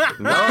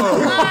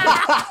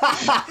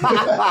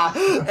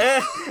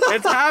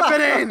 It's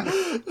happening.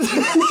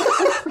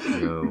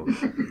 No.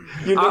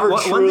 You never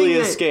truly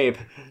escape.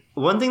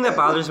 One thing that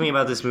bothers me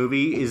about this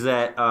movie is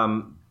that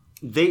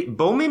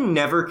Bowman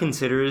never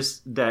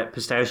considers that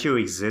Pistachio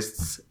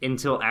exists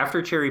until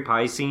after Cherry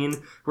Pie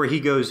scene where he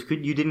goes,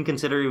 you didn't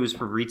consider it was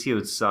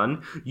Fabrizio's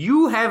son?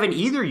 You haven't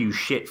either, you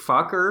shit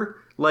fucker.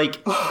 Like,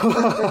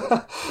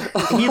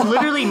 he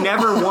literally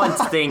never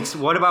once thinks,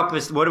 what about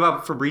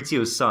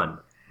Fabrizio's son?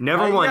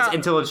 Never once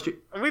until it's...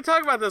 We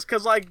talk about this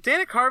because, like,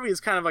 Dana Carvey is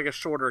kind of like a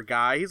shorter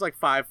guy. He's like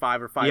 5'5"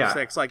 or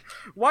 5'6". Like,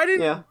 why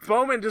didn't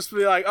Bowman just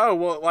be like, oh,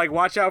 well, like,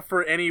 watch out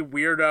for any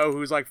weirdo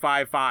who's like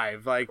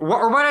 5'5"? Like,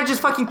 or why not just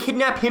fucking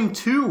kidnap him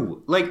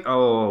too? Like,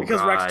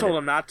 because Rex told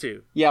him not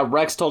to. Yeah,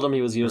 Rex told him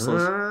he was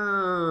useless.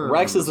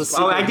 Rex is the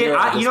secret. I did.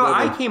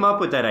 I came up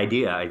with that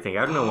idea. I think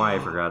I don't know why I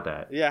forgot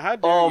that. Yeah, how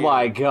dare you?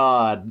 My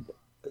god,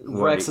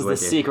 Rex is the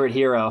secret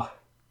hero.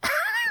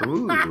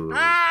 Ooh.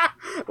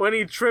 When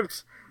he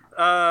tripped.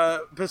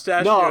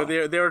 Pistachio,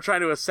 they were trying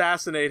to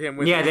assassinate him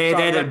with they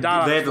had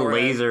the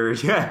laser.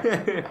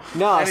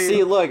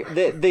 See, look,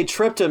 they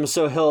tripped him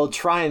so he'll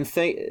try and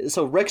think.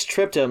 So Rex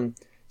tripped him,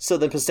 so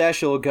then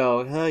Pistachio will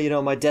go,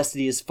 my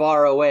destiny is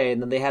far away,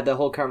 and then they had that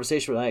whole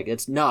conversation like,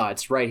 it's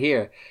right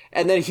here,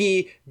 and then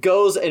he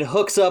goes and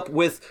hooks up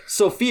with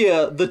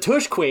Sophia, the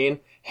Tush Queen,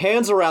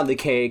 hands around the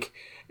cake,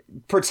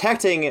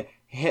 protecting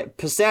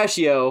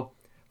Pistachio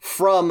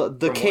from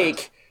the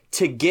cake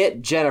to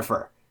get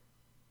Jennifer.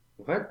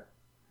 What?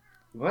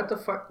 What the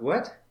fuck?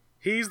 What?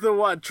 He's the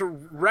one.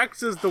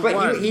 Rex is the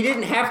one. He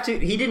didn't have to.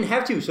 He didn't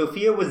have to.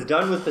 Sophia was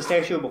done with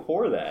Pistachio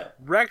before that.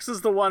 Rex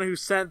is the one who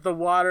sent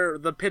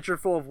the pitcher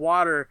full of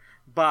water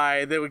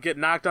that would get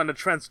knocked onto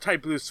Trent's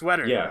tight blue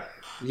sweater. Yeah.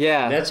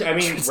 Rex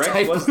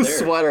was there.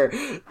 Sweater.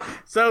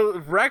 So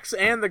Rex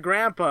and the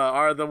grandpa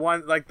are the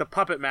one, like the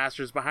puppet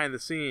masters behind the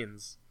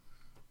scenes.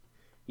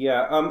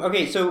 Yeah.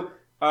 Okay. So.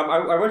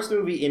 I watched the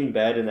movie in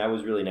bed, and that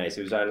was really nice.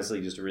 It was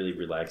honestly just a really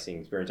relaxing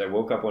experience. I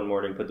woke up one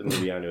morning, put the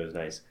movie on, it was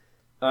nice.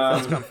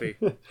 That's comfy.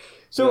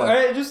 So,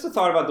 just a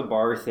thought about the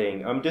bar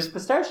thing. Does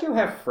Pistachio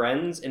have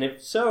friends? And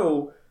if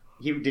so,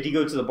 did he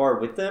go to the bar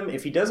with them?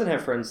 If he doesn't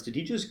have friends, did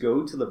he just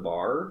go to the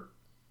bar?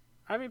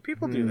 I mean,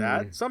 people do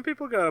that. Some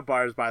people go to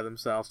bars by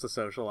themselves to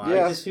socialize.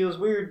 Yeah. It just feels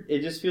weird.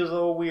 It just feels a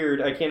little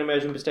weird. I can't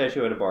imagine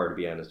Pistachio at a bar, to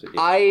be honest with you.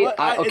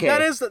 Okay.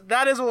 That is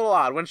a little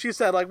odd. When she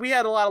said, like, we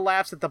had a lot of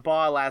laughs at the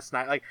bar last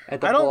night. Like,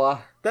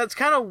 that's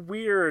kind of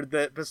weird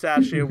that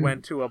Pistachio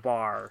went to a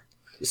bar.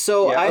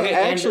 So I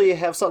actually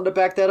have something to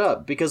back that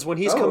up, because when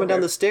he's coming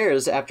down the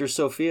stairs after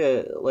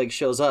Sophia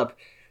shows up,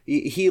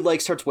 he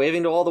like starts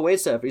waving to all the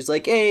waitstaff. He's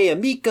like, "Hey,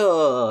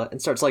 Amika,"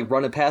 and starts like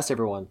running past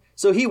everyone.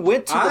 So he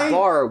went to the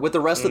bar with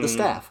the rest of the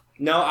staff.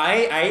 No,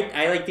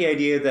 I like the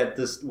idea that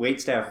this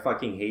waitstaff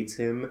fucking hates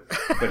him,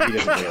 but he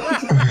doesn't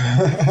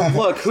realize.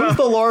 Look, who's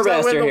the lore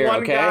master here?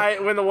 Okay,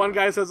 when the one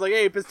guy says like,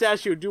 "Hey,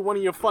 Pistachio, do one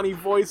of your funny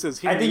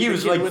voices," I think he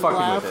was like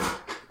fucking with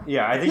him.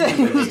 Yeah, I think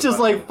he was just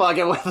like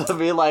fucking with him,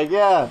 being like,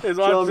 "Yeah, his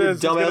mom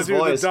says he's gonna do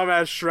the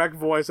dumbass Shrek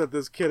voice at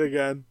this kid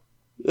again."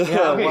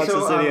 Yeah, watch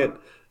this idiot.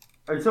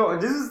 So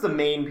this is the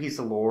main piece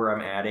of lore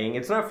I'm adding.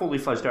 It's not fully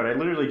fleshed out. I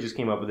literally just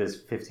came up with this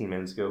 15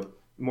 minutes ago.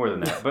 More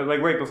than that, but like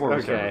right before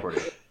we started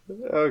recording.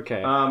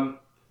 Okay.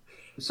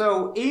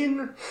 So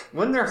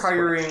when they're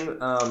hiring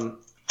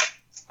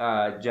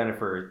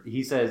Jennifer,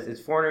 he says it's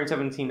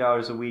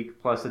 $417 a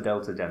week plus a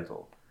Delta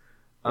Dental.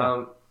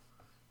 Yeah.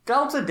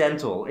 Delta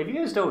Dental, if you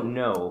guys don't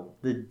know,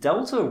 the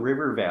Delta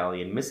River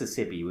Valley in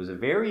Mississippi was a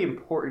very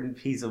important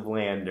piece of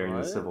land during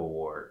the Civil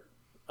War.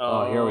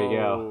 Oh, here we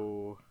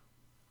go.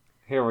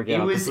 Here we go.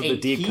 It was this is the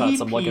deep cuts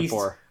I'm looking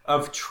for.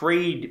 Of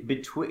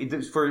trade for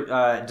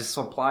the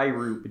supply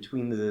route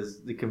between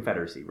the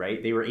Confederacy,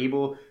 right? They were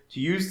able to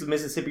use the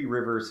Mississippi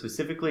River,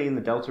 specifically in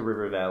the Delta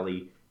River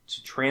Valley,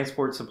 to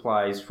transport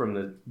supplies from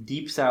the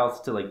deep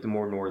south to like the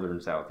more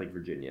northern south, like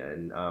Virginia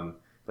and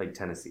like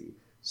Tennessee.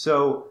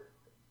 So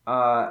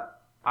I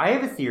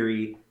have a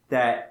theory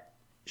that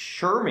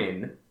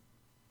Sherman's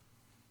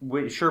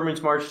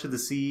March to the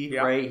Sea,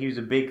 right? He was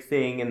a big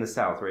thing in the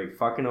South, right?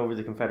 Fucking over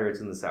the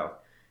Confederates in the South.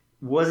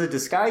 Was a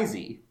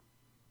disguisee.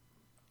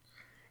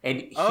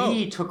 And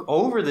he took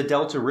over the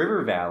Delta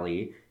River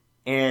Valley,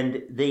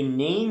 and they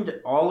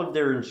named all of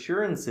their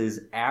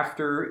insurances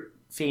after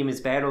famous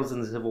battles in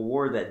the Civil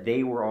War that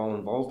they were all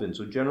involved in.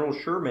 So General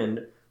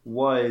Sherman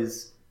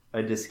was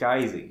a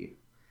disguisee,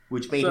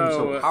 which made him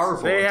so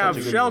powerful. They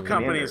have shell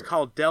companies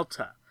called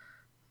Delta.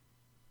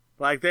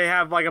 Like, they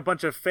have, like, a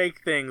bunch of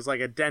fake things,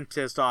 like a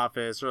dentist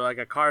office, or like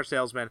a car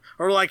salesman,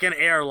 or like an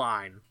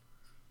airline.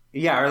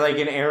 Yeah, or like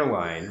an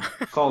airline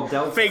called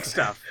Delta. Fake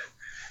stuff.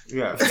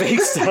 Yeah, fake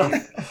stuff.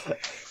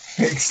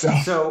 Fake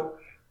stuff. So,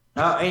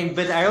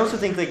 but I also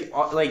think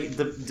like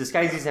the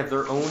disguisees have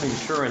their own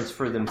insurance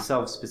for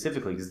themselves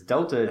specifically because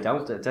Delta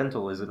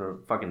Dental isn't a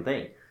fucking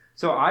thing.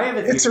 So I have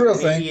a theory. It's a real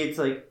thing. It's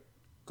like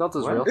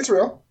Delta's what? real. It's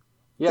real.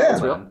 Yeah,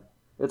 it's real.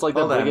 It's like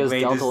the biggest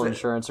dental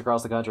insurance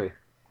across the country.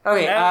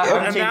 Okay,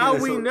 and now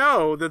we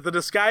know that the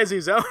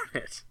disguisees own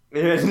it.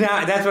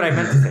 That's what I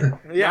meant to say.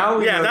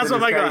 That's what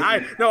Michael.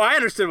 I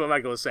understood what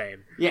Michael was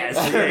saying. Yes.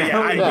 You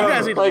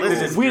guys need to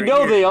listen. We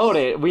know they own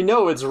it. We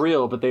know it's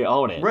real, but they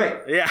own it. Right.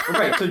 Yeah.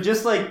 Right. So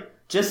just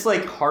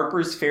like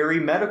Harper's Ferry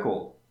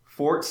Medical,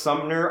 Fort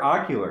Sumner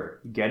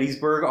Ocular,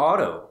 Gettysburg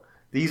Auto.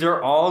 These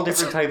are all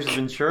different types of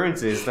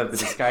insurances that the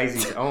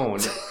disguisees own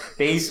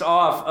based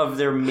off of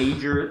their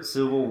major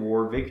Civil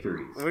War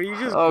victories. Were you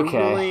just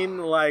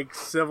Googling, like,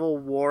 Civil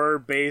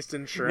War-based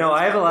insurance? No,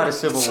 I have a lot of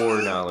Civil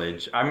War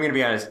knowledge. I'm going to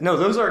be honest. No,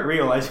 those aren't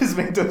real. I just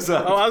made those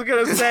up. Oh, I was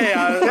going to say...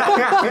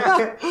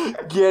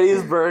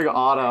 Gettysburg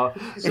Auto.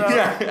 So,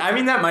 yeah, I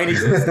mean, that might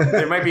exist.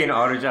 There might be an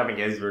auto shop in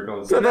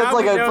Gettysburg. So that's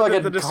like a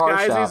fucking the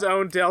disguisees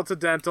own Delta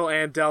Dental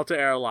and Delta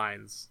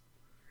Airlines.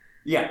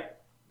 Yeah.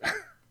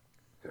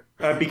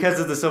 Because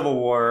of the Civil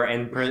War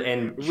and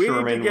Sherman was... We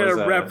need to get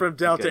a rep from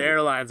Delta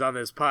Airlines on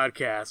this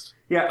podcast.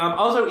 Yeah,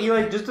 also,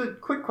 Eli, just a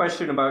quick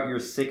question about your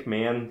sick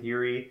man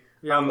theory.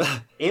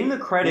 In the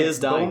credits,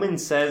 Bowman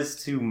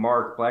says to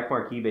Mark, Black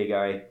Mark eBay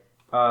guy,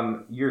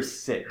 you're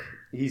sick.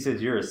 He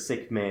says you're a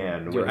sick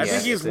man. I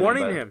think he's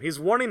warning him. He's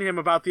warning him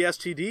about the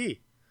STD.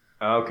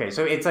 Okay,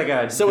 so it's like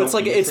a... So it's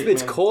like,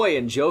 it's coy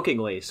and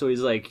jokingly. So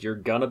he's like, you're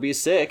gonna be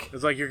sick.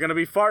 It's like, you're gonna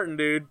be farting,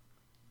 dude.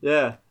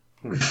 Yeah.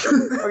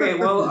 Okay,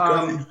 well,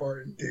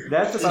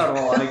 that's about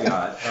all I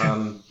got.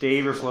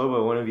 Dave or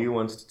Flobo, one of you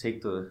wants to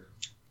take the...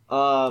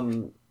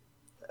 you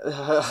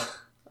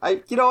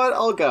know what?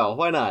 I'll go.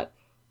 Why not?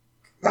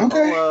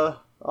 Okay.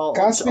 I'll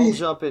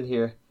jump in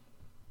here.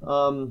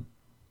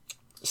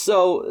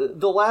 So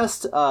the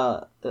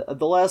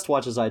last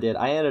watches I did,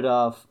 I ended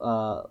off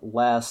the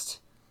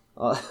last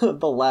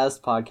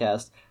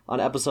podcast on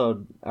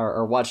episode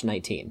or watch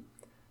 19.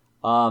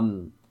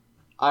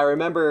 I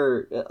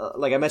remember,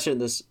 like I mentioned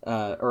this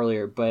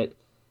earlier, but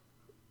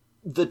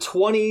the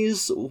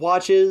 20s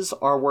watches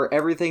are where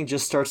everything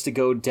just starts to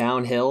go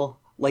downhill.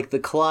 Like the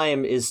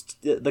climb is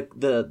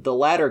the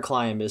ladder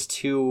climb is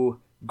too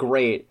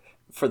great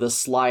for the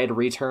slide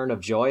return of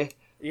joy.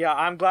 Yeah,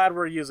 I'm glad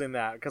we're using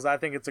that because I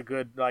think it's a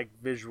good like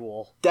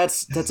visual.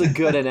 That's a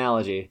good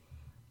analogy.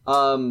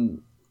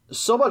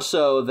 So much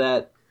so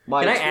that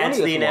my... Can I add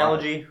to the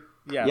analogy?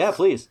 Yes. Yeah,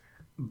 please.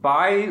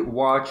 By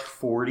watch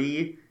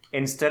 40,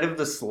 instead of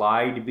the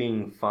slide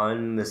being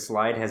fun, the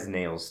slide has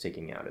nails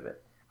sticking out of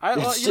it. You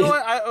know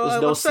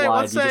what? Let's say,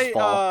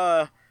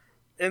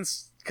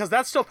 because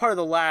that's still part of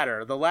the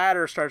ladder. The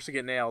ladder starts to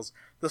get nails.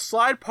 The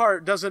slide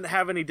part doesn't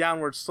have any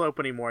downward slope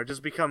anymore. It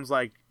just becomes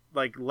like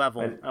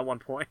level at one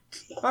point.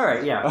 All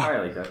right, yeah, I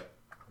like that.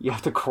 You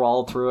have to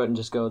crawl through it and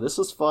just go, this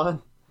is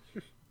fun.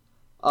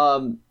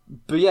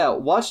 But yeah,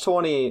 Watch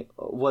 20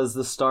 was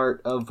the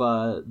start of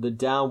the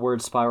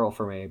downward spiral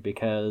for me,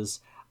 because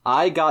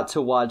I got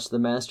to watch The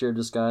Master of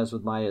Disguise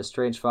with my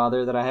estranged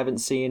father that I haven't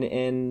seen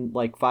in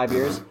like 5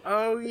 years.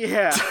 Oh,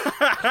 yeah.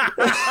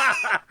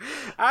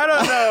 I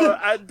don't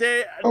know.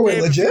 Dave,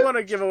 legit? if you want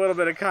to give a little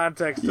bit of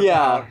context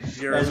Yeah. about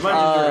your As much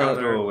as you're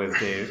comfortable with,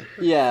 Dave.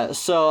 Yeah,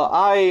 so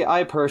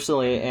I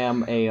personally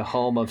am a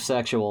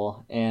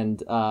homosexual,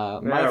 and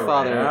my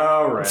father...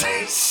 All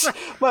right.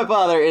 my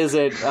father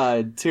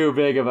isn't too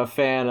big of a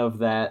fan of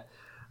that.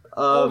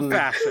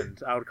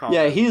 Old-fashioned, I would call it.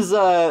 Yeah, he's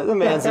the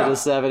man's in his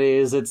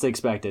 70s. It's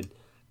expected.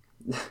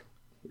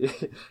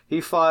 He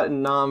fought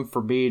in Nam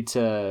for me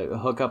to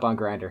hook up on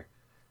Grindr.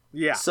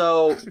 Yeah.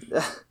 So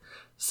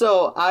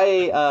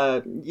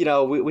I,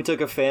 we took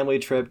a family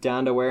trip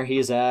down to where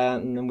he's at,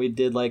 and then we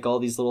did like all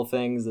these little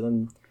things,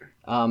 and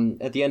then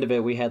at the end of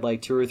it, we had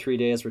like 2 or 3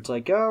 days where it's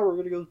like, oh, we're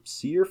gonna go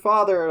see your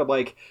father. And I'm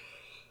like,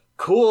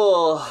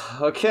 cool,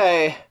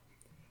 okay.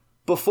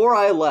 Before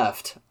I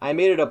left, I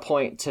made it a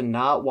point to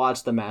not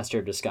watch The Master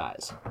of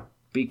Disguise,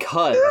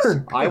 because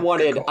I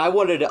wanted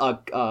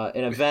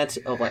an event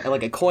of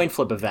like a coin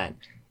flip event.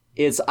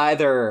 It's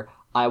either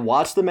I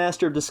watch The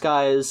Master of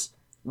Disguise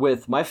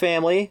with my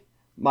family,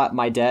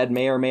 my dad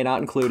may or may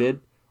not included,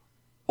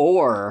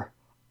 or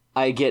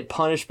I get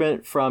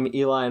punishment from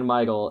Eli and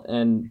Michael,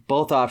 and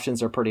both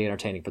options are pretty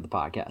entertaining for the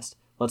podcast.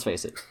 Let's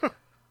face it. So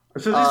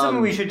this is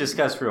something we should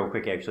discuss real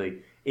quick,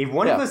 actually. If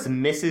one of us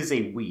misses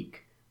a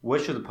week, what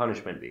should the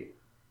punishment be?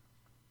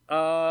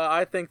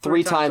 I think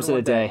 3 times in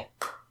a day.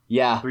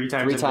 Yeah, 3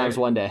 times three in a times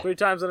day? one day. 3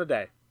 times in a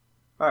day.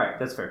 All right,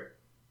 that's fair.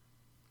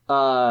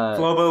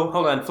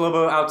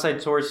 Flobo,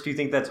 outside source, do you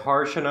think that's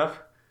harsh enough?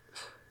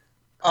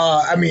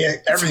 I mean,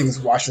 everything's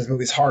watching this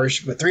movie is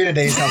harsh, but 3 in a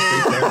day sounds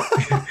pretty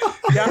fair.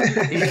 Yeah.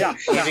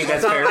 You think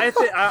that's fair?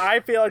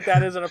 I feel like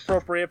that is an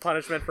appropriate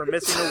punishment for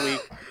missing a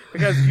week,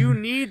 because you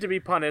need to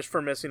be punished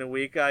for missing a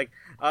week. Like,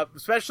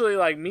 especially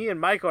like me and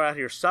Michael are out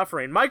here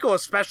suffering. Michael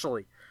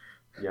especially.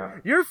 Yeah.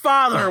 Your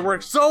father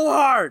worked so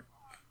hard.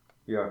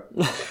 Yeah.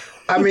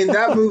 I mean,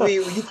 that movie,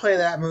 when you play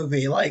that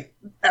movie, like,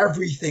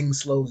 everything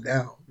slows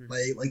down.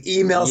 Like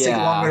emails take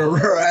longer to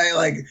write.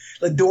 Like,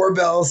 the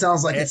doorbell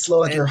sounds like it's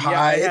slow at your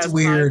high. It's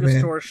weird, man.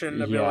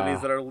 Distortion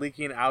abilities that are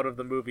leaking out of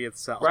the movie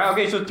itself. Right,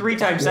 okay, so 3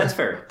 times, that's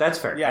fair. That's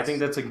fair. Yes. I think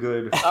that's a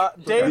good...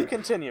 Dave,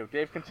 continue.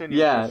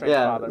 Yeah.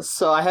 Father.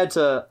 So I had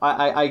to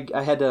I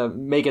had to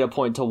make it a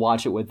point to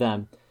watch it with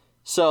them.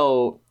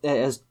 So,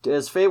 as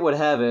fate would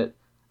have it,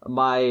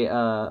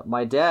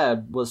 my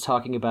dad was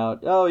talking about,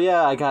 oh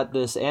yeah, I got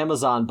this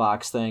Amazon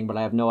box thing, but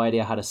I have no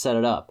idea how to set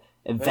it up.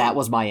 And that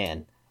was my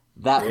in.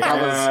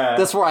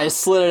 That's where I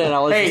slid it in. I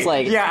was just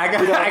like, yeah, I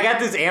got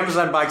this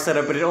Amazon box set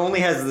up, but it only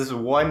has this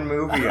one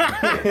movie on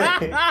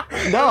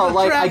it. No,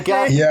 like I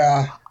got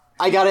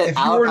it if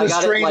out. You were I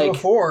got it like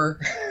before.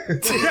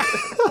 If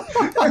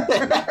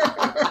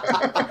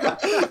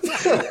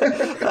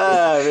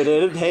it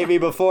didn't hate me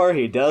before,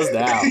 he does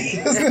now.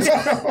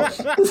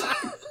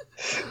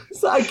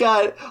 So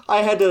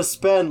I had to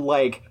spend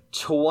like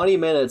 20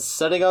 minutes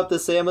setting up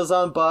this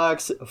Amazon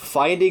box,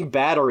 finding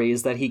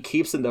batteries that he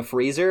keeps in the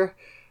freezer.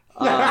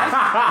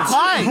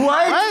 Why?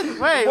 What?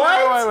 Wait.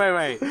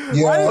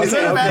 Yeah, why is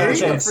there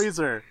batteries in the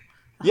freezer?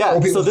 Yeah,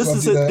 so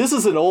this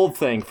is an old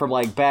thing from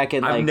like back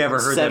in like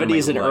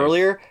 70s and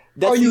earlier.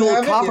 That's the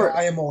old copper.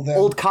 I am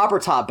old copper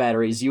top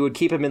batteries. You would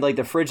keep them in like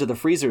the fridge or the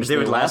freezers. They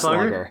would last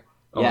longer.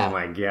 Yeah. Oh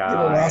my god.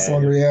 They would last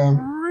longer. Yeah.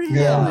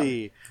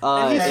 Really?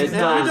 It's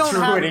not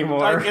true anymore.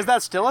 Like, is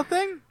that still a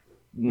thing?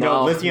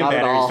 No, lithium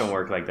batteries don't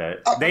work like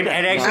that. It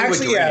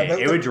actually would drain it.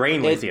 It would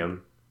drain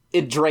lithium.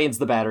 It drains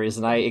the batteries,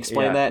 and I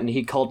explained that, and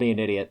he called me an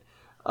idiot.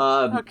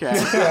 Okay.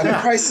 Yeah, the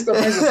price is so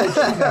cheap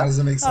now.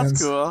 Doesn't make sense.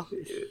 That's cool.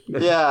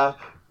 Yeah.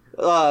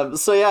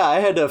 So yeah, I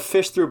had to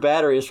fish through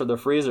batteries from the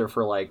freezer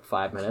for like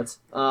 5 minutes.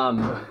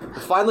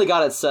 Finally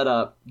got it set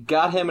up,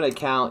 got him an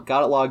account,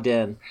 got it logged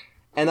in,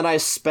 and then I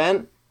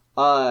spent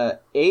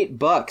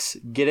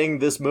 $8 getting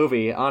this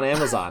movie on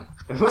Amazon.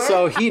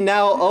 So he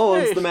now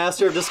owns The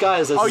Master of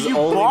Disguise as his only movie.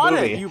 Oh, you bought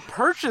it. You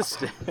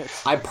purchased it.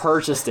 I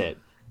purchased it.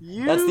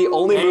 That's the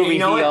only movie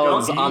he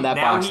owns on that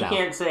box now.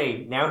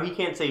 Now he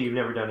can't say you've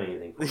never done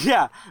anything.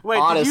 Yeah. Wait,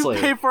 honestly,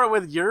 did you pay for it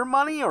with your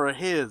money or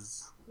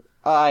his?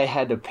 I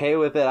had to pay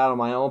with it out of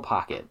my own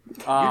pocket.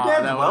 Your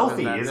dad's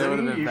wealthy, isn't he? You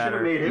should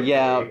have made him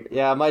pay.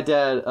 Yeah, my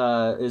dad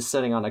is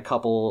sitting on a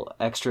couple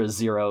extra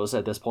zeros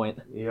at this point.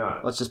 Yeah.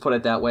 Let's just put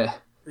it that way.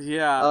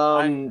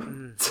 Yeah.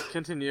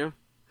 Continue.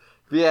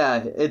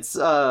 Yeah, it's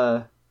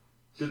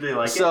Did they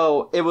like it?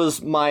 So it was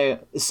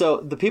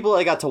the people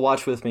I got to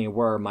watch with me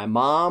were my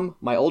mom,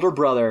 my older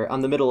brother.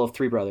 I'm the middle of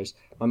 3 brothers.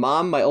 My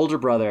mom, my older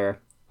brother,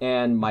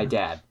 and my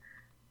dad.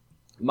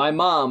 My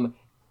mom,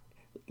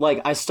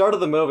 like, I started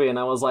the movie and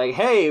I was like,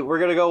 hey, we're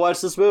gonna go watch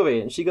this movie.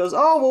 And she goes,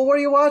 oh, well, what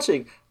are you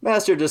watching?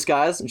 Master of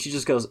Disguise. And she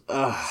just goes,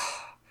 ugh.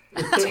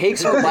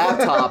 Takes her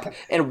laptop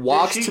and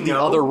walks to the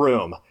other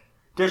room.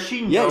 Does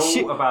she know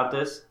about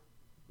this?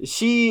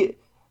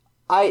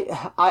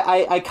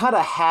 I kind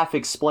of half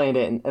explained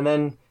it, and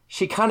then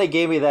she kind of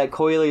gave me that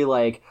coyly,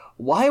 like,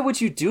 why would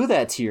you do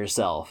that to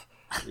yourself?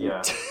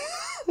 Yeah.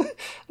 And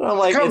I'm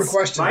like, kind of a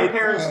question. My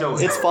parents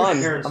don't. It's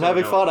fun. I'm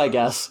having fun, I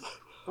guess.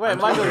 Wait,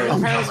 Michael, your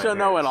parents don't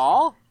know at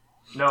all?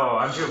 No,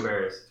 I'm too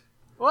embarrassed.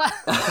 What?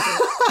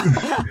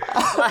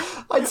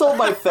 I told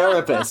my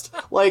therapist.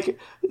 Like,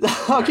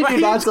 how can you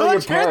not tell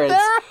your parents?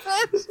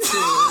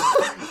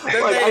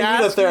 I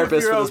need a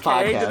therapist for this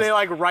podcast. Did they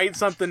like write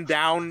something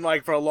down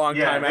like for a long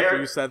time after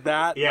you said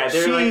that? Yeah,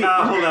 they're like,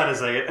 hold on a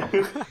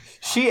second.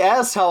 She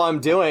asks how I'm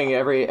doing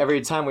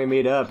every time we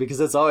meet up because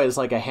it's always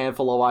like a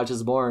handful of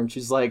watches more. And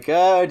she's like,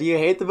 "Do you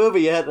hate the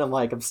movie yet?" And I'm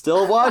like, "I'm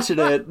still watching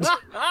it."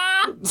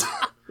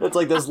 It's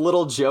like this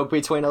little joke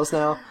between us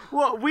now.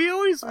 Well, we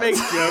always make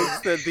jokes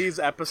that these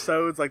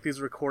episodes, like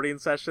these recording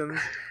sessions,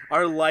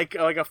 are like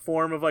a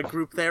form of like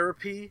group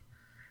therapy.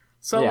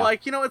 So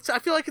like, you know, I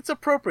feel like it's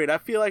appropriate. I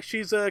feel like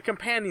she's a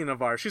companion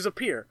of ours. She's a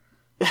peer.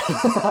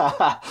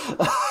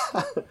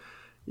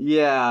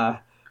 Yeah.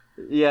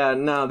 Yeah,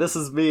 no, this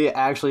is me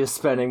actually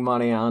spending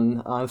money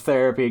on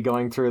therapy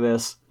going through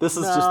this. This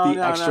is just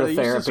the extra therapy.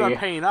 You should start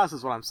paying us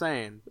is what I'm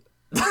saying.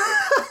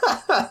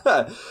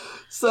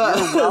 So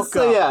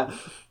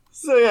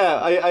yeah,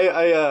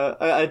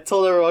 I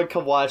told everyone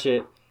come watch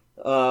it.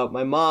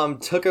 My mom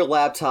took her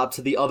laptop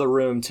to the other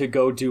room to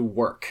go do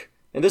work.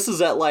 And this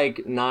is at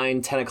like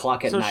 9, 10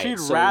 o'clock at night.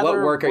 So what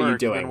work are you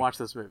doing? Than watch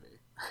this movie.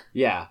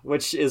 Yeah,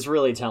 which is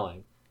really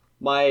telling.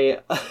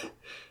 My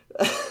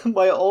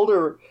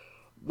older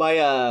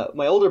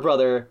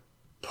brother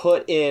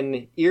put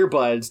in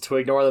earbuds to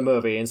ignore the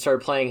movie and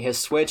started playing his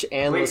Switch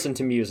and listen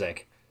to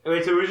music.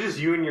 Wait, so it was just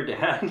you and your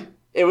dad?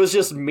 It was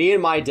just me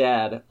and my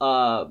dad,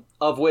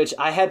 of which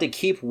I had to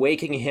keep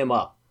waking him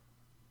up.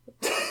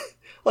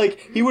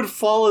 Like, he would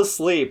fall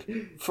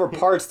asleep for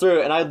parts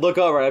through, and I'd look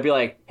over and I'd be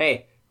like,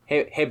 hey,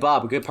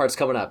 Bob, a good part's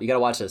coming up. You gotta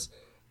watch this.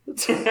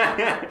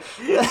 Did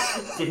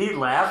he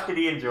laugh? Did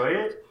he enjoy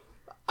it?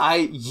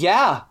 I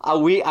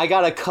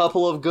got a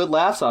couple of good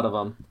laughs out of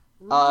him.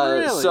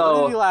 Really? So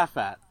what did he laugh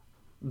at?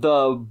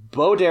 The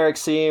Bo Derek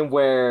scene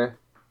where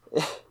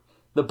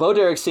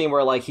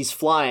like he's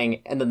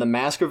flying and then the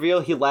mask reveal,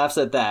 he laughs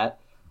at that.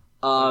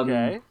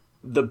 Okay.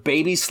 The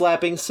baby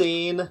slapping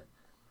scene,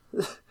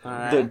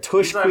 Right. the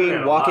Tush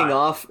Queen walking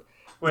off.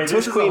 Wait,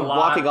 Tush Queen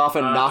walking off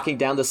and knocking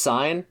down the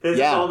sign. This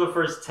is all the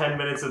first 10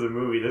 minutes of the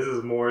movie. This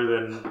is more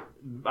than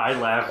I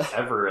laughed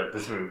ever at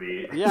this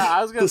movie. Yeah,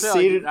 I was gonna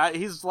say like,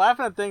 he's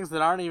laughing at things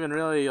that aren't even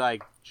really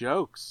like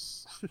jokes.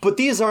 But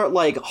these aren't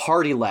like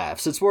hearty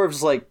laughs. It's more of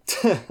just like,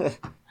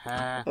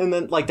 and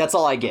then like that's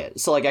all I get.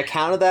 So like I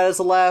counted that as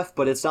a laugh,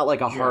 but it's not like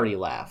a hearty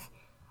laugh.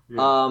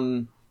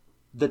 Yeah.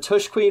 The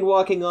Tush Queen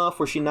walking off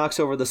where she knocks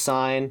over the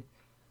sign.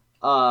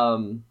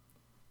 Where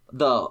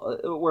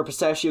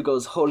Pistachio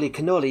goes, "Holy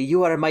cannoli,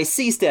 you are my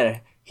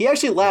sister." He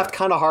actually laughed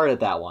kind of hard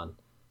at that one.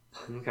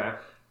 Okay.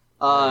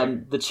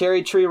 The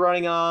cherry tree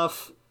running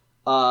off.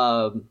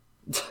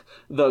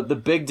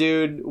 The big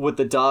dude with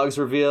the dogs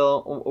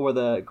reveal, where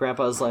the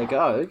grandpa's like,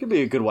 "Oh, it could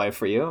be a good wife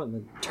for you," and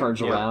then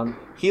turns around.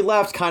 He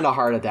laughed kind of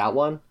hard at that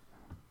one.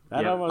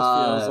 That almost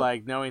feels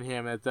like, knowing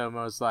him, it's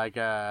almost like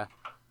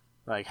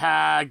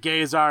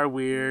gays are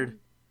weird.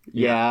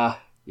 Yeah.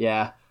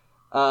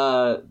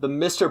 The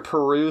Mr.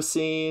 Peru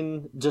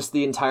scene, just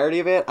the entirety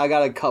of it, I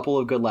got a couple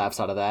of good laughs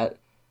out of that.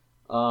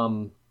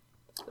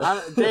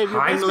 Dave,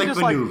 you're basically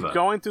just like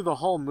going through the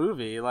whole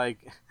movie. Like,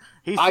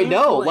 he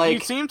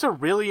seemed to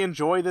really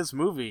enjoy this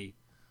movie.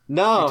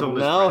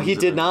 No, he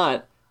did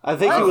not. I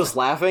think he was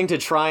laughing to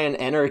try and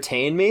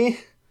entertain me.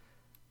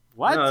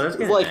 What? No, that's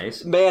kind of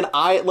nice. Man,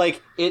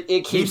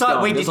 it keeps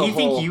going. Wait, did he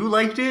think you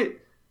liked it?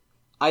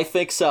 I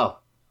think so.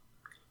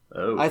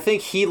 Oh. I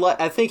think he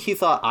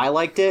thought I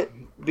liked it,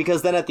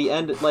 because then at the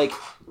end, like,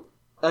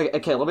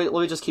 okay, let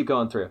me just keep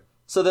going through.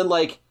 So then,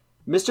 like,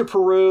 Mr.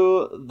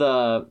 Peru,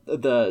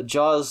 the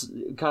Jaws,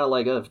 kind of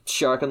like a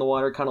shark in the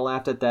water, kind of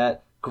laughed at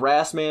that.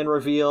 Grassman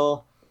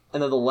reveal,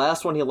 and then the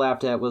last one he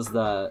laughed at was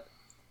the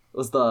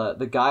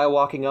guy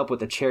walking up with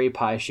the cherry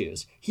pie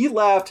shoes. He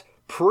laughed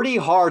pretty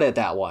hard at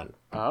that one,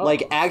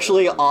 like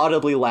actually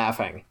audibly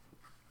laughing.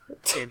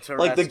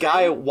 Like the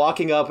guy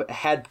walking up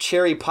had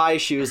cherry pie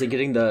shoes and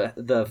getting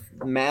the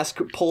mask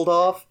pulled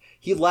off.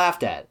 He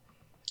laughed at,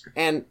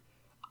 and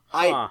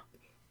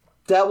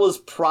that was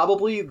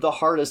probably the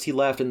hardest he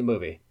laughed in the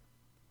movie.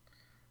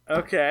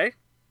 Okay.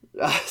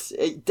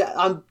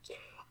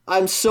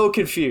 I'm so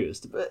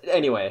confused. But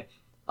anyway,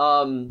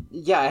 I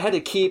had to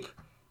keep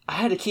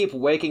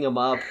waking him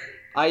up.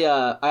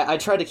 I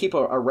tried to keep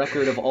a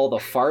record of all the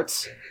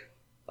farts,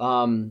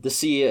 to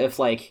see if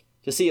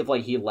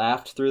he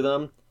laughed through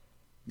them.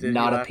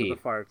 Not a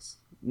peep. Farts.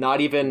 Not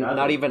even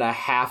a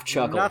half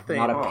chuckle. Nothing.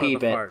 Not a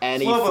peep at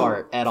any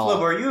fart at all.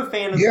 Flubbo, are you a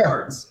fan of the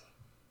farts?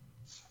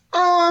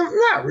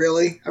 Not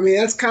really. I mean,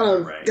 that's kind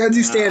of gotta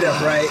do stand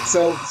up, right?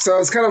 So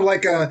it's kind of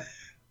like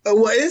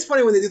well, it is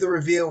funny when they do the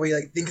reveal where you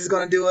like think he's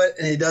gonna do it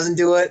and he doesn't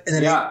do it, and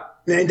then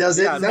he does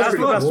it. Yeah, that's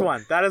the best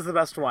one. That is the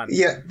best one.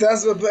 Yeah, but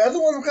the other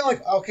ones I'm kind of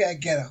like, okay, I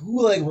get it.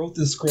 Who like wrote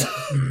this script?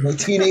 Like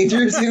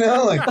teenagers, you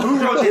know? Like who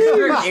wrote this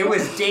script? It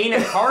was Dana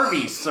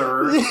Carvey,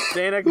 sir.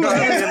 Dana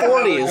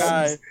Carvey in his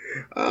 40s.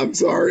 I'm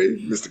sorry,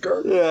 Mr.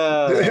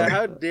 Carvey. Yeah,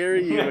 how dare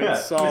you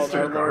insult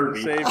our Lord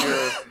and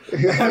Savior?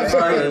 I'm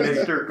sorry,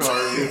 Mr.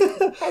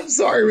 Carvey. I'm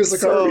sorry, Mr.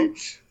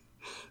 Carvey.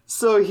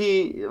 So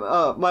he,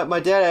 my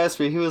dad asked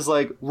me, he was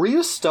like, "Were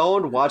you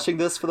stoned watching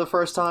this for the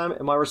first time?"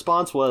 And my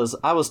response was,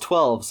 "I was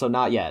 12, so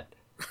not yet."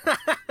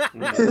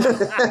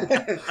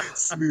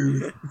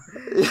 Smooth.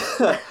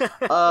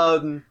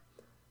 Man,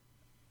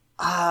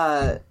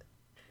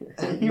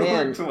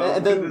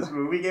 and then this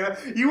movie came out.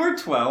 You were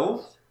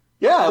 12.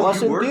 Yeah, I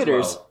watched it in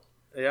theaters.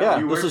 12.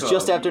 Yeah, this was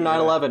just after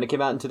 9/11. It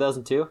came out in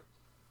 2002.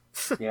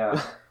 Yeah.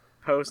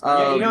 Post.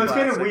 It's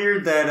kind of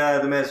weird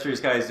that the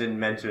Masters guys didn't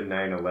mention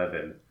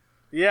 9/11.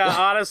 Yeah,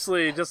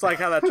 honestly, just like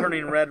how that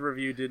Turning Red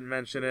review didn't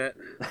mention it.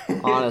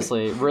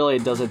 Honestly, it really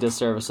does a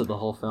disservice to the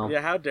whole film.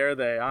 Yeah, how dare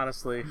they?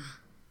 Honestly.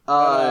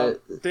 Dave,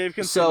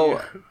 continue.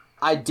 So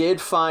I did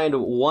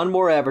find one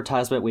more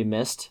advertisement we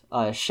missed.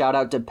 Shout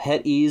out to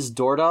Pet Ease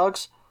Door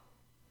Dogs.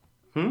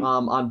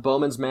 On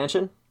Bowman's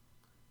Mansion.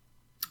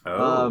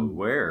 Oh,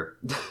 where?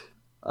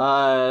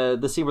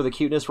 The scene where the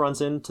cuteness runs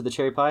into the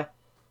cherry pie.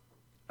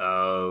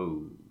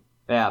 Oh.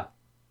 Yeah.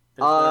 Is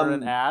there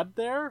an ad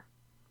there?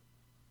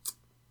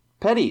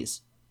 Pet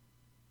Ease.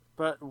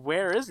 But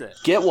where is it?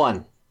 Get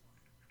one.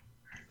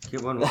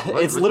 Get one.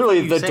 It's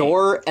literally the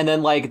door, and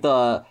then like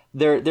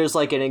there's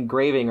like an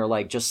engraving or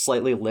like just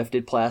slightly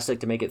lifted plastic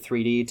to make it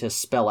 3D to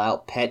spell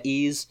out Pet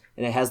Ease,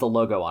 and it has the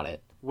logo on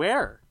it.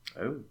 Where?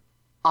 Oh.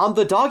 On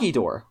the doggy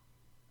door.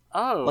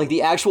 Oh. Like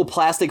the actual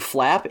plastic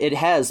flap, it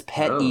has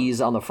Pet Ease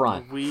on the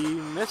front. We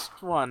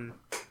missed one.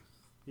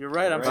 You're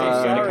right, I'm so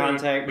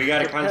sorry. We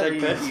gotta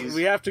contact Pet Ease.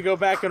 We have to go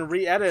back and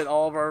re-edit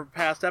all of our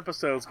past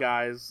episodes,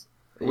 guys.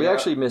 We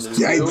actually missed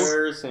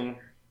two.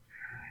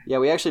 Yeah,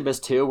 we actually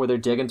missed two where they're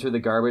digging through the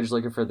garbage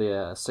looking for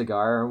the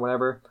cigar or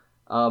whatever.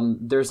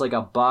 There's like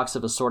a box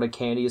of assorted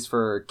candies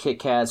for Kit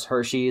Kats,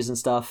 Hershey's, and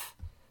stuff.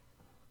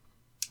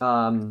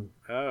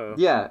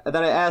 Yeah, and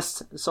then I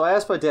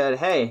asked my dad,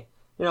 hey,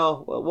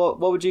 what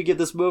would you give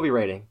this movie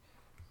rating?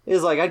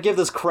 He's like, I'd give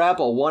this crap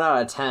a 1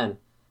 out of 10.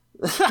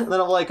 And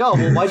then I'm like, oh,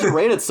 well, why'd you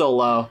rate it so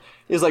low?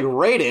 He's like,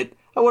 rate it?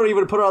 I wouldn't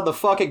even put it on the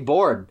fucking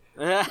board.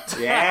 Yeah,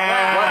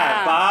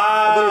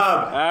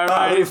 Bob! All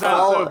right, he's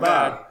not so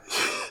bad.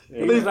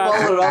 They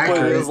followed it up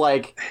with it.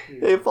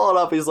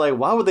 He's like,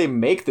 why would they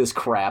make this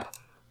crap?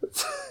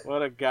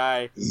 What a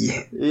guy.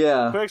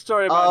 Yeah. Quick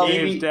story about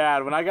Dave's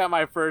dad. When I got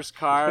my first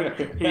car,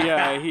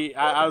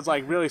 I was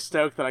like really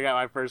stoked that I got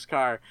my first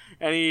car.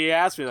 And he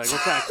asked me like,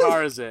 what kind of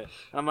car is it?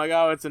 I'm like,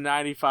 oh, it's a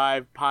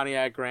 95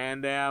 Pontiac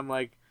Grand Am.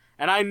 Like,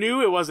 and I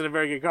knew it wasn't a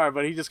very good car,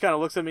 but he just kind of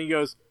looks at me and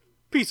goes,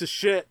 piece of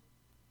shit.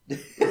 Yeah.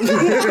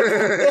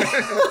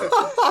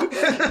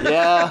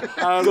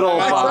 Good old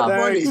Bob.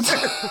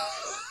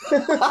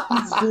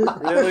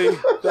 Really?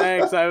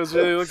 Thanks. I was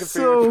really looking for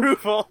your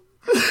approval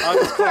on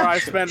this car I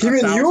spent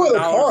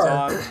 $1,000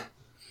 on.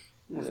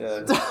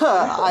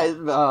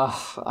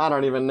 I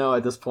don't even know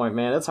at this point,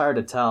 man. It's hard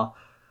to tell.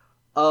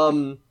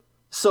 So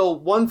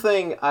one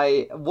thing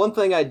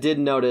I did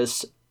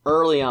notice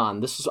early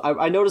on.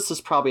 I noticed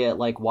this probably at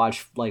like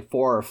watch like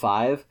 4 or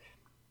 5.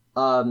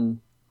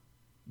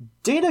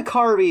 Dana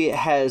Carvey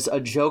has a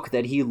joke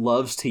that he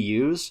loves to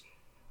use.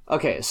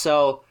 Okay,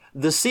 so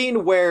the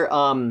scene where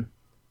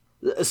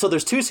so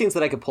there's 2 scenes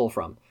that I could pull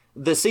from.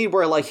 The scene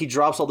where like he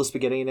drops all the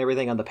spaghetti and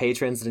everything on the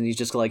patrons, and he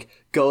just like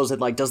goes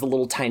and like does the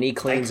little tiny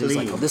cleans. He's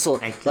like, oh, this'll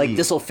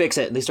fix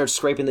it, and they start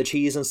scraping the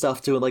cheese and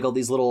stuff, doing like all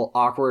these little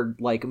awkward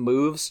like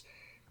moves.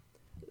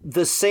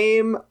 The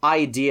same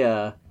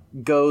idea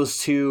goes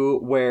to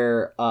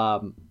where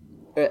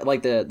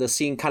like the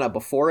scene kind of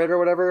before it or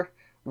whatever,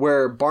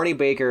 where Barney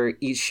Baker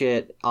eats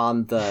shit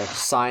on the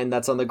sign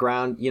that's on the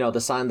ground,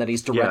 the sign that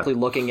he's directly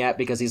looking at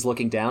because he's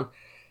looking down.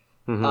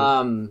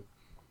 Mm-hmm.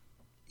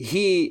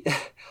 He,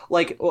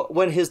 like,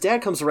 when his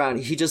dad comes around,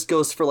 he just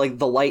goes for, like,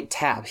 the light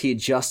tap. He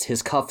adjusts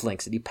his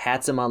cufflinks, and he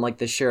pats him on, like,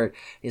 the shirt.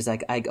 He's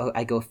like,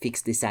 I go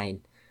fix the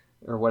sign,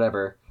 or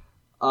whatever.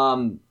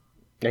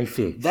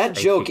 That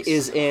joke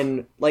is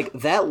in, like,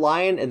 that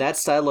line and that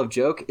style of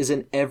joke is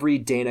in every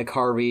Dana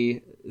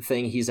Carvey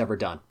thing he's ever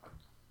done.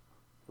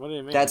 What do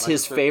you mean? That's like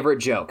his favorite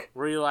joke.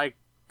 Where he, like,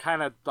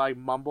 kind of, like,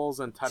 mumbles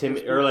and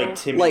touches or, like,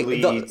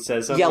 timidly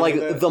says something. Yeah, like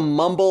that? the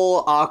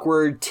mumble,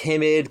 awkward,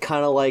 timid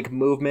kind of, like,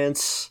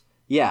 movements.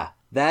 Yeah,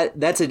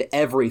 that's in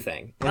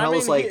everything. And I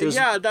was like, there's...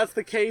 Yeah, that's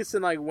the case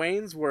in, like,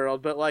 Wayne's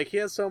World, but, like, he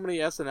has so many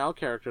SNL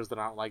characters that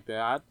aren't like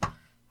that.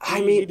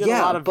 He did a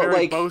lot of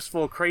very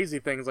boastful, crazy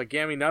things, like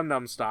Gammy Num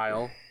Num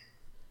style.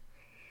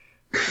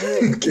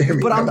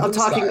 But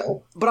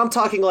I'm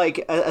talking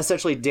like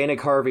essentially Dana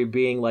Carvey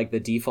being like the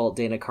default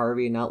Dana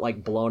Carvey, not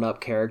like blown up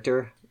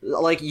character.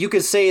 Like you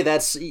could say he's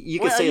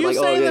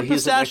that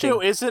Pistachio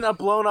isn't a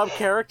blown up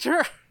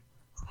character?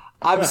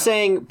 I'm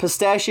saying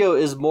Pistachio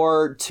is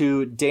more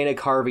to Dana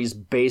Carvey's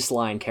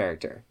baseline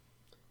character.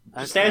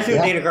 Pistachio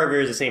and Dana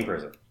Carvey are the same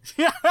person.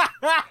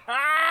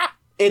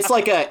 It's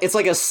like a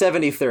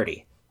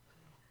 70-30.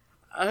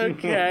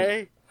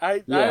 Okay.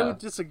 I would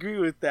disagree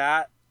with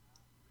that.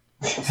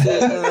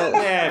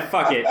 Yeah,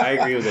 fuck it. I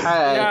agree with it.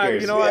 Yeah,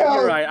 you know what?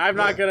 You're right. I'm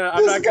not gonna.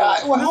 This is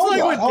like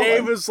when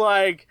Dave was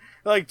like,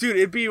 dude,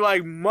 it'd be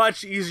like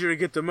much easier to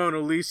get the Mona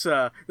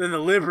Lisa than the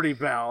Liberty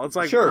Bell. It's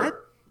like, sure.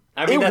 What?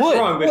 I mean, that's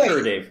wrong, but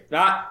sure, Dave.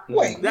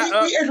 We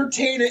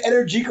entertain an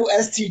Energico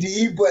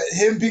STD, but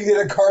him being in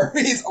a car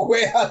is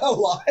way out of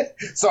line.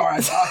 Sorry,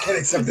 I can't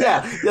accept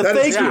that.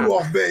 Thank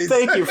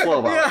you,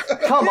 Flobo. Yeah.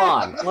 Come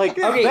on. Like,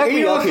 okay, back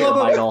me up here,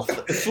 Michael.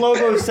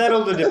 Flobo,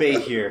 settle the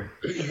debate here.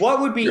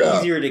 What would be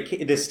easier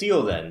to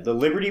steal, then? The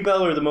Liberty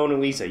Bell or the Mona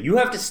Lisa? You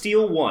have to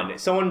steal one.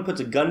 If someone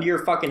puts a gun to your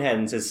fucking head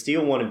and says,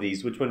 steal one of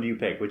these, which one do you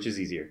pick? Which is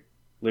easier?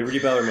 Liberty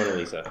Bell or Mona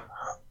Lisa?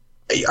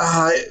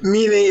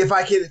 Meaning, if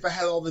I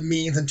had all the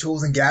means and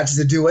tools and gadgets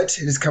to do it,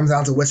 it just comes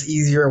down to what's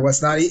easier or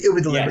what's not. It would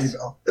be the Liberty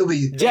Bell. It would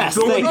be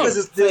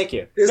thank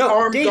you. There's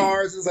armed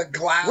guards. There's like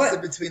glass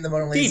in between the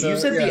Mona Lisa. Dave, you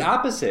said the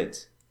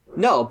opposite.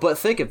 No, but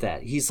think of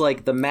that. He's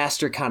like the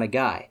master kind of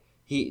guy.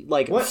 He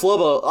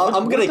Flobo.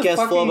 I'm gonna guess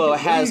Flobo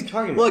has.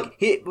 Look,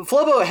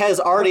 Flobo has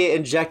already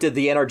injected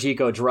the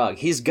Energico drug.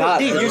 He's got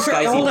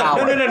disguising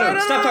power. No.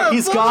 Stop talking.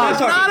 He's got.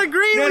 I'm not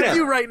agreeing with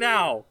you right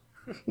now.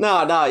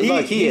 No.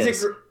 Look, he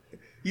is.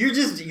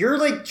 You're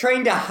like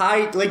trying to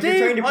hide, like Dave,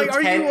 you're trying to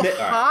pretend. Are you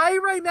high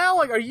right now?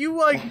 Like, are you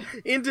like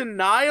in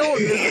denial?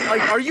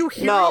 Are you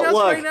hearing us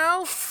right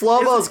now?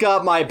 Flobo's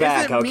got my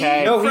back,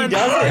 okay? No, he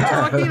doesn't.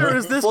 Talking, or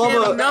is this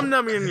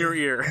num in your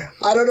ear?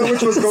 I don't know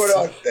which one's going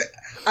on.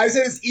 I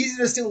said it's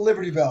easier to steal the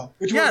Liberty Bell.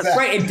 Which one was that?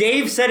 Right, and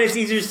Dave said it's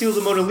easier to steal the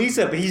Mona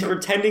Lisa, but he's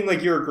pretending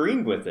like you're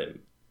agreeing with him.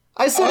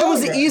 I said it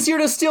was easier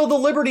to steal the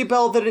Liberty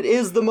Bell than it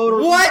is the Mona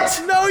Lisa.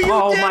 What? No, you didn't.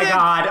 Oh my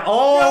god.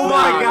 Oh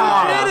my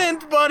god. You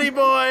didn't, buddy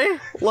boy.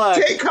 Look.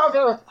 Take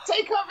cover.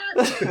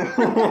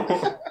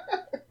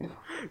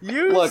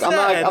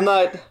 I'm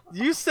not.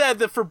 You said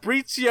that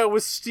Fabrizio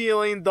was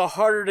stealing the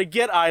harder to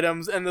get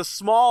items, and the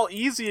small,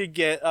 easy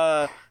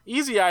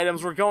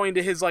items were going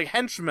to his like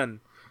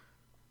henchmen.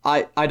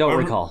 I don't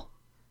recall.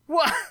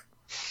 What?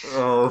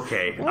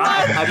 Okay. Eli,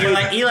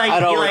 I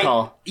don't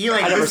recall. Eli,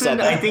 I never said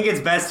that. I think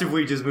it's best if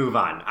we just move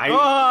on. I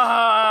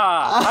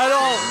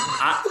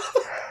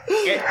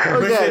think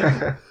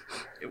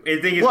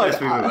it's best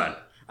we move on.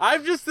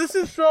 This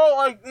is so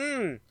like,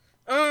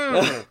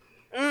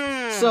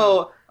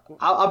 So,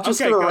 I'm just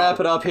gonna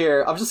wrap it up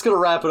here. I'm just gonna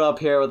wrap it up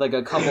here with like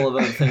a couple of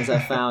other things I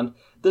found.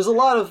 There's a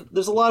lot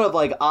of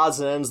like odds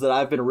and ends that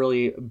I've been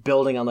really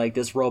building on like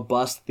this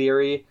robust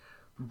theory,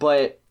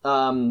 but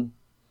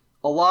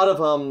a lot of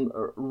them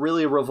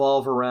really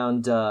revolve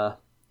around,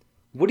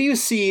 what do you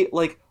see,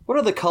 like, what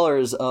are the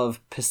colors of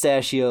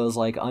Pistachio's,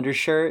 like,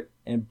 undershirt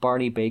and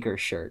Barney Baker's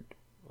shirt?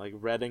 Like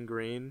red and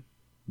green?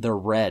 They're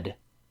red.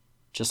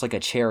 Just like a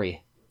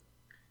cherry.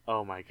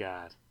 Oh my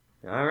god.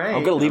 All right.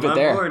 I'm gonna leave it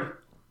there. Board.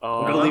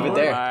 I'm gonna leave it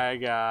there. Oh my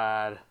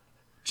god.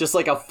 Just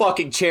like a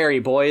fucking cherry,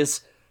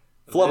 boys.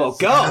 Flobo,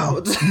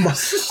 go! My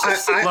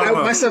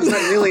stuff's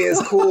not nearly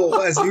as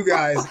cool as you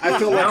guys. I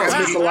feel like I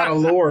missed a lot of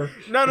lore.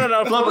 No,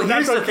 Flobo,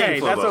 that's here's okay.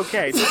 The thing, Flobo. That's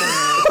okay.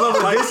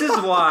 Flobo, this is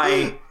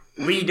why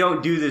we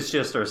don't do this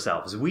just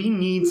ourselves. We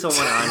need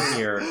someone on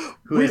here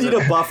who has a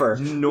buffer,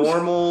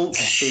 normal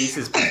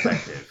basis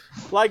perspective.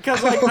 Like,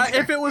 because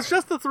if it was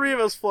just the three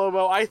of us,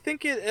 Flobo, I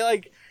think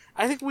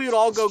we would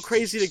all go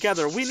crazy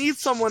together. We need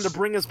someone to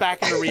bring us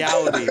back into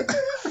reality.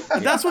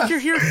 And that's what you're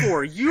here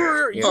for. You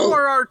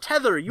are our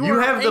tether. You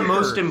have the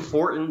most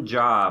important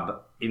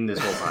job in this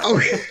whole podcast.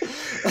 Okay.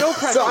 No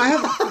pressure. So I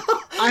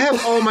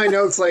have all my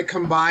notes like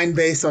combined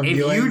based on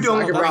viewings. If you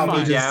don't bring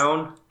me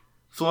down,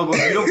 Flobo,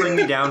 if you don't bring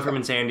me down from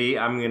Insanity,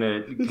 I'm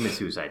gonna commit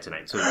suicide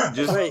tonight. So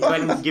just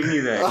I'm giving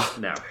you that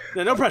now.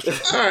 No pressure.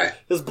 All right.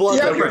 There's blood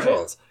on your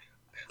hands.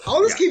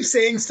 I'll just keep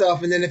saying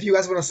stuff, and then if you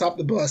guys want to stop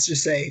the bus,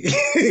 just say.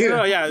 We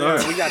got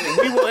you.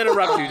 We will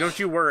interrupt you. Don't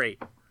you worry.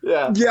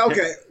 Yeah. Yeah.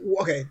 Okay.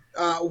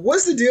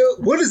 What's the deal?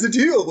 What is the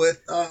deal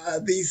with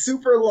the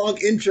super long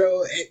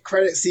intro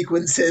credit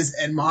sequences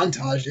and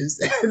montages?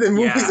 The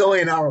movie's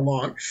only an hour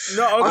long.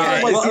 No.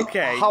 Okay.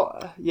 Okay.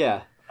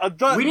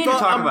 We need to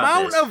talk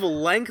about this. The amount of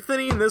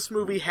lengthening this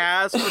movie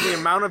has for the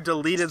amount of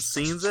deleted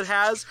scenes it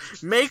has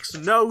makes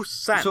no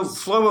sense. So,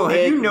 Flobo,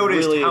 have you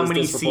noticed how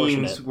many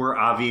scenes were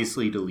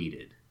obviously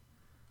deleted?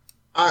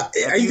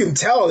 You can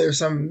tell there's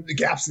some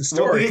gaps in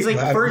story. Well,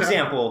 because, for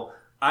example,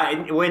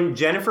 when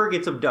Jennifer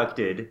gets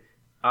abducted,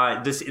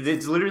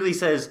 it literally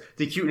says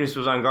the cuteness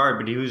was on guard,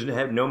 but he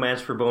had no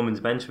match for Bowman's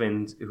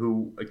Benjamin,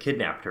 who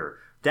kidnapped her.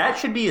 That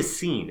should be a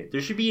scene.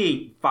 There should be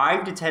a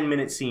 5 to 10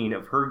 minute scene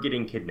of her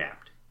getting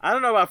kidnapped. I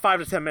don't know about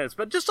 5 to 10 minutes,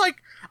 but just like,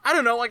 I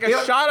don't know, like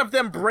a shot of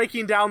them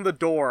breaking down the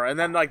door and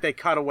then like they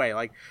cut away.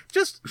 Like,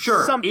 just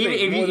something.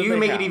 If you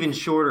make it even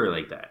shorter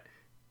like that.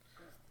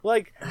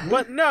 Like,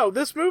 but no,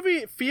 this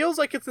movie feels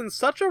like it's in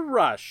such a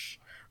rush,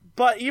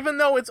 but even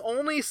though it's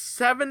only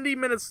 70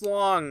 minutes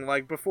long,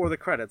 like, before the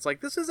credits, like,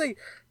 this is a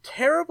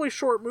terribly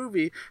short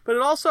movie, but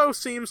it also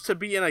seems to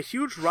be in a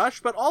huge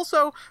rush, but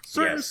also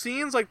certain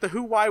scenes, like the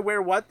who, why,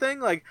 where, what thing,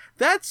 like,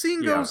 that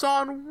scene goes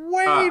on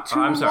way too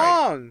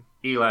long.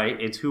 Eli,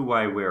 it's who,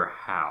 why, where,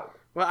 how.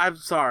 Well, I'm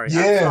sorry.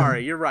 Yeah. I'm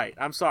sorry. You're right.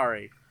 I'm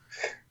sorry.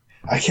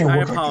 I can't. I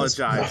work apologize.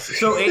 Like this.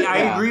 So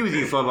I agree with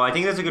you, Flobo. I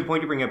think that's a good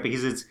point to bring up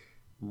because it's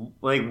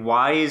like,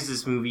 why is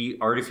this movie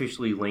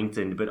artificially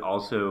lengthened, but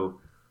also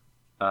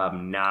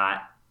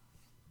not?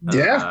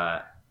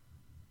 But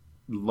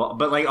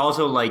like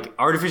also like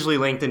artificially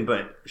lengthened,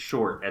 but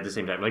short at the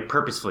same time, like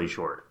purposefully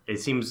short. It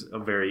seems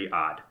very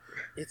odd.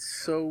 It's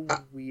so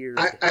weird.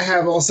 I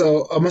have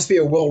also, it must be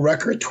a world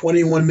record,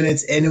 21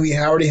 minutes in, we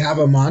already have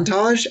a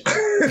montage.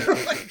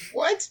 Like,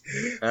 what?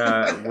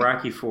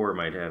 Rocky IV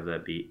might have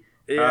that beat.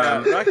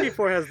 Yeah, Rocky IV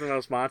has the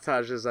most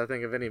montages, I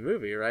think, of any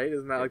movie, right?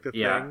 Isn't that like the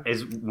thing? Yeah,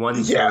 it's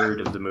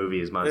 1/3 of the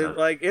movie is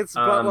montage.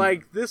 But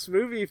like this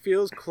movie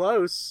feels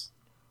close.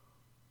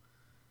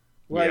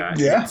 Like,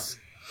 yeah.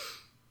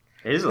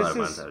 It is a lot of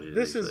montages.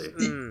 This is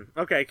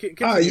okay.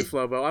 Continue,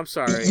 Flobo. I'm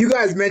sorry. You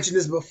guys mentioned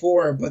this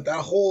before, but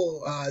that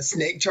whole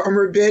snake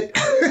charmer bit.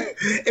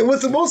 And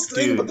what's the most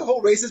thing about the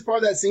whole racist part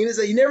of that scene is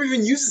that he never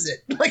even uses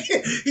it. Like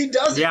he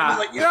does it. Yeah.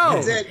 Like,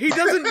 no, he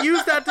doesn't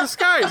use that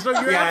disguise. No,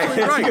 you're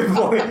absolutely right. Good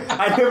point.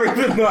 I never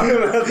even thought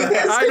about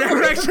that. I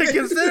never actually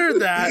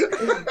considered that.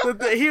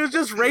 He was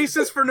just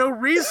racist for no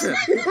reason.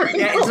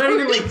 Yeah, it's not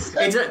even like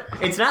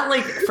it's not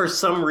like for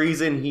some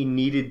reason he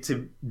needed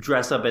to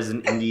dress up as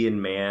an Indian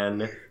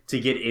man to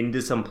get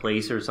into some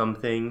place or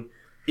something.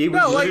 It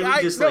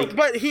was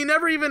but he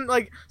never even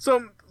let's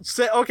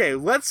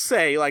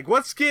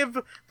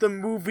give the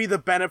movie the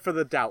benefit of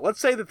the doubt. Let's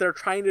say that they're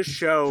trying to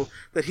show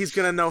that he's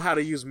gonna know how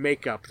to use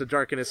makeup to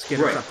darken his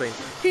skin or something.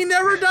 He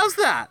never does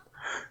that.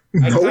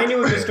 I kind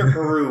of with Mr.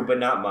 Peru, but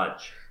not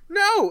much.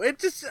 No, it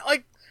just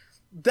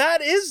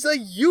that is a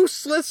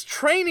useless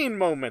training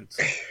moment.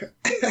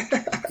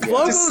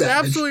 Flobo's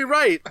absolutely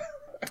right,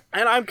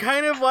 and I'm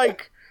kind of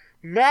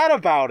mad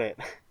about it.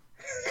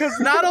 Because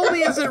not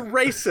only is it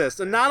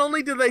racist, and not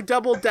only do they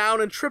double down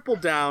and triple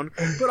down,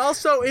 but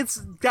also it's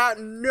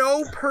got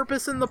no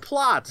purpose in the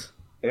plot.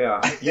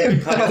 Yeah, you can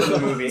cut it from the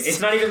movie.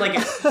 It's not even like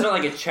it's not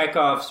like a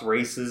Chekhov's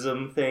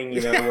racism thing,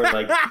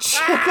 where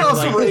Chekhov's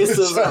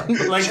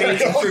racism. Like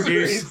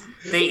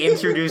they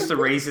introduced the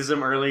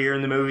racism earlier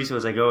in the movie, so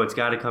it's like, it's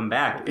got to come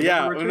back.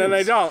 And then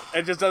they don't.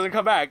 It just doesn't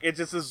come back. It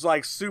just is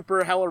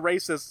super hella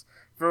racist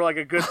for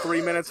a good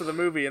 3 minutes of the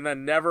movie, and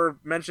then never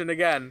mentioned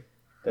again.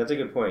 That's a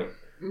good point.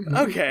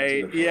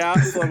 Okay, yeah,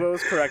 Flobo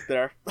was correct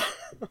there.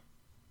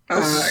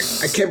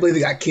 I can't believe they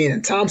got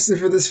Kenan Thompson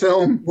for this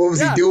film. What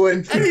was he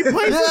doing? And he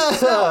plays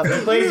himself.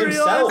 He plays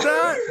himself.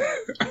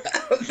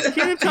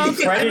 Kenan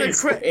Thompson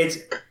it's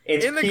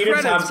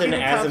Kenan Thompson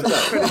as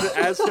himself.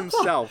 As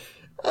himself.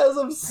 As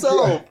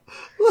himself.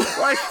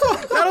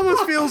 That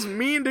almost feels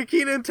mean to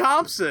Kenan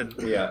Thompson.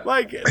 Yeah.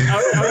 Are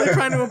they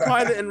trying to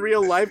imply that in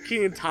real life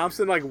Kenan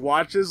Thompson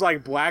watches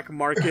black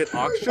market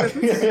auctions?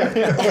 He's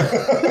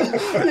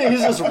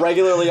just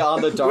regularly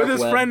on the dark web.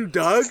 With his friend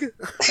Doug?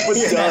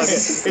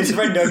 His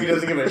friend Doug who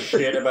doesn't give a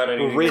shit about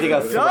anything. Reading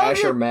a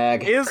Thrasher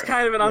mag. Is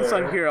kind of an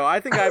unsung hero. I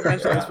think I've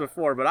mentioned this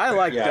before, but I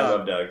like Doug. I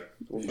love Doug.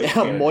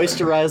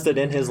 Moisturized it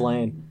in his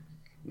lane.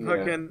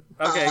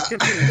 Okay,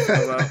 continue.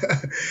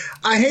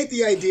 I hate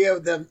the idea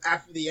of them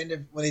after the end of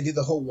when they do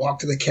the whole walk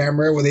to the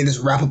camera where they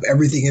just wrap up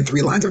everything in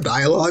 3 lines of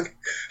dialogue.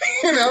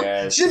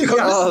 Yes.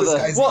 Flobo,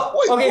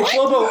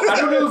 I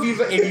don't know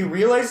if you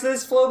realize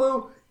this,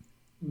 Flobo.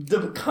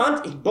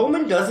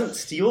 Bowman doesn't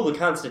steal the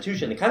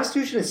Constitution. The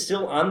Constitution is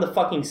still on the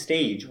fucking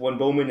stage when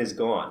Bowman is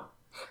gone.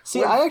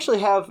 See, I actually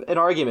have an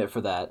argument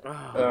for that.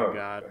 Oh my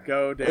God.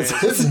 Go, Dave.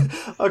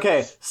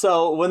 Okay,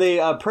 so when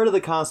they printed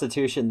the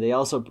Constitution, they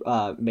also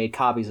made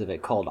copies of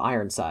it called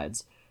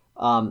Ironsides.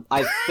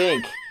 I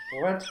think...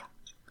 What?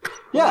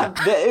 Yeah,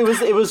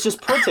 it was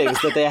just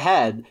printings that they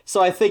had.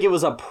 So I think it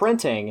was a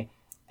printing,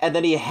 and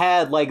then he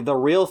had, the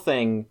real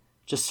thing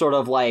just sort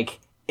of,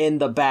 in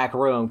the back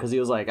room, because he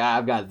was like,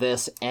 I've got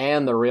this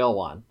and the real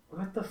one.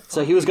 What the fuck?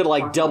 So he was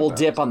going to double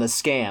dip on the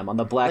scam, on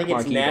the black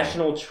market. It's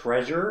national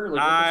treasure?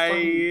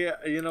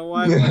 You know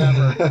what?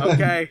 Whatever.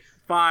 Okay,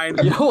 fine.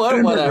 You know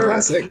what?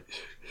 Whatever.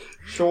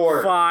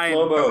 Sure. Fine.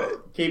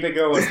 Flobo, keep it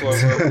going,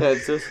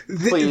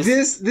 Flobo.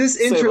 Please. This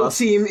intro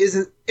theme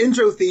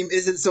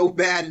isn't so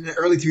bad in an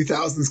early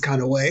 2000s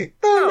kind of way.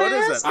 No, it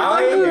isn't. I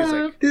like the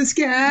music. This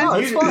guy. No,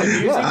 Music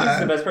is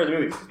the best part of the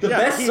movie. The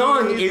best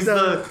song is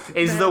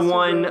the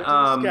one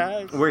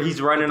where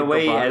he's running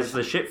away as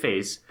the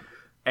shitface.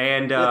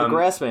 And the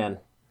Grass Man.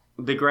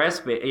 A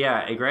Grass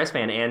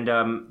Man, and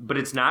but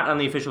it's not on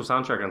the official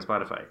soundtrack on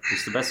Spotify.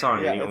 It's the best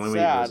song. Yeah, it's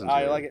sad.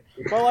 I like it.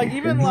 But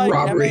even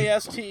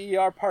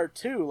Master Part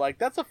 2,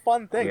 that's a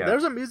fun thing. Yeah.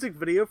 There's a music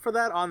video for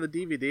that on the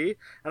DVD,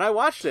 and I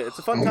watched it. It's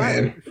a fun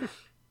time. Man.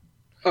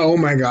 Oh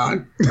my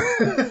God!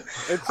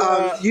 It's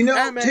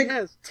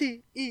Master.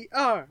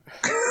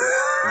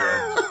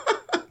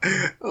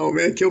 Oh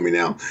man, kill me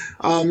now.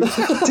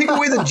 Take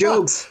away the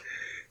jokes.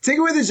 Take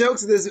away the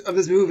jokes of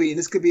this movie, and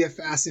this could be a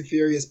Fast and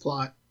Furious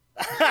plot.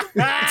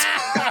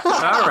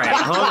 All right,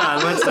 hold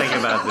on. Let's think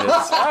about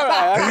this. All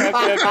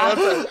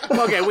right,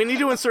 okay. We need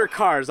to insert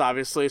cars,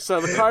 obviously.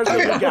 So the cars that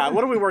we got,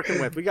 what are we working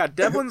with? We got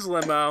Devlin's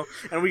limo,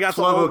 and we got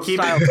the old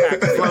style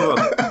taxi.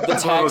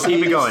 Flobo,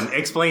 keep it going.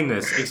 Explain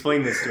this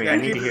to me. I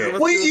need to hear it.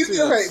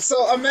 Okay,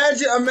 so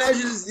imagine,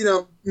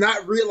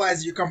 not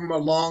realizing you come from a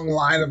long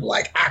line of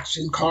like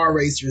action car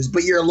racers,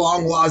 but your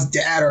long lost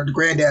dad or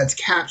granddad's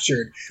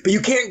captured. But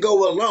you can't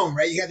go alone,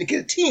 right? You have to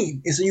get a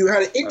team. And so you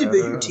had an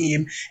individual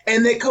team,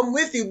 and they come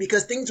with you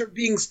because things are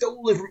being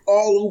stolen from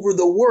all over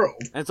the world.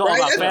 And it's all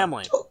about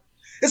family.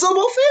 It's all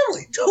about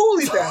family.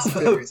 Totally Fast and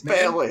Furious, man.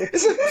 Family.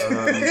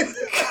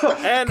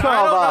 And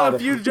I don't know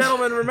if you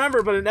gentlemen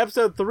remember, but in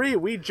episode 3,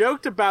 we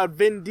joked about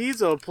Vin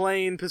Diesel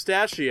playing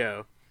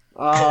Pistachio.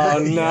 Oh,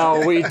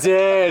 no, we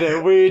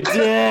did. We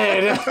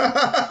did.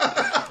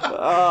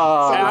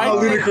 Oh,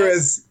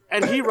 ludicrous.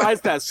 And he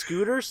rides that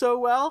scooter so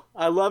well.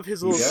 I love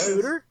his little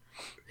scooter.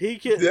 He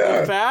can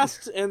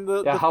fast and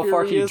the how furious,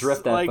 far can you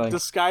drift that thing?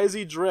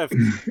 Disguisey drift.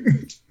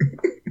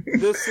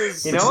 This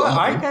is what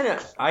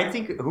I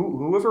think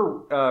whoever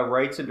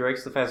writes and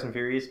directs the Fast and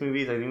Furious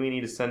movies, I think we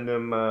need to send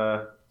them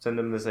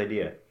this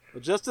idea.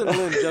 Justin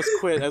Lin just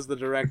quit as the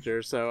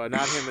director, so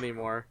not him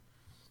anymore.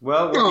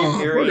 Well, we'll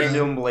give Harry and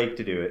Dylan Blake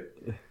to do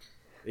it.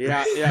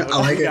 Yeah,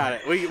 we got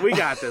it. We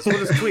got this. We'll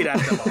just tweet at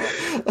them all.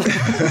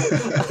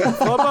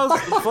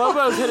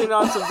 Flobo's hitting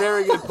on some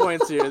very good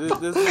points here.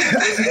 This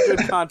is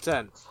good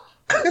content.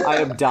 I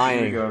am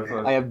dying.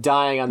 I am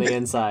dying on the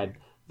inside.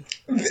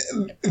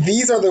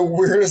 These are the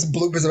weirdest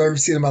bloopers I've ever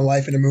seen in my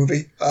life in a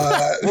movie.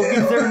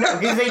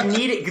 Because they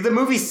need it. Because the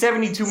movie's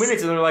 72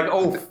 minutes, and they're like,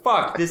 "Oh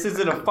fuck, this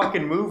isn't a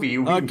fucking movie."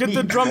 Get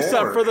the drum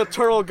set for the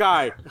turtle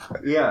guy.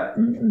 Yeah,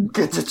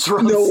 get the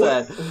drum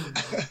set.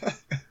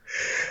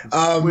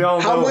 We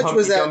all know how much Humpty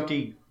was that?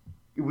 Dumpty.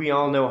 We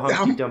all know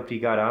Humpty Dumpty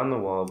got on the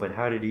wall, but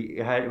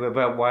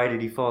why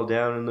did he fall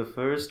down in the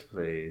first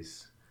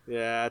place?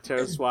 Yeah,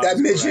 Tara Swap. That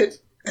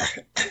midget.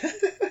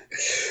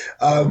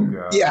 How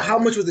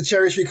much was the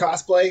Cherry Tree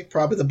cosplay?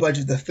 Probably the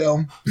budget of the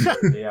film.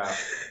 Yeah.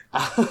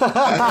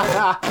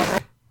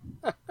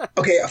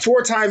 Okay,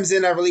 4 times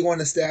in, I really want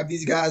to stab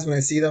these guys when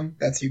I see them.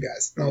 That's you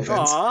guys. No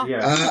offense.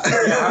 Yeah.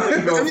 How about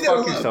you go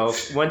fuck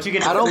yourself? Once you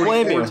get to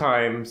 4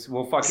 times,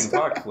 we'll fucking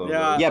talk, Flo.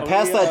 Yeah,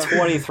 past that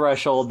 20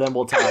 threshold, then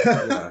we'll talk.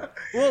 Yeah.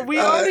 Well, we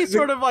already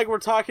sort of we're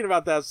talking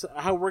about that,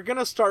 how we're going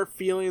to start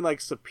feeling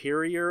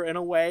superior in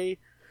a way.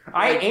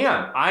 I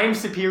am. I'm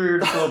superior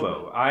to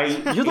Flobo.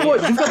 You're the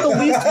one. You've got the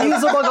least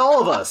views among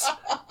all of us.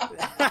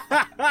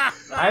 I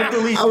have the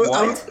least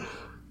what?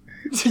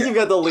 You've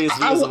got the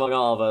least views among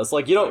all of us.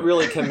 You don't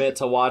really commit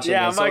to watching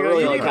this, so Michael,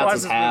 it really you counts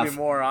as half. Maybe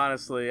more,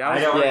 honestly.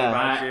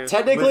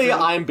 Technically,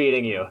 I'm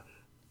beating you.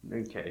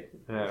 Okay.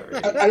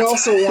 I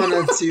also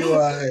wanted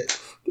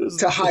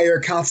to hire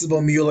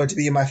Constable Mueller to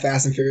be in my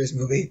Fast and Furious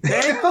movie.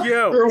 Thank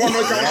you.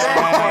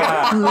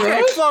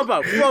 Okay,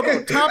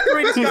 Flobo. Top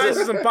 3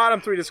 disguises and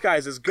bottom 3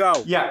 disguises.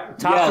 Go. Yeah,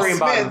 top 3 and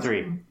bottom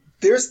 3.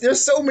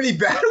 There's so many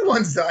bad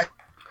ones though.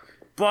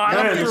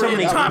 Bottom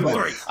 3 and top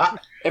 3.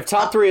 If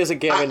top 3 isn't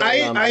Gammy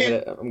Num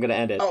Nums, I'm gonna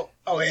end it.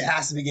 Oh, it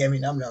has to be Gammy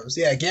Num Nums.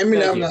 Yeah, Gammy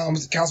Num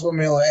Nums, Constable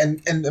Miller,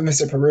 and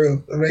Mr.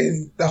 Peru. I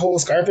mean, the whole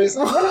Scarface.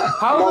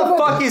 How the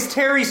fuck is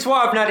Terry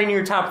Swab not in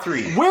your top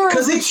 3? Where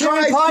is the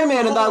Cherry Pie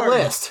Man in that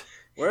list?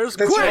 Where's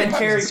Quinn?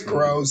 It's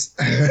gross.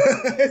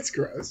 It's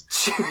gross.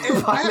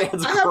 I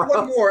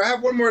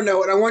have one more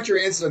note, and I want your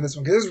answer on this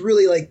one because this is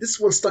really this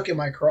one stuck in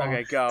my craw.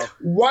 Okay, go.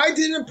 Why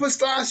didn't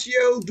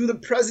Pistachio do the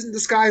president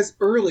disguise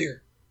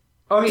earlier?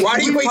 Okay, why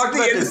do you wait to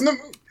the end of the movie?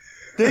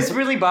 This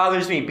really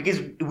bothers me because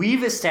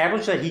we've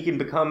established that he can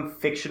become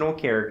fictional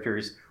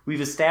characters. We've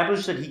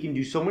established that he can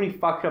do so many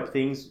fucked up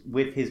things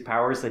with his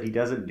powers that he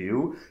doesn't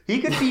do. He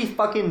could be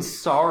fucking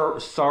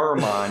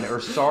Saruman or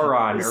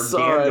Sauron or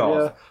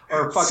Gandalf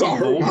or fucking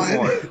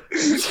Voldemort.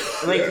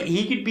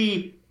 He could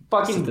be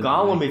fucking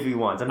Gollum if he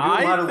wants. I'm doing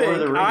a lot of Lord of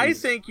the Rings. I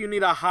think you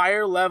need a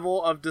higher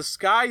level of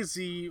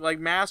disguisey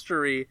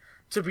mastery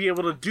to be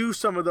able to do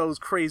some of those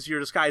crazier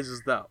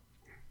disguises, though.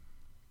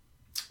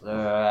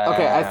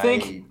 Okay, I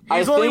think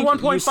he's only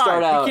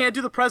 1.5. He can't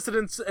do the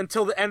presidents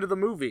until the end of the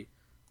movie.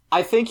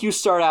 I think you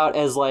start out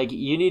as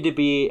you need to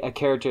be a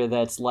character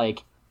that's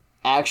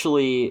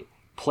actually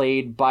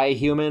played by a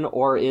human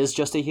or is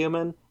just a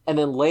human, and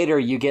then later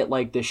you get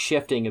the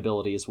shifting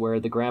abilities where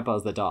the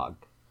grandpa's the dog.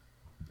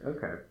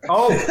 Okay.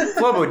 Oh,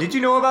 Flobo, did you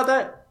know about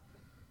that?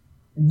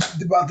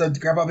 About the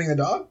grandpa being the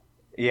dog?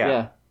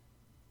 Yeah.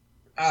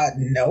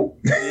 No.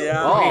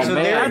 Yeah. Okay, so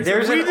we didn't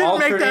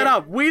make that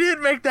up. We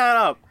didn't make that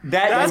up. We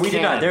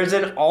did not. There's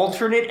an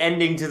alternate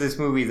ending to this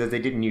movie that they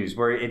didn't use,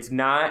 where it's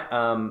not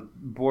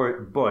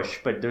Bush,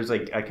 but there's a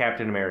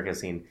Captain America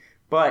scene.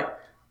 But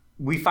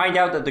we find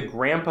out that the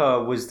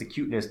grandpa was the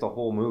cuteness the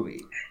whole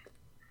movie.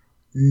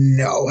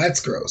 No,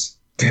 that's gross.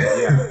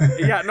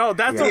 Yeah. No,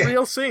 that's a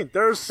real scene.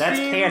 That's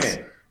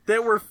canon.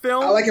 That were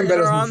filmed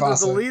on the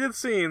deleted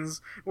scenes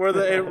where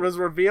it was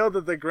revealed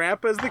that the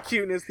grandpa is the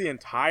cuteness the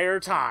entire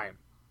time.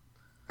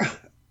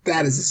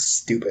 That is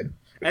stupid.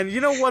 And you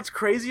know what's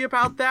crazy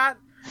about that?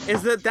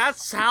 is that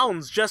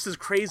sounds just as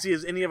crazy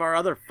as any of our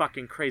other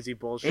fucking crazy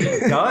bullshit.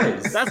 It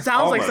does. That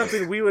sounds like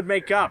something we would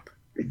make up.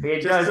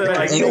 It does.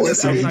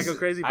 Not go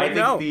crazy. But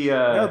no,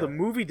 the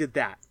movie did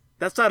that.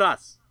 That's not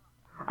us.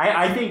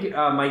 I think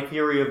my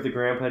theory of the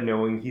grandpa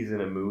knowing he's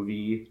in a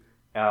movie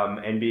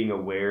and being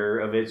aware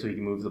of it so he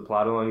can move the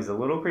plot along is a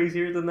little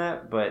crazier than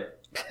that, but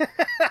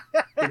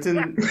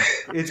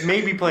it's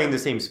maybe playing the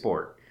same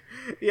sport.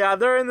 Yeah,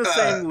 they're in the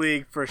same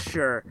league for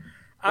sure.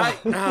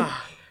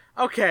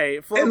 Okay.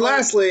 And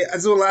lastly, I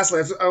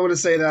want to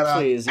say that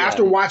Please,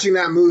 after watching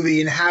that movie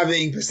and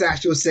having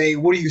Pistachio say,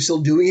 "What are you still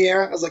doing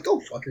here?" I was like, "Go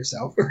fuck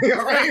yourself." Where do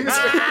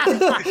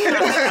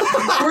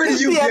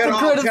you get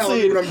off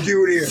telling me what I'm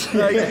doing here?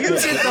 Like, you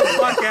get the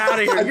fuck out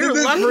of here. You're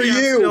lucky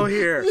I'm still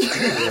here.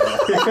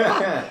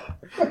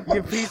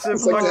 You piece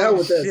of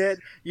fucking shit.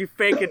 You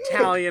fake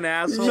Italian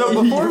asshole.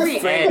 So before we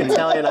fake end,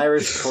 Italian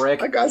Irish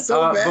prick. I got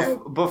so mad.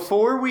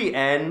 Before we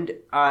end,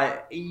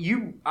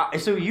 you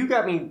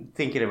got me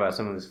thinking about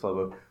some of this,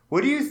 Flobo.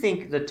 What do you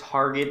think the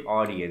target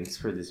audience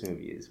for this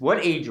movie is?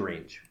 What age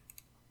range?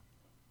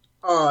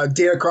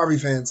 Dana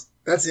Carvey fans.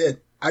 That's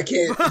it. I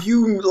can't. If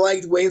you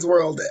liked Wayne's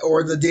World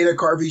or the Dana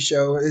Carvey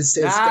show, his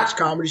sketch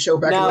comedy show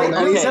back in the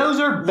 90s. Those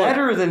are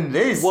better than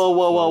this.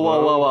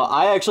 Whoa.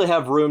 I actually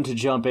have room to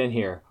jump in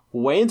here.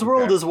 Wayne's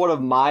World is one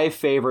of my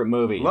favorite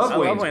movies. I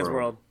love Wayne's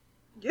World.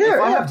 Yeah,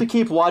 if I have to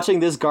keep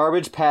watching this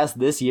garbage past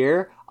this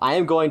year, I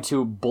am going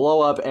to blow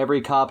up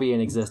every copy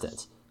in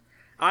existence.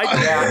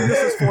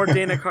 This is for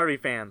Dana Carvey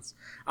fans.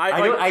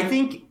 I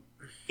think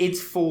it's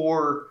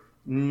for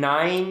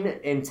 9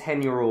 and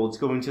 10-year-olds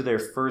going to their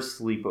first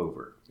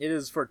sleepover. It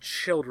is for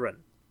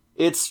children.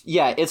 It's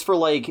for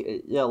like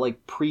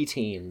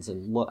preteens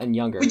and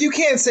younger. But you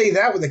can't say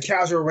that with the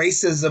casual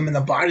racism and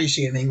the body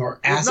shaming or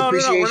ass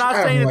appreciation. No, we're not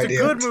saying it's a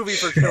good movie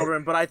for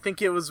children, but I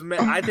think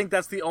I think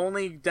that's the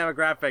only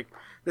demographic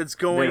that's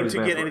going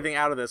to get anything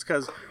out of this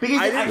because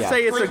I didn't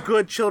say it's a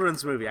good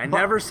children's movie. I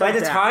never said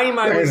that.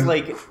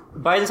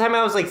 By the time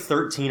I was like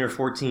 13 or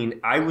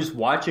 14, I was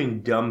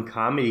watching dumb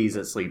comedies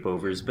at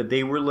sleepovers, but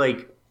they were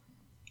like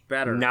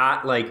better.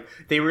 Not like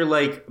they were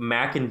like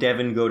Mac and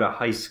Devin Go to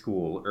High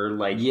School or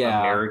like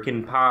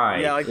American Pie.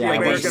 Yeah, like the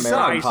American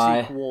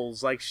Pie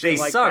sequels, like shit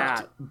they like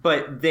sucked, that.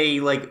 but they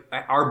like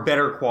are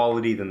better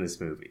quality than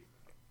this movie.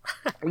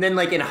 And then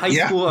like in high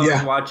school, I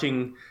was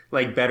watching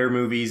like better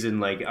movies and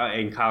like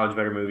in college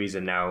better movies,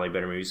 and now like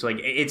better movies. So like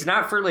it's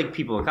not for like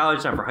people in college,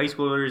 it's not for high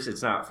schoolers,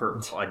 it's not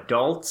for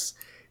adults.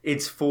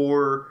 It's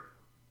for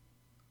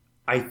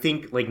I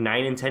think like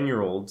 9 and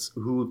 10-year-olds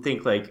who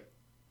think like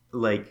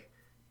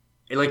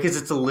because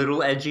it's a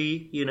little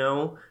edgy, you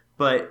know,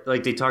 but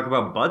like they talk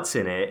about butts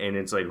in it, and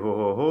it's like ho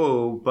ho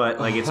ho,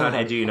 but like it's not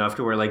edgy enough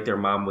to where like their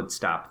mom would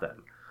stop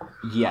them.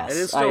 Yes, it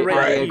is still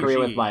I agree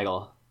with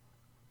Michael.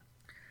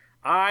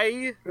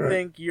 I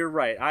think you're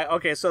right.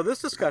 So this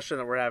discussion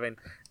that we're having,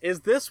 is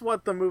this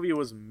what the movie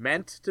was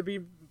meant to be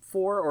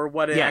for, or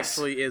what it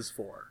actually is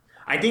for?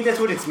 I think that's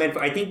what it's meant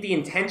for. I think the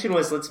intention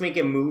was let's make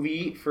a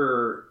movie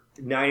for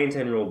 9 and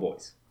 10-year-old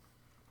boys.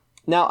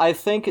 Now, I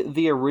think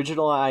the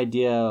original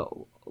idea,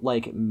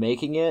 like,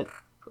 making it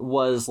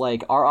was,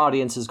 like, our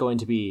audience is going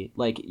to be,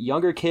 like,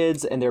 younger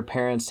kids and their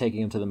parents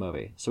taking them to the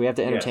movie. So we have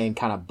to entertain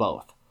kind of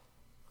both.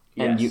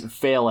 And you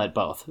fail at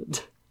both.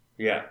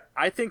 Yeah.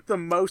 I think the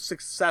most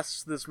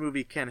success this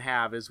movie can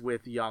have is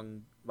with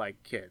young,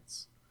 like,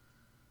 kids.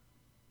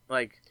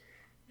 Like,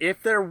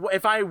 if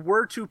I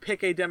were to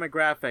pick a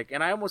demographic,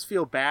 and I almost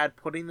feel bad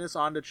putting this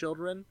onto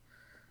children,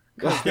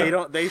 because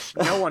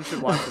no one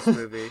should watch this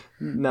movie.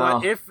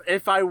 No. But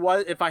if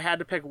I had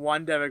to pick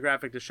one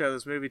demographic to show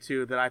this movie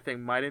to that I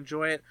think might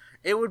enjoy it,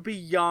 it would be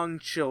young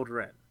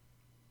children,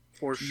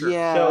 for sure.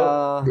 Yeah.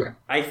 So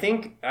I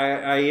think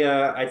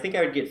I think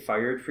I would get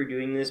fired for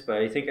doing this, but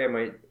I think I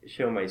might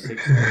show my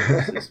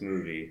 6-year-olds this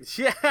movie.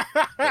 Yeah.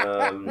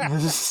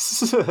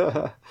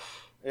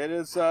 It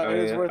is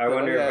worth it. I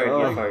wonder if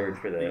I'd get fired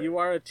for that. You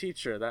are a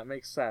teacher. That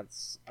makes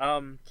sense.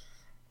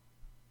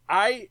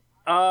 I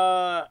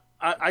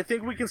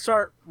think we can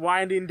start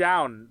winding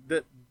down.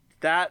 We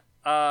thought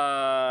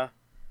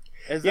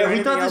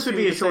this would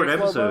be a short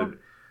episode.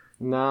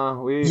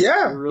 No,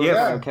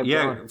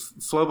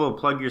 Flobo,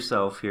 plug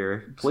yourself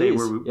here. Please.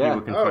 Say where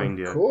people can find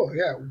you. Cool.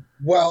 Yeah.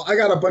 Well, I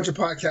got a bunch of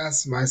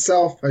podcasts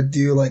myself. I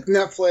do like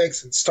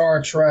Netflix and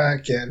Star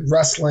Trek and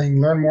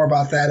wrestling. Learn more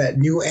about that at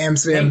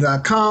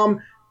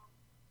newamsterdam.com.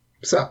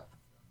 So.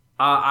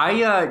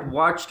 I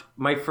watched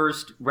my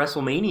first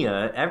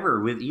WrestleMania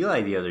ever with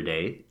Eli the other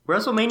day.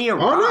 WrestleMania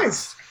rocks. Oh,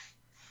 nice.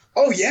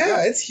 Oh,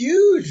 yeah, it's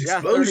huge. Yeah,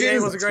 38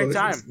 was a great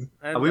time.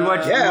 And, we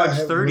watched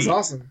 30. It was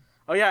awesome.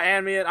 Oh, yeah,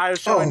 and I was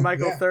showing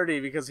Michael 30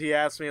 because he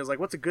asked me, I was like,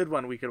 what's a good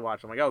one we could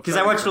watch? I'm like, because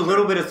I watched a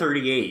little bit of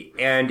 38,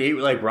 and it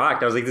like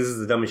rocked. I was like, this is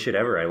the dumbest shit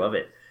ever. I love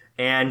it.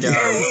 And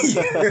it's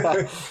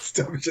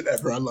the dumbest shit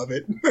ever. I love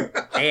it.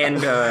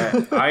 And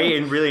I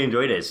really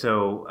enjoyed it.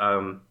 So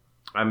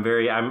I'm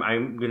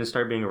going to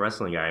start being a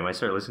wrestling guy. I might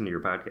start listening to your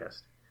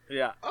podcast.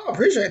 Yeah. Oh,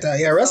 appreciate that.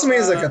 Yeah, WrestleMania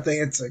is like a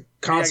thing. It's a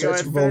concert. Yeah, go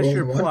ahead and finish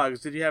your plugs.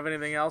 Did you have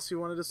anything else you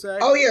wanted to say?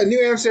 Oh, yeah,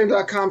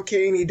 newamsterdam.com,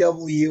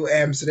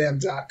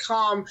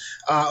 KNEWamsterdam.com.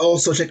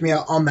 Also, check me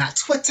out on that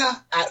Twitter,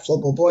 at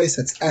FloboBoyce.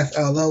 That's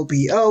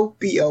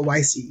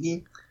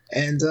FLOBOBOYCE.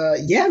 And,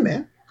 yeah,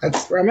 man,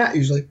 that's where I'm at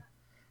usually.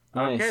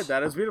 Nice. Okay,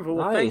 that is beautiful.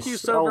 Well, thank you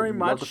so very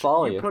much.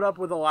 You put up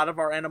with a lot of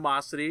our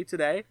animosity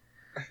today.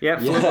 Yeah,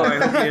 Flobo, I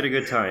hope you had a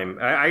good time.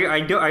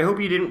 I hope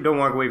you don't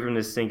walk away from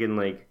this thinking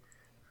like,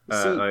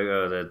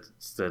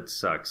 that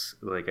sucks.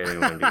 Like, I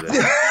didn't want to do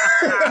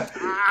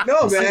that.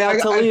 No,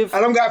 man, I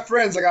don't got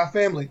friends. I got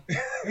family.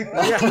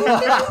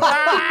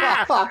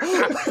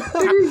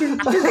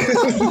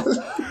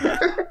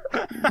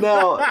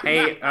 No.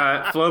 Hey,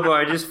 Flobo,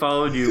 I just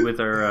followed you with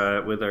our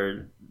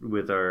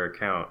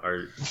account.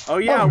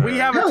 We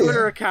have a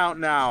Twitter account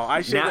now.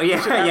 I should.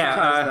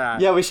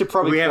 Yeah, we should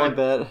probably plug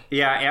that.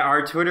 Yeah,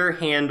 our Twitter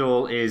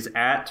handle is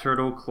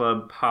 @Turtle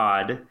Club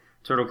Pod,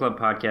 Turtle Club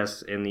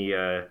Podcast, and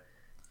the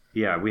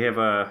we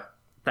have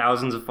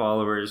thousands of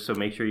followers, so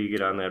make sure you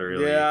get on that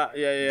early.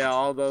 Yeah,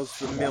 all the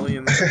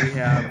millions that we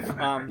have.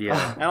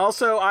 And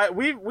also,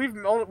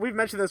 we've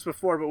mentioned this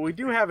before, but we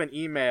do have an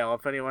email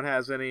if anyone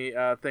has any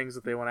things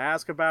that they want to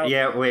ask about.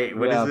 Yeah, wait,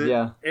 what is it?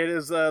 Yeah. It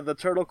is the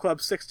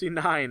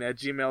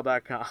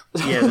turtleclub69@gmail.com.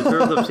 Yeah, the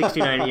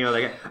turtleclub69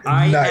 email.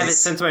 I have it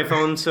sent to my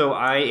phone, so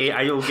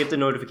I will get the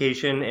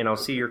notification and I'll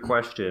see your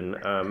question.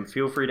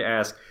 Feel free to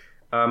ask.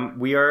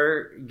 We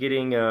are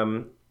getting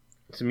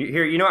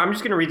here, I'm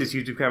just going to read this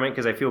YouTube comment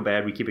because I feel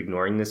bad we keep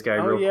ignoring this guy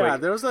real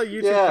quick. There was a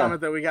YouTube comment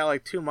that we got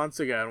like 2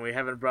 months ago and we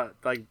haven't brought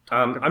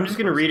I'm just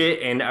going to read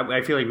it and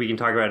I feel like we can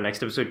talk about it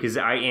next episode because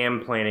I am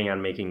planning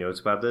on making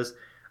notes about this.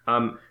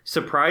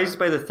 Surprised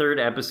by the third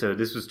episode,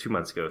 this was 2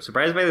 months ago.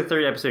 Surprised by the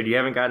third episode, you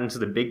haven't gotten to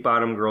the Big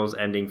Bottom Girls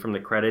ending from the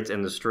credits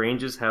and the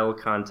strange as hell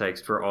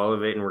context for all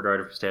of it in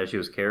regard to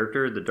Pistachio's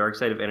character, the dark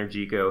side of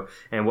Energico,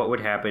 and what would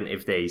happen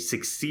if they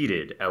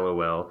succeeded,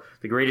 LOL.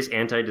 The greatest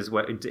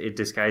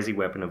anti-disguising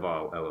weapon of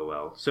all,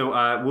 LOL. So,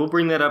 we'll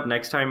bring that up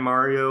next time,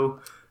 Mario.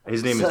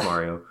 His name is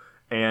Mario.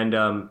 And,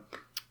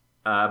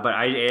 but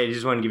I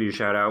just want to give you a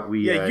shout out.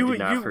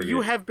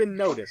 You have been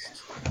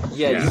noticed.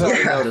 Yeah, you have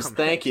been noticed.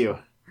 Thank you.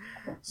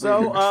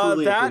 So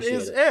that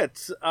is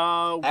it.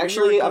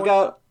 Actually, I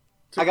got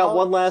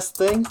one last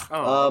thing.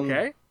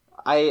 Okay.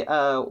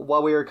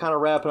 While we were kind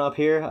of wrapping up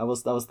here, I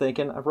was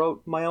thinking I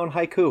wrote my own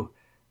haiku,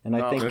 and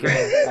I think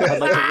I'd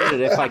like to read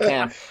it if I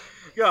can.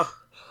 Go.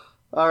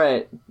 All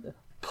right.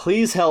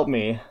 Please help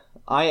me.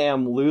 I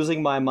am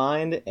losing my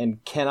mind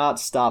and cannot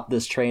stop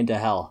this train to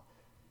hell.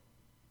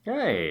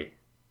 Hey.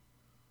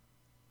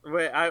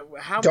 Wait, how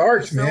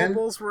many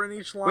syllables were in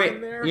each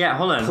line there? Yeah,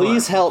 hold on.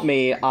 Please help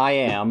me. I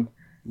am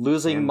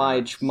losing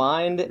my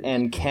mind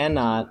and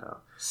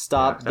cannot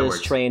stop this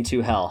train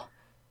to hell.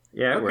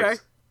 Yeah, it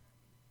works.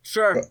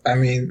 Sure. I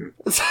mean,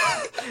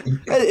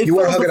 you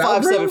want to hug it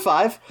out,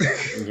 575?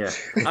 Yeah.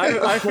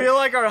 I feel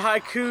like our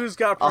haikus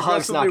got progressively worse. A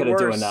hug's not going to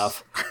do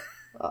enough.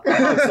 A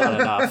hug's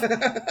not enough.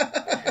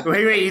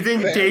 Wait, you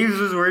think Dave's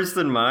was worse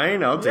than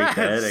mine? I'll take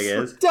that, I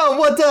guess. Dude,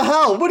 what the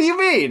hell? What do you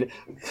mean?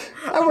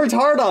 I worked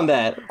hard on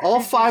that.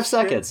 All 5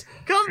 seconds.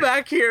 Come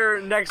back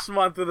here next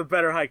month with a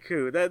better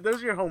haiku.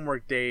 There's your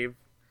homework, Dave.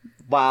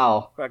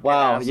 Wow.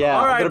 Wow, yeah.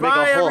 All right, I'm going to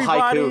make a whole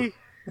everybody.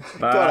 Haiku.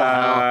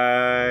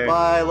 Bye.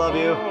 Bye, love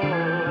you.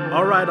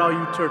 All right, all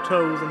you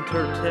turtos and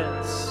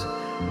turtettes.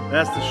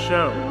 That's the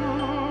show.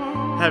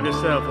 Have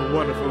yourself a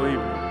wonderful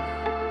evening.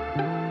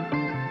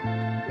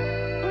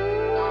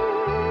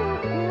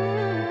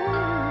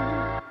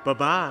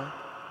 Bye-bye.